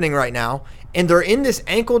is happening right now, and they're in this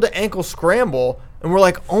ankle-to-ankle scramble, and we're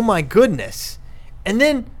like, oh my goodness. And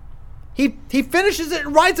then he finishes it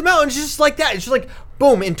and rides him out, and it's just like that. It's just like,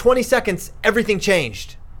 boom, in 20 seconds, everything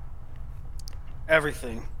changed.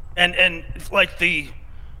 Everything. And like the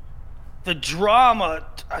drama,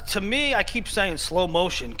 to me, I keep saying slow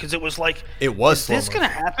motion because it was like, it was is slow this motion. going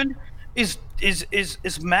to happen?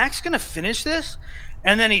 Is Max going to finish this?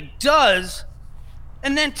 And then he does.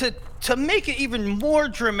 And then to make it even more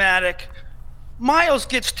dramatic, Miles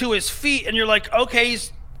gets to his feet, and you're like, okay,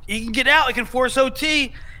 he can get out, he can force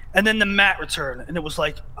OT, and then the mat return, and it was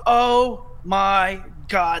like, oh my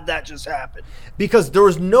God, that just happened. Because there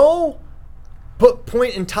was no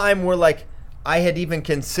point in time where like I had even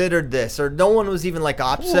considered this, or no one was even like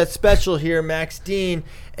upset special here, Max Dean,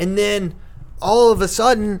 and then all of a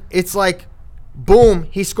sudden it's like, boom,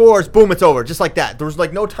 he scores, boom, it's over, just like that. There was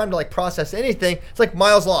like no time to like process anything. It's like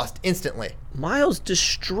Miles lost instantly. Miles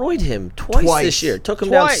destroyed him twice this year. Took him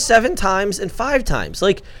down 7 times and 5 times.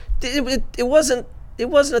 Like it wasn't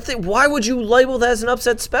a thing. Why would you label that as an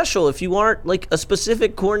upset special if you aren't like a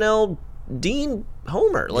specific Cornell Dean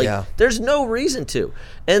homer? Like there's no reason to.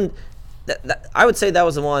 And I would say that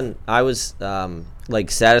was the one I was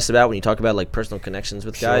like saddest about when you talk about like personal connections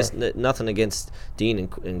with guys. Nothing against Dean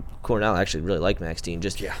and Cornell. I actually really like Max Dean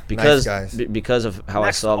just because nice guys. Because of how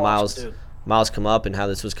Max I saw awesome, Miles come up and how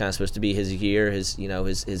this was kind of supposed to be his year, his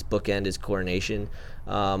bookend, his coronation.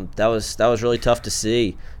 That was really tough to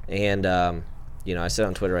see. And I said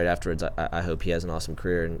on Twitter right afterwards, I hope he has an awesome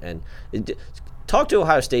career. Talk to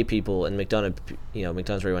Ohio State people and McDonough,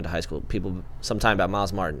 McDonough's where he went to high school, people sometime about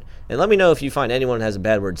Miles Martin. And let me know if you find anyone who has a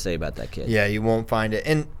bad word to say about that kid. Yeah, you won't find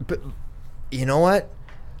it. But you know what?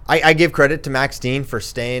 I give credit to Max Dean for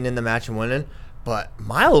staying in the match and winning, but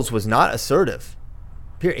Miles was not assertive.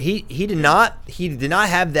 He did not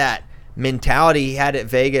have that mentality he had at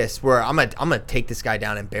Vegas where I'm gonna take this guy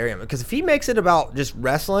down and bury him. Because if he makes it about just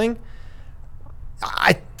wrestling,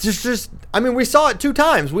 we saw it 2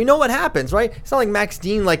 times. We know what happens, right? It's not like Max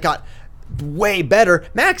Dean got way better.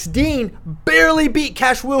 Max Dean barely beat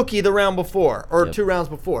Cash Wilkie the round before, or 2 rounds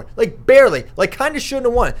before. Like barely. Like kind of shouldn't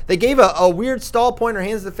have won. They gave a weird stall point or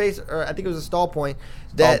hands to the face, or I think it was a stall point.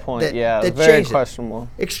 That very questionable.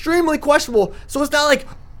 Extremely questionable. So it's not like,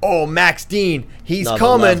 oh, Max Dean, he's Another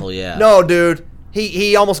coming. level, yeah. No, dude.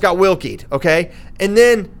 He almost got Wilkied, okay? And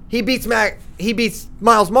then he beats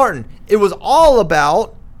Miles Martin. It was all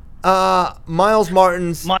about Miles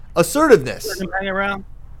Martin's assertiveness. Let him hang around.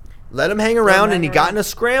 Let him hang around, and he got in a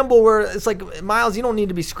scramble where it's like, Miles, you don't need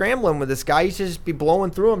to be scrambling with this guy. You should just be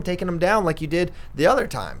blowing through him, taking him down like you did the other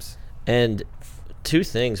times. And 2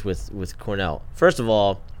 things with Cornell. First of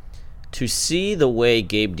all, to see the way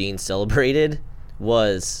Gabe Dean celebrated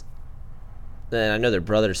was, and I know they're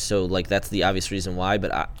brothers, so like that's the obvious reason why,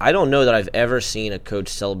 but I don't know that I've ever seen a coach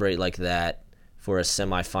celebrate like that for a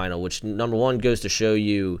semifinal, which number 1 goes to show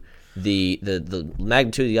you the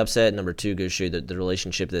magnitude of the upset, number 2 goes to show you the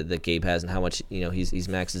relationship that Gabe has and how much he's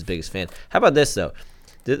Max's biggest fan. How about this though?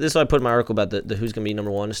 This is what I put in my article about the who's going to be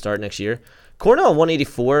number 1 to start next year. Cornell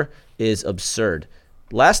 184 is absurd.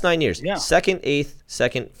 Last 9 years, 2nd, 8th,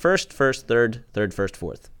 2nd, 1st, 3rd, 3rd, 1st,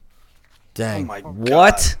 4th. Dang. Oh my God.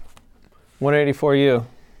 What? 184U.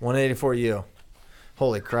 184U.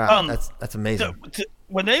 Holy crap. That's amazing.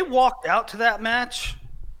 When they walked out to that match,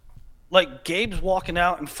 like Gabe's walking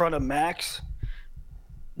out in front of Max,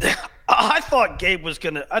 I thought he was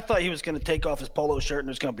gonna take off his polo shirt and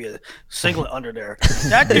there's gonna be a singlet under there.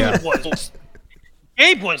 That dude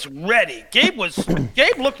Gabe was ready. Gabe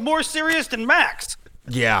looked more serious than Max.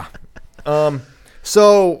 Yeah.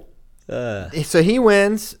 So he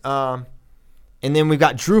wins. And then we've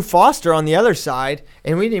got Drew Foster on the other side,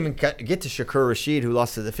 and we didn't even get to Shakur Rashid, who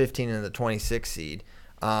lost to the 15 and the 26 seed.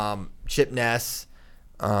 Chip Ness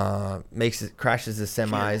crashes the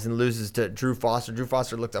semis and loses to Drew Foster. Drew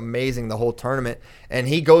Foster looked amazing the whole tournament, and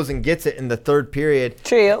he goes and gets it in the 3rd period.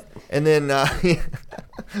 Chip. And then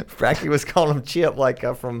Bracky was calling him Chip,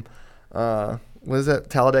 from what is that,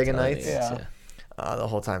 Talladega Nights? Yeah. The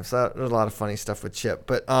whole time. So there's a lot of funny stuff with Chip,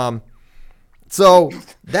 but so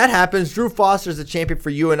that happens. Drew Foster's the champion for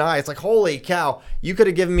you and I. It's like, holy cow, you could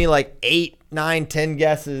have given me 8, 9, 10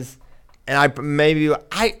 guesses, and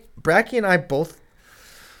Bracky and I both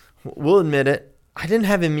will admit it. I didn't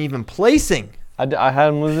have him even placing. I had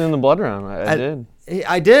him losing in the blood round. I did.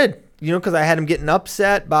 I did. Because I had him getting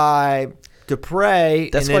upset by Dupre.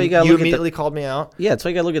 That's and why then you gotta look at the- immediately called me out. Yeah, that's why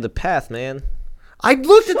you got to look at the path, man. I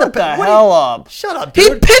looked at the Shut the hell up. Shut up, He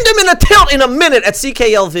dude. pinned him in a tilt in a minute at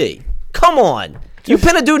CKLV. Come on. You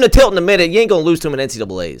pin a dude in a tilt in a minute, you ain't going to lose to him in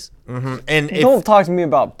NCAAs. And if, Don't talk to me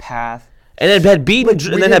about path. And then had beaten Look,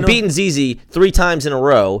 we and then didn't had beaten ZZ 3 times in a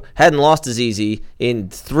row. Hadn't lost to ZZ in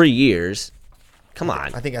 3 years. Come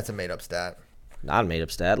on. I think that's a made-up stat. Not a made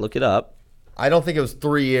up stat. Look it up. I don't think it was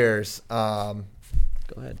 3 years. Go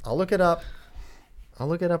ahead. I'll look it up. Well,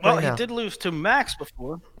 right he now. did lose to Max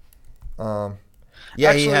before. Yeah, he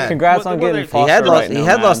Actually, had. Congrats What- on what getting they- Foster right now, man.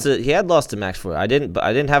 He had lost to Max for. I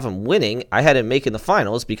didn't have him winning. I had him making the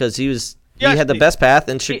finals because he Yes, had the he- best path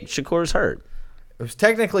and Shakur's hurt. It was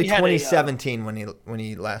technically He had a, 2017 when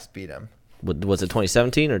he last beat him. Was it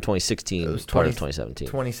 2017 or 2016? It was part of 2017.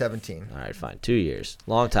 2017. All right, fine. 2 years,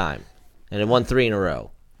 long time, and it won 3 in a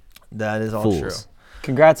row. That is all Fools. true.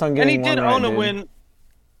 Congrats on And getting he did one right, own a dude. win.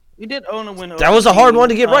 He did own a win. That was a hard one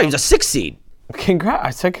to get right. He was a 6 seed. Congrats. I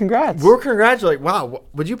said congrats. We're congratulating. Wow,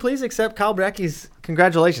 would you please accept Kyle Brecky's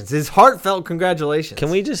congratulations? His heartfelt congratulations. Can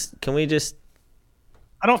we just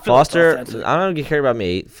I don't feel Foster? offensive. I don't care about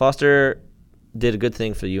me. Foster did a good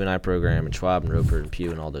thing for the UNI program and Schwab and Roper and Pugh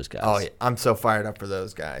and all those guys. Oh, yeah, I'm so fired up for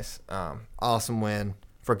those guys. Awesome win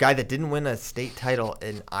for a guy that didn't win a state title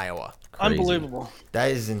in Iowa. Crazy. Unbelievable. That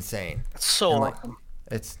is insane. It's so And, like, awesome.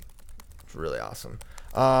 It's really awesome.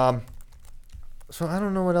 So I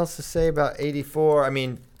don't know what else to say about 84. I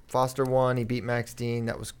mean, Foster won. He beat Max Dean.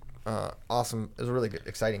 That was awesome. It was a really good,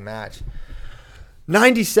 exciting match.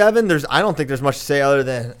 97. I don't think there's much to say other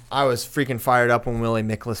than I was freaking fired up when Willie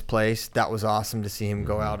Nicholas placed. That was awesome to see him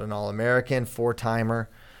go out an All-American, 4-timer.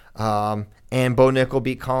 And Bo Nickel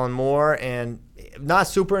beat Colin Moore. And not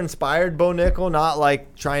super inspired Bo Nickel, not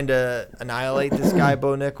like trying to annihilate this guy,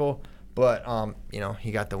 Bo Nickel. But,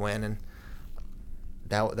 he got the win. And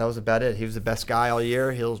that was about it. He was the best guy all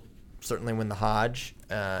year. He'll certainly win the Hodge.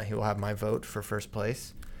 He will have my vote for first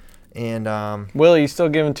place. And Will, you still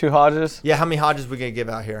giving 2 Hodges? yeah, how many Hodges we gonna give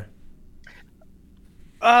out here?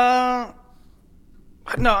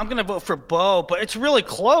 No, I'm gonna vote for Bo, but it's really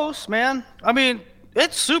close, man. I mean,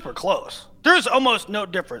 it's super close. There's almost no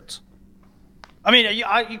difference. I mean,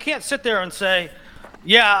 you can't sit there and say,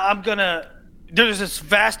 yeah, there's this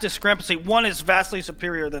vast discrepancy. One is vastly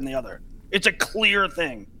superior than the other. It's a clear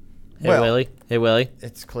thing. Hey Willie,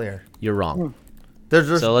 It's clear. you're wrong.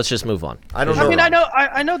 There's So let's just move on. I don't know. I mean, I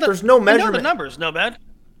know that. There's no I know measurement. the numbers, no bad.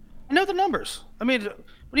 I know the numbers. I mean, what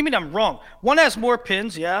do you mean I'm wrong? One has more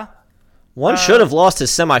pins, yeah. One should have lost his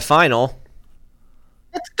semifinal.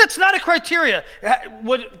 That's not a criteria. That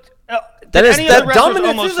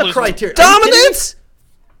dominance is a criteria. Dominance?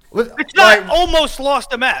 It's not almost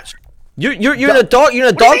lost a match. You're in a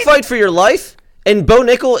dogfight for your life, and Bo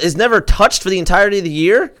Nickel is never touched for the entirety of the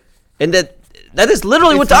year, and that is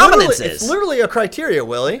literally what dominance is. It's literally a criteria,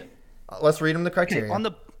 Willie. Let's read him the criteria.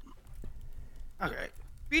 Okay,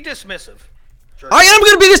 be dismissive. I am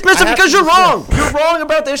going to be dismissive I have because to you're wrong. dismiss. You're wrong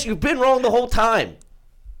about this. You've been wrong the whole time.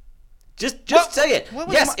 Just say it. what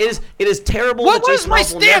was Yes, my- it is terrible What that was Jason my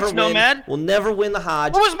Ross will never stance, win. Nomad? Will never win the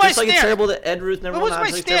Hodge. What was my Just like it's stance? terrible that Ed Ruth never What won was the my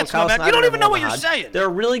Hodge. Just like it's stance, terrible Kyle Nomad? You Snyder don't never even know won what the you're Hodge. saying. There are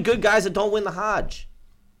really good guys that don't win the Hodge.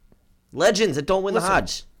 Legends that don't win the Listen,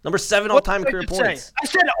 Hodge. Number 7 What all-time did I career just say? points. I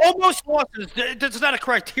said almost losses. That's not a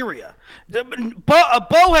criteria.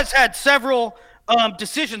 Bo has had several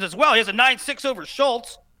decisions as well. He has a 9-6 over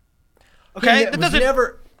Schultz. Okay, It was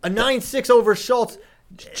never a 9-6 over Schultz.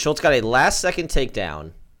 Schultz got a last-second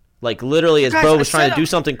takedown. Like, literally, as Guys, Bo I was trying to said do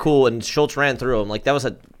something cool, and Schultz ran through him. Like, that was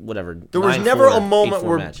a, whatever, There was 9-4, never a moment 8-4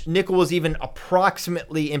 where match. Nickel was even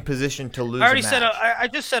approximately in position to lose. I already a said. match. I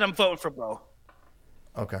just said I'm voting for Bo.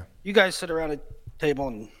 Okay. You guys sit around a table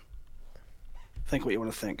and think what you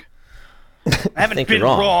want to think. I haven't think been you're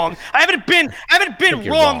wrong. wrong. I haven't been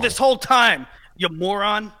you're wrong wrong. this whole time. You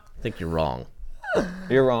moron. I think you're wrong.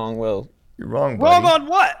 You're wrong, Will. You're wrong, buddy. Wrong on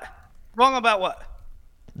what? Wrong about what?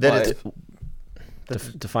 That it's,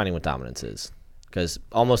 Defining what dominance is. Because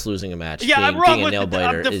almost losing a match, Yeah, I'm being, wrong being a with nail the- I'm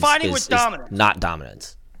biter defining is what dominance. not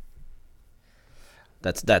dominance.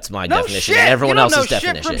 That's my No definition shit. and everyone you don't else's know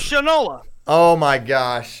definition. shit from Shinola. oh my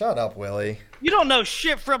gosh! Shut up, Willie. You don't know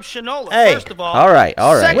shit from Shinola. Hey. First of all. All right.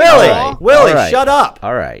 Second Willie, of all, Willie, all right. shut up.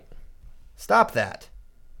 All right. Stop that.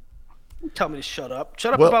 tell me to shut up.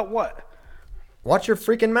 Shut up Well- about what? Watch your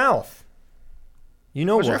freaking mouth. You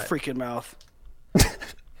know Where's your what? freaking mouth?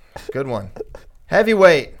 Good one.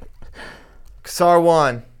 Heavyweight. Kassar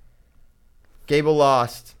won. Gable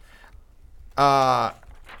lost.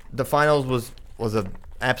 The finals was an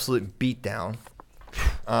absolute beatdown.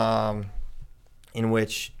 In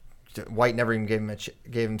which White never even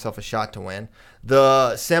gave himself a shot to win.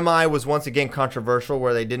 The semi was once again controversial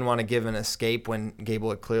where they didn't want to give an escape when Gable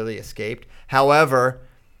had clearly escaped. However,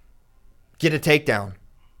 get a takedown.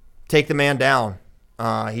 Take the man down.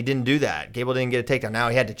 He didn't do that. Gable didn't get a takedown. Now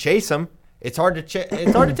he had to chase him. It's hard to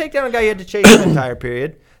take down a guy you had to chase the entire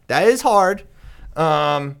period. That is hard.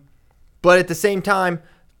 But at the same time,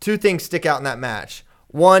 two things stick out in that match.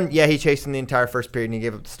 One, yeah, he chased him the entire first period and he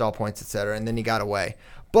gave up the stall points, etc., and then he got away.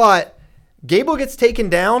 But Gable gets taken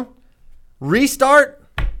down, restart,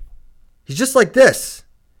 he's just like this.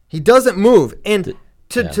 He doesn't move. And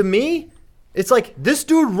to me, it's like this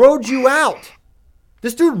dude rode you out.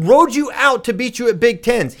 This dude rode you out to beat you at Big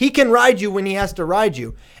Tens. He can ride you when he has to ride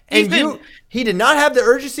you. And he did not have the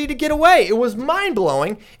urgency to get away. It was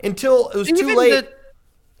mind-blowing until it was too late.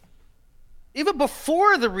 Even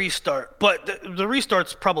before the restart, but the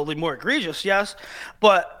restart's probably more egregious, yes.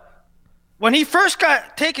 But when he first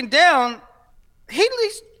got taken down,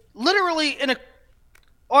 he's literally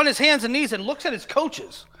on his hands and knees and looks at his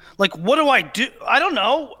coaches. Like, what do I do? I don't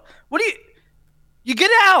know. You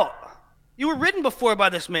get out. You were ridden before by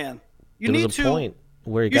this man. There was a point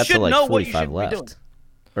where he got to like 45 left.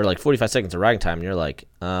 Or like 45 seconds of riding time, and you're like,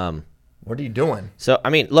 what are you doing? So, I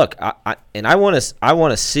mean, look, I want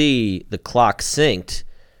to see the clock synced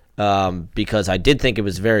because I did think it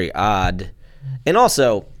was very odd. And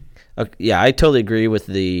also, yeah, I totally agree with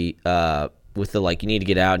the like, you need to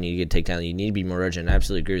get out and you need to get takedown, you need to be more urgent. I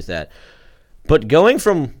absolutely agree with that. But going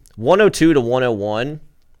from 102 to 101,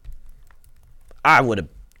 I would have.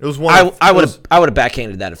 It was I would have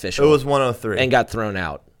backhanded that official. It was 103 and got thrown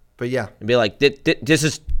out. But yeah, and be like, this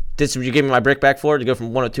is what you gave me my brick back for, to go from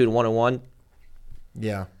 102 to 101.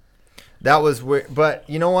 Yeah, that was weird. But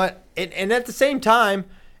you know what? And at the same time,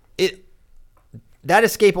 that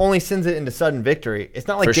escape only sends it into sudden victory. It's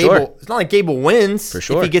not like It's not like Gable wins if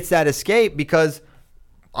he gets that escape, because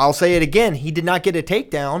I'll say it again, he did not get a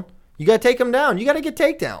takedown. You got to take him down. You got to get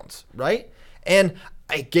takedowns, right? And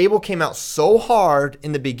Gable came out so hard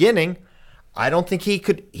in the beginning. I don't think he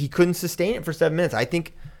couldn't sustain it for 7 minutes. I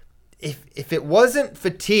think if it wasn't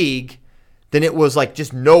fatigue, then it was like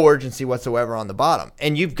just no urgency whatsoever on the bottom.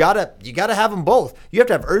 And you got to have them both. You have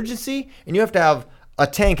to have urgency and you have to have a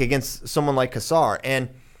tank against someone like Cassar. And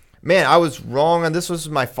man, I was wrong on this. Was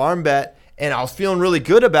my farm bet, and I was feeling really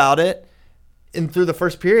good about it through the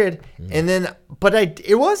first period. And then, but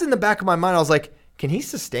it was in the back of my mind. I was like, can he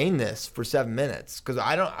sustain this for 7 minutes? Because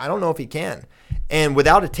I don't know if he can. And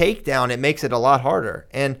without a takedown, it makes it a lot harder.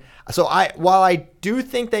 And so while I do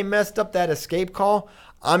think they messed up that escape call,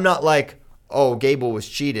 I'm not like, oh, Gable was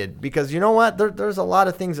cheated, because you know what? There's a lot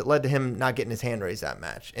of things that led to him not getting his hand raised that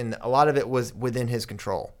match, and a lot of it was within his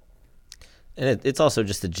control. And it's also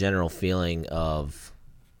just a general feeling of,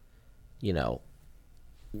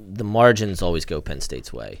 the margins always go Penn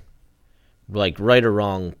State's way. Like, right or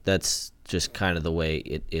wrong, that's just kind of the way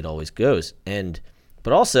it always goes.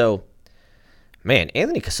 But also, man,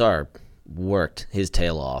 Anthony Cassar worked his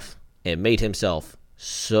tail off and made himself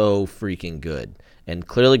so freaking good. And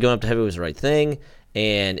clearly going up to heavy was the right thing,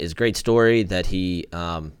 and it's a great story that he,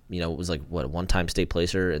 was like, a one-time state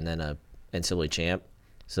placer and then a NCAA champ.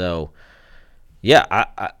 So, yeah,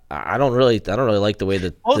 I don't really like the way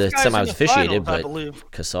that the semi was officiated, but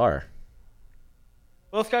Cassar.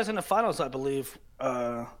 Both guys in the finals, I believe,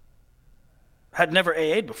 had never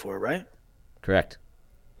AA'd before, right? Correct.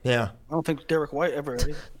 Yeah. I don't think Derek White ever.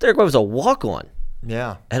 Derek White was a walk-on.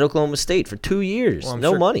 Yeah. At Oklahoma State for 2 years. Well,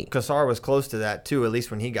 no money. Cassar was close to that, too, at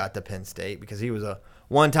least when he got to Penn State, because he was a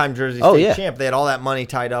one-time Jersey State champ. They had all that money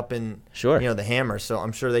tied up in the Hammer, so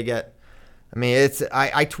I'm sure they get – I mean,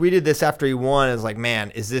 I tweeted this after he won. I was like,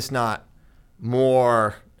 man, is this not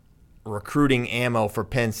more recruiting ammo for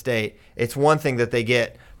Penn State? It's one thing that they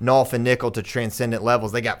get Nolf and Nickel to transcendent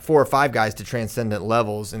levels. They got 4 or 5 guys to transcendent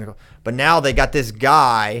levels. But now they got this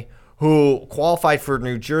guy – who qualified for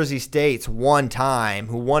New Jersey State's one time,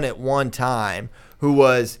 who won it one time, who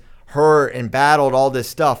was hurt and battled all this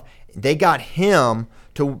stuff. They got him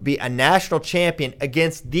to be a national champion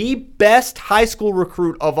against the best high school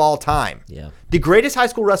recruit of all time. Yeah. The greatest high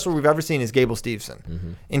school wrestler we've ever seen is Gable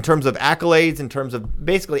Steveson. In terms of accolades, in terms of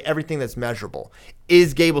basically everything that's measurable,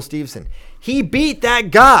 is Gable Steveson. He beat that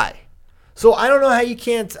guy. So I don't know how you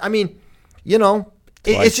can't, I mean,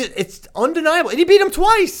 it's undeniable. And he beat him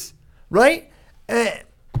twice. Right? I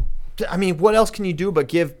mean, what else can you do but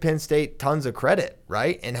give Penn State tons of credit,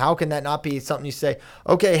 right? And how can that not be something you say,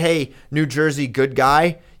 okay, hey, New Jersey, good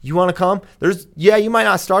guy, you want to come? You might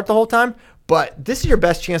not start the whole time, but this is your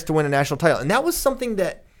best chance to win a national title. And that was something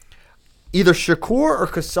that either Shakur or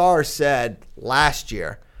Cassar said last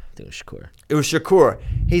year. I think it was Shakur. It was Shakur.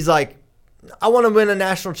 He's like, I want to win a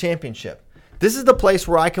national championship. This is the place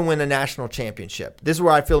where I can win a national championship. This is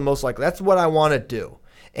where I feel most likely. That's what I want to do.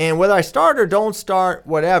 And whether I start or don't start,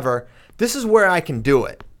 whatever, this is where I can do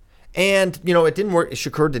it. And, it didn't work.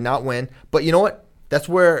 Shakur did not win. But you know what? That's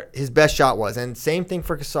where his best shot was. And same thing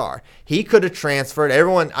for Kassar. He could have transferred.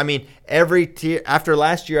 Everyone, every tier, after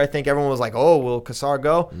last year, I think everyone was like, oh, will Kassar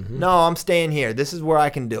go? Mm-hmm. No, I'm staying here. This is where I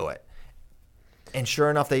can do it. And sure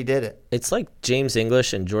enough, they did it. It's like James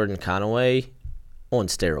English and Jordan Conaway on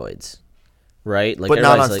steroids. Right, like, but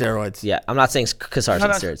not on steroids. Yeah, I'm not saying Kassar's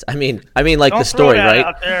on steroids. I mean like the story, right?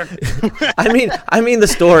 I mean the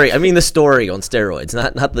story. I mean the story on steroids,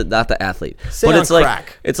 not the athlete. Say but it's like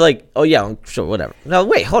crack. It's like, oh yeah, sure, whatever. No,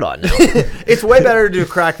 wait, hold on. Now. It's way better to do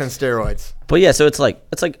crack than steroids. But yeah, so it's like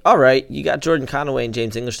all right, you got Jordan Conaway and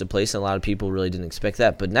James English to place, and a lot of people really didn't expect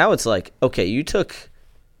that. But now it's like, okay, you took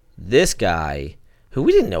this guy who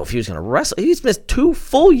we didn't know if he was going to wrestle. He's missed 2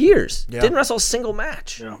 full years. Yeah. Didn't wrestle a single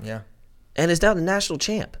match. Yeah. And is now the national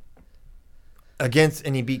champ.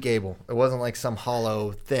 And he beat Gable. It wasn't like some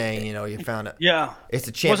hollow thing, you found it. Yeah. It's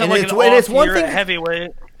a champ. And it's one thing.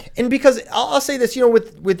 Heavyweight. And because I'll say this,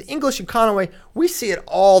 with English and Conaway, we see it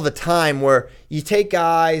all the time where you take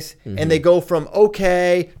guys and they go from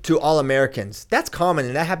okay to All-Americans. That's common,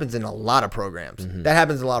 and that happens in a lot of programs.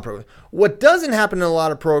 What doesn't happen in a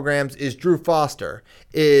lot of programs is Drew Foster,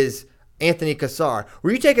 is Anthony Kassar,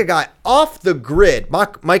 where you take a guy off the grid,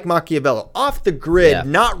 Mike Machiavello, off the grid,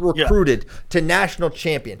 not recruited to national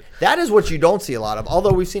champion. That is what you don't see a lot of,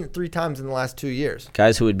 although we've seen it 3 times in the last 2 years.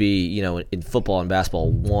 Guys who would be, in football and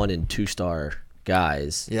basketball, 1- and 2-star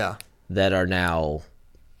guys that are now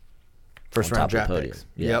first-round draft picks.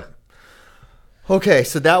 Yep. Okay,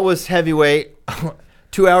 so that was heavyweight,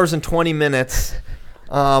 2 hours and 20 minutes.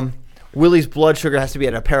 Willie's blood sugar has to be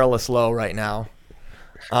at a perilous low right now.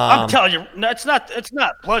 I'm telling you, it's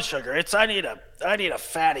not blood sugar. It's I need a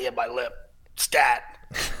fatty in my lip. Stat.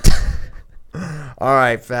 All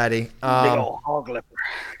right, fatty. Big old hog lipper.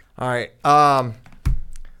 All right.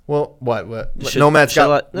 Well, what? Nomad's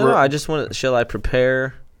got. No. I just want to. Shall I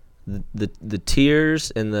prepare the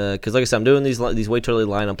tiers and because like I said, I'm doing these way too early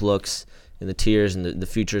lineup looks and the tiers and the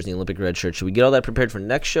futures and the Olympic red shirt. Should we get all that prepared for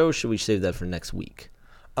next show? Or should we save that for next week?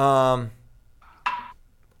 Are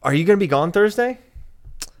you gonna be gone Thursday?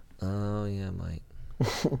 Oh, yeah, I might.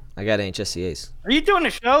 I got HSCAs. Are you doing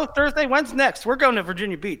a show Thursday? When's next? We're going to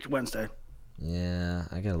Virginia Beach Wednesday. Yeah,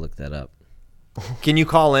 I got to look that up. Can you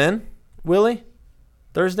call in, Willie?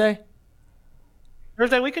 Thursday,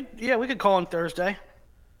 we could call in Thursday.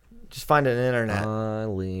 Just find an internet. I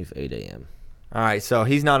leave 8 a.m. All right, so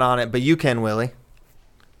he's not on it, but you can, Willie.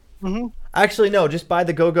 Mm-hmm. Actually, no, just buy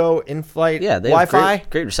the GoGo in-flight Wi-Fi.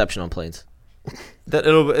 Great reception on planes.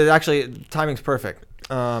 Timing's perfect.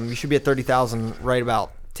 You should be at 30,000 right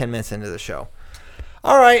about 10 minutes into the show.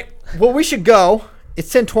 All right. Well, we should go.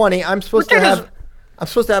 It's 10:20. I'm supposed to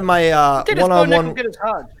have my one-on-one. Get his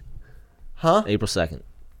Hajj. Huh? April 2nd.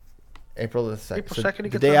 April the 2nd. April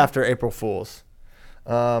 2nd. The day after April Fools.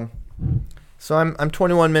 So I'm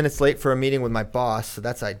 21 minutes late for a meeting with my boss, so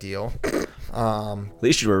that's ideal. At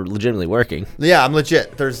least you were legitimately working. Yeah, I'm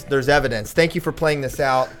legit. There's evidence. Thank you for playing this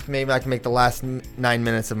out. Maybe I can make the last 9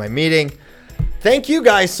 minutes of my meeting. Thank you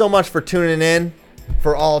guys so much for tuning in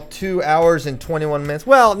for all 2 hours and 21 minutes.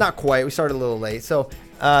 Well, not quite. We started a little late. So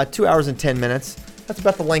 2 hours and 10 minutes. That's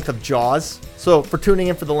about the length of Jaws. So for tuning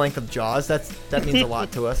in for the length of Jaws, that means a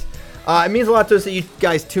lot to us. It means a lot to us that you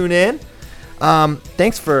guys tune in.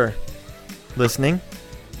 Thanks for listening.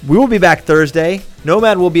 We will be back Thursday.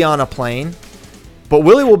 Nomad will be on a plane. But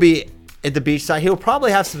Willie will be at the beach side. He'll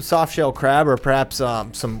probably have some soft shell crab or perhaps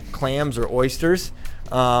some clams or oysters.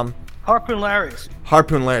 Harpoon Larry's.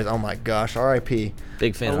 Oh my gosh. R.I.P.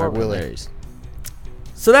 Big fan of Harpoon Larry's.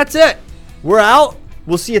 So that's it. We're out.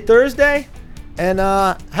 We'll see you Thursday. And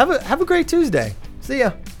have a great Tuesday. See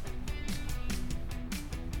ya.